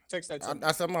 Text that to me.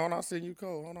 I said, hold on, I'll send you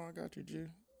code. Hold on, I got you, G. You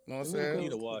know what I'm saying? You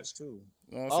need a watch too.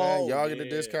 You know what I'm saying? Y'all get a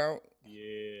discount.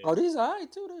 Yeah. Oh, these all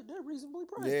right too. They're reasonably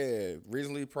priced. Yeah,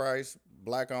 reasonably priced,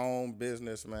 black-owned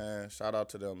business, man. Shout out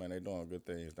to them, man. They doing good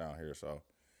things down here. So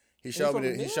he showed me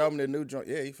the new joint.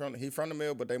 Yeah, he from the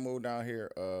mill, but they moved down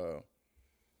here.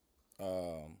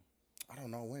 I don't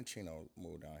know when Chino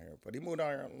moved down here, but he moved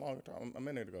down here a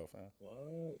minute ago, fam.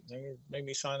 What? Make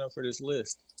me sign up for this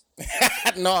list.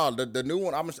 No, the new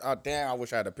one. Damn, I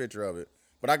wish I had a picture of it,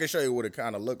 but I can show you what it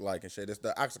kind of looked like and shit. It's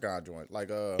the Oxygon joint, like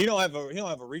He don't have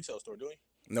a retail store, do he?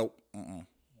 Nope. Okay.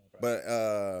 But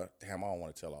damn, I don't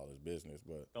want to tell all his business,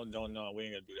 but don't know. We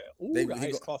ain't gonna do that. Ooh, the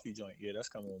iced coffee joint. Yeah, that's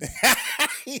coming.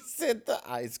 He said the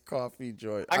iced coffee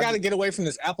joint. I gotta get away from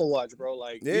this Apple Watch, bro.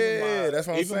 Like, that's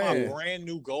what I'm saying. Even my brand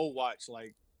new gold watch,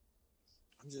 like,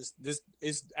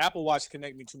 it's Apple Watch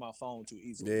connect me to my phone too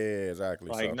easily. Yeah, exactly.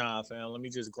 Like, nah, fam. Let me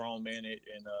just grown man it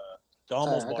and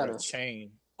almost bought a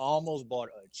chain. Almost bought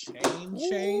a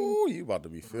chain. Ooh, you about to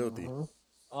be filthy.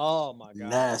 Oh my god!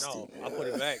 Nasty. No, I put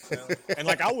it back, fam. And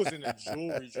like I was in a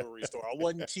jewelry store. I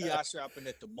wasn't kiosk shopping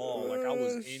at the mall. Like I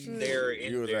was in there.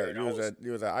 You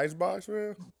was at Icebox,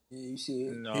 man. Yeah, you see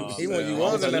it. No, he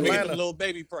was in Atlanta. Little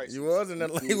baby price. He was in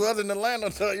Atlanta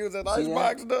until he was at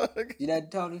Icebox, dog. See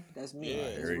that, Tony? That's me.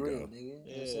 Yeah, That's real, nigga. You know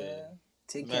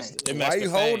what I'm saying? Why you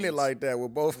holding it like that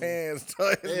with both hands?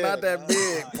 It's not that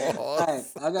big, Paul. Right,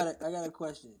 I got a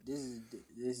question. This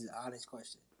is an honest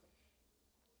question.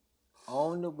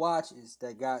 On the watches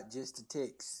that got just the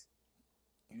ticks,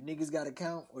 you niggas got a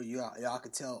count, or y'all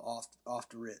can tell off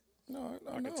the rip? No,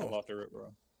 I can tell off the rip,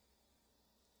 bro.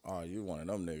 Oh, you one of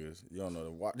them niggas. You don't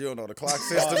know the clock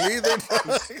system either.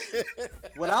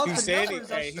 Without he the said numbers,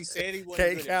 he said he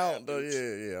can't count though.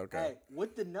 Yeah, okay. Hey,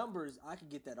 with the numbers, I can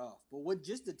get that off, but with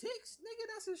just the ticks, nigga,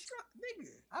 that's a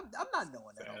nigga. I'm not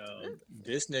knowing that. Off the rip.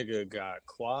 This nigga got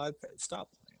quad.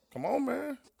 Stop playing. Come on,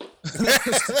 man.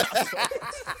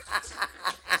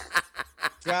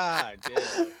 God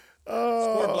damn.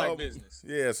 Support black business.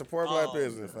 Yeah, support black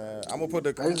business, man. I'm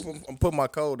gonna put my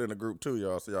code in the group too,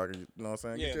 y'all, so y'all can, you know what I'm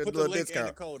saying? Yeah, get your put little the link discount.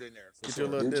 and the code in there. Get your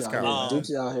little discount.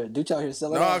 Dooch out here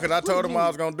selling. No, because I told him I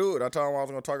was gonna do it. I told him I was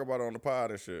gonna talk about it on the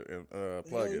pod and shit and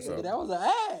plug it. So that was an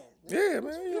ad. Yeah,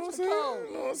 man. You know what I'm saying?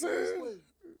 You know what I'm saying?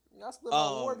 Y'all split my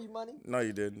Warby money. No,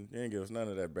 you didn't. You didn't give us none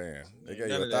of that band. They gave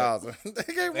you 1,000.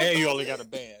 And you only got a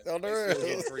band. On the real.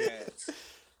 Getting free ads.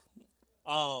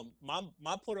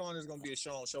 My put on is gonna be a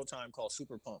show on Showtime called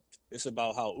Super Pumped. It's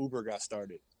about how Uber got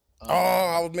started.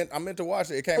 I meant to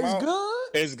watch it. It came out.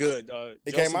 It's good.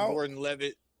 It came out.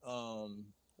 Gordon-Levitt.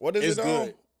 What is it on?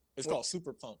 Good. It's called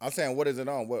Super Pumped. I'm saying, what is it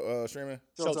on? What streaming?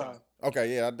 Showtime.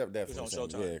 Okay, yeah, I definitely. It's on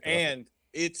Showtime. Yeah, and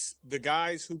it's the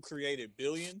guys who created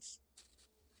Billions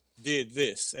did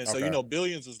this, and so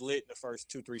Billions was lit in the first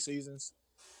 2-3 seasons.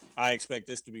 I expect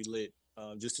this to be lit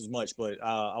just as much, but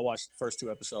I watched the first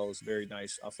 2 episodes. Very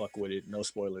nice. I fuck with it. No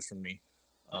spoilers from me.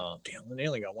 Damn, they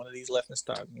only got one of these left in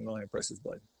stock. I'm going to go ahead and press this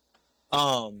button.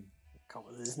 Come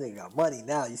on, this nigga got money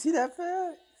now. You see that,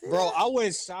 fam? Bro, I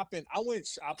went shopping.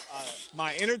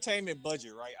 My entertainment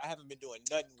budget, right? I haven't been doing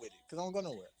nothing with it because I don't go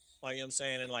nowhere. Like, you know what I'm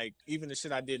saying? And like, even the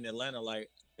shit I did in Atlanta, like,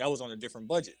 that was on a different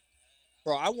budget.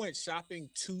 Bro, I went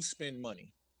shopping to spend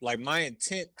money. Like, my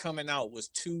intent coming out was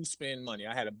to spend money.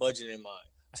 I had a budget in mind.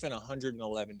 I spent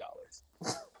 $111.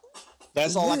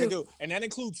 That's all I can do. And that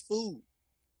includes food.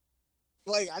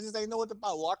 Like, I just didn't know what to buy.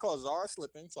 Well, I caught Zara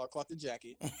slipping, so I caught the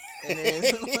jacket. And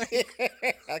then,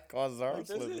 I caught Zara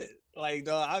slipping. Like,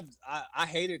 dog, I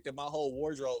hate it that my whole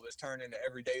wardrobe is turned into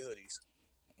everyday hoodies.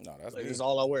 No, that's like, me. It's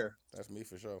all I wear. That's me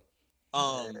for sure.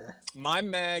 My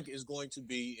mag is going to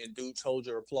be, and dudes, hold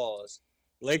your applause,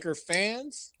 Laker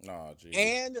fans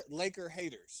and Laker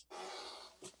haters.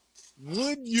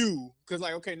 would you? Because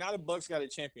like, okay, now the Bucks got a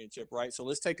championship, right? So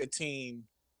let's take a team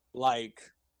like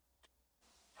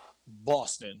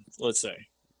Boston, let's say,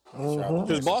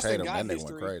 because Boston got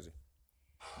history. Crazy.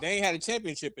 They ain't had a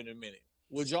championship in a minute.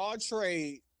 Would y'all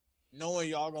trade knowing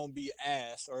y'all gonna be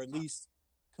ass or at least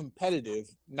competitive,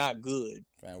 not good,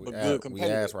 but good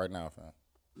competitive? We ass right now, fam.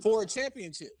 For a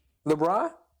championship.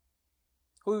 LeBron?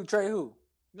 Who trade who?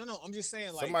 No, I'm just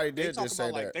saying, like, somebody did just say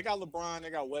like, that. They got LeBron, they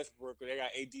got Westbrook, they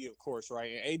got AD, of course,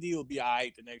 right? And AD will be all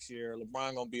right the next year.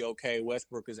 LeBron gonna be okay.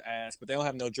 Westbrook is ass, but they don't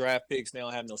have no draft picks. They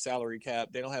don't have no salary cap.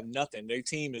 They don't have nothing. Their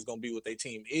team is gonna be what their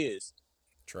team is.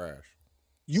 Trash.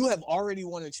 You have already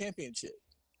won a championship.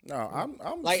 No,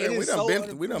 I'm like, saying we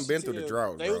done been through the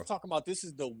drought, They bro. were talking about this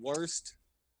is the worst.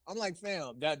 I'm like,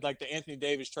 fam, that like the Anthony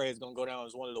Davis trade is gonna go down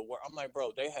as one of the worst. I'm like,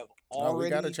 bro, they have already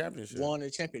got a championship. won a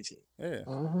championship. Yeah.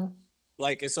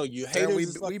 Like, and so you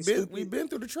haters we been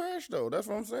through the trash though. That's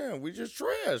what I'm saying. We just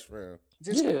trash, man.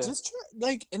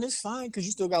 Like, and it's fine because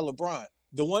you still got LeBron.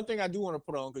 The one thing I do want to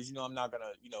put on, because I'm not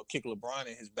gonna kick LeBron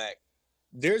in his back.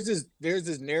 There's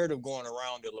this narrative going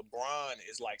around that LeBron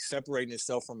is like separating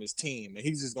himself from his team, and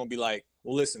he's just gonna be like,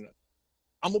 well, listen,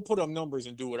 I'm gonna put up numbers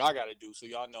and do what I gotta do, so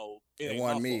y'all know it ain't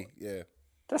wasn't me. fault. Yeah.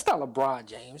 That's not LeBron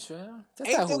James, fam.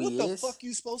 That's not who he is. What the fuck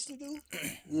you supposed to do?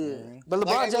 Yeah, but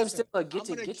LeBron James still I'm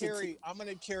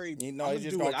gonna carry. He's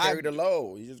just gonna carry the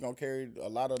load. He's just gonna carry a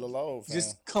lot of the load. Fam.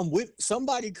 Just come with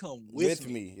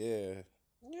me. Yeah.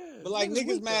 Yeah, but like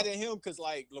niggas mad at him because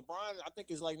like LeBron, I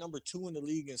think is like number 2 in the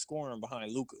league in scoring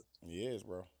behind Luka. He is,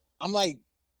 bro. I'm like,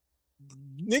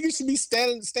 niggas should be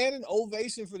standing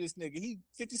ovation for this nigga. He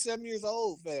 57 years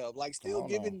old, fam. Like still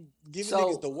giving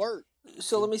niggas the work.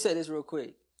 So let me say this real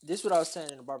quick. This is what I was saying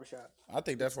in the barbershop. I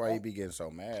think that's why he be getting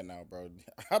so mad now, bro.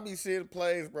 I be seeing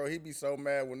plays, bro. He be so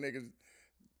mad when niggas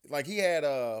like he had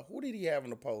who did he have in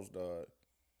the post, dog?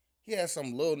 He had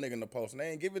some little nigga in the post and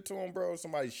they ain't give it to him, bro.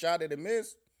 Somebody shot it and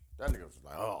missed. That nigga was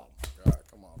like, oh my God,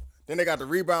 come on. Then they got the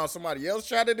rebound, somebody else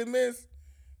shot it and missed.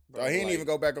 Bro, he didn't even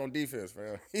go back on defense,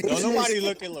 man. Nobody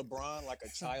look at LeBron like a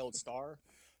child star.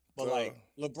 But like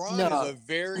LeBron is a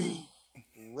very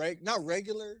not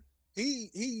regular.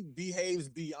 He behaves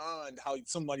beyond how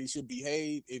somebody should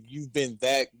behave if you've been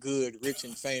that good, rich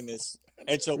and famous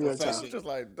at your profession. Just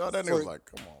like, that nigga was like,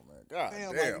 come on, man. God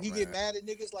damn, like, he man. get mad at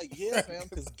niggas like, yeah, fam,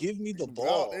 because give me the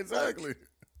ball. Exactly.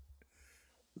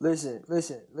 Like,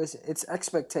 listen. It's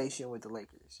expectation with the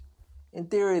Lakers. In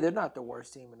theory, they're not the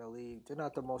worst team in the league. They're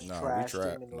not the most trash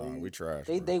team in the league. We trash.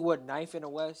 They what, 9th in the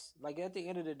West? Like, at the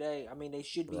end of the day, I mean, they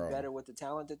should be better with the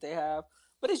talent that they have.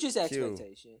 But it's just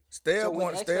expectation. Stay up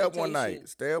one night.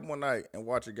 Stay up one night and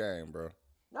watch a game, bro.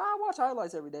 No, I watch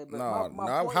highlights every day. But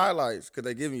not highlights because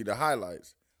they giving you the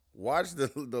highlights. Watch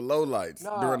the low lights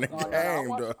during the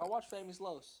game, though. I watch Famous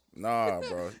Los. Nah,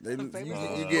 bro.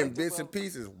 You getting bits and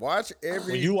pieces. Watch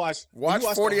every. You watch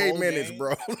 48 minutes, game,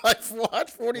 bro. Like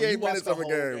watch 48 minutes of a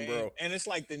game, bro. And it's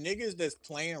like the niggas that's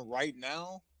playing right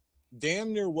now,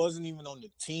 damn near wasn't even on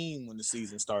the team when the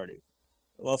season started.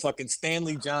 Well, fucking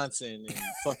Stanley Johnson and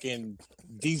fucking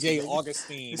DJ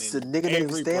Augustine. It's the nigga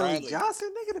named Stanley Johnson,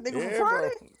 nigga. The nigga from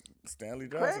Friday. Bro. Stanley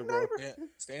Johnson, bro. Yeah,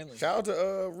 Stanley. Shout out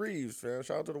to Reeves, fam.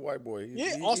 Shout out to the white boy.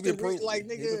 Austin Reeves, like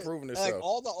nigga, he's improving himself. Like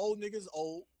all the old niggas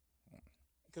old,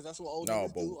 because that's what old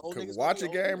niggas do. Old niggas watch a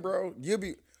game, bro.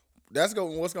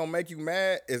 What's gonna make you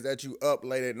mad is that you up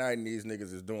late at night and these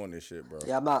niggas is doing this shit, bro.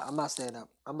 Yeah, I'm not staying up.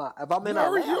 I'm not. If I'm in, you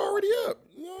already up.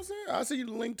 You know what I'm saying? I see you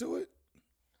the link to it.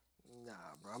 Nah,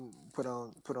 bro. I'm put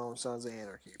on Sons of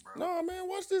Anarchy, bro. No, man,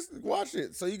 watch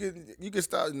it. So you can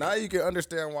stop. Now you can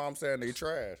understand why I'm saying they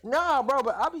trash. Nah, bro,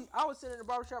 but I was sitting in the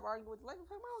barbershop arguing with the Lakers.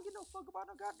 I don't give no fuck about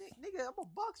no goddamn nigga. I'm a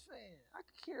Bucks fan. I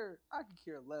could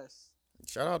care less.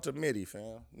 Shout out to Mitty,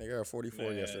 fam. Nigga had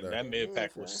 44 yesterday. That mid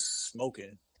pack was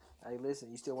smoking. Hey, listen,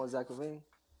 you still want Zach LaVine?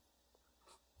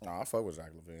 No, I fuck with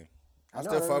Zach LaVine. I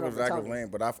still fuck with Zach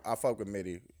LaVine, but I fuck with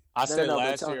Mitty. I said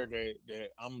last year that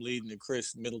I'm leading the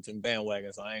Chris Middleton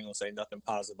bandwagon, so I ain't gonna say nothing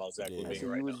positive about Zach LaVine so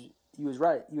right now. You was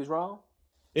right. You was wrong?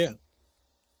 Yeah.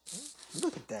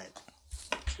 Look at that.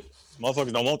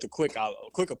 Motherfuckers don't want the quick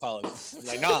apology.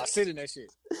 Like, nah, sit in that shit.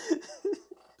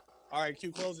 All right,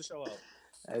 Q, close the show out.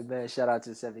 Hey, man, shout out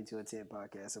to the 72 and 10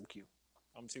 podcast. I'm Q.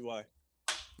 I'm TY.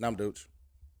 And I'm Dooch.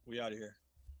 We out of here.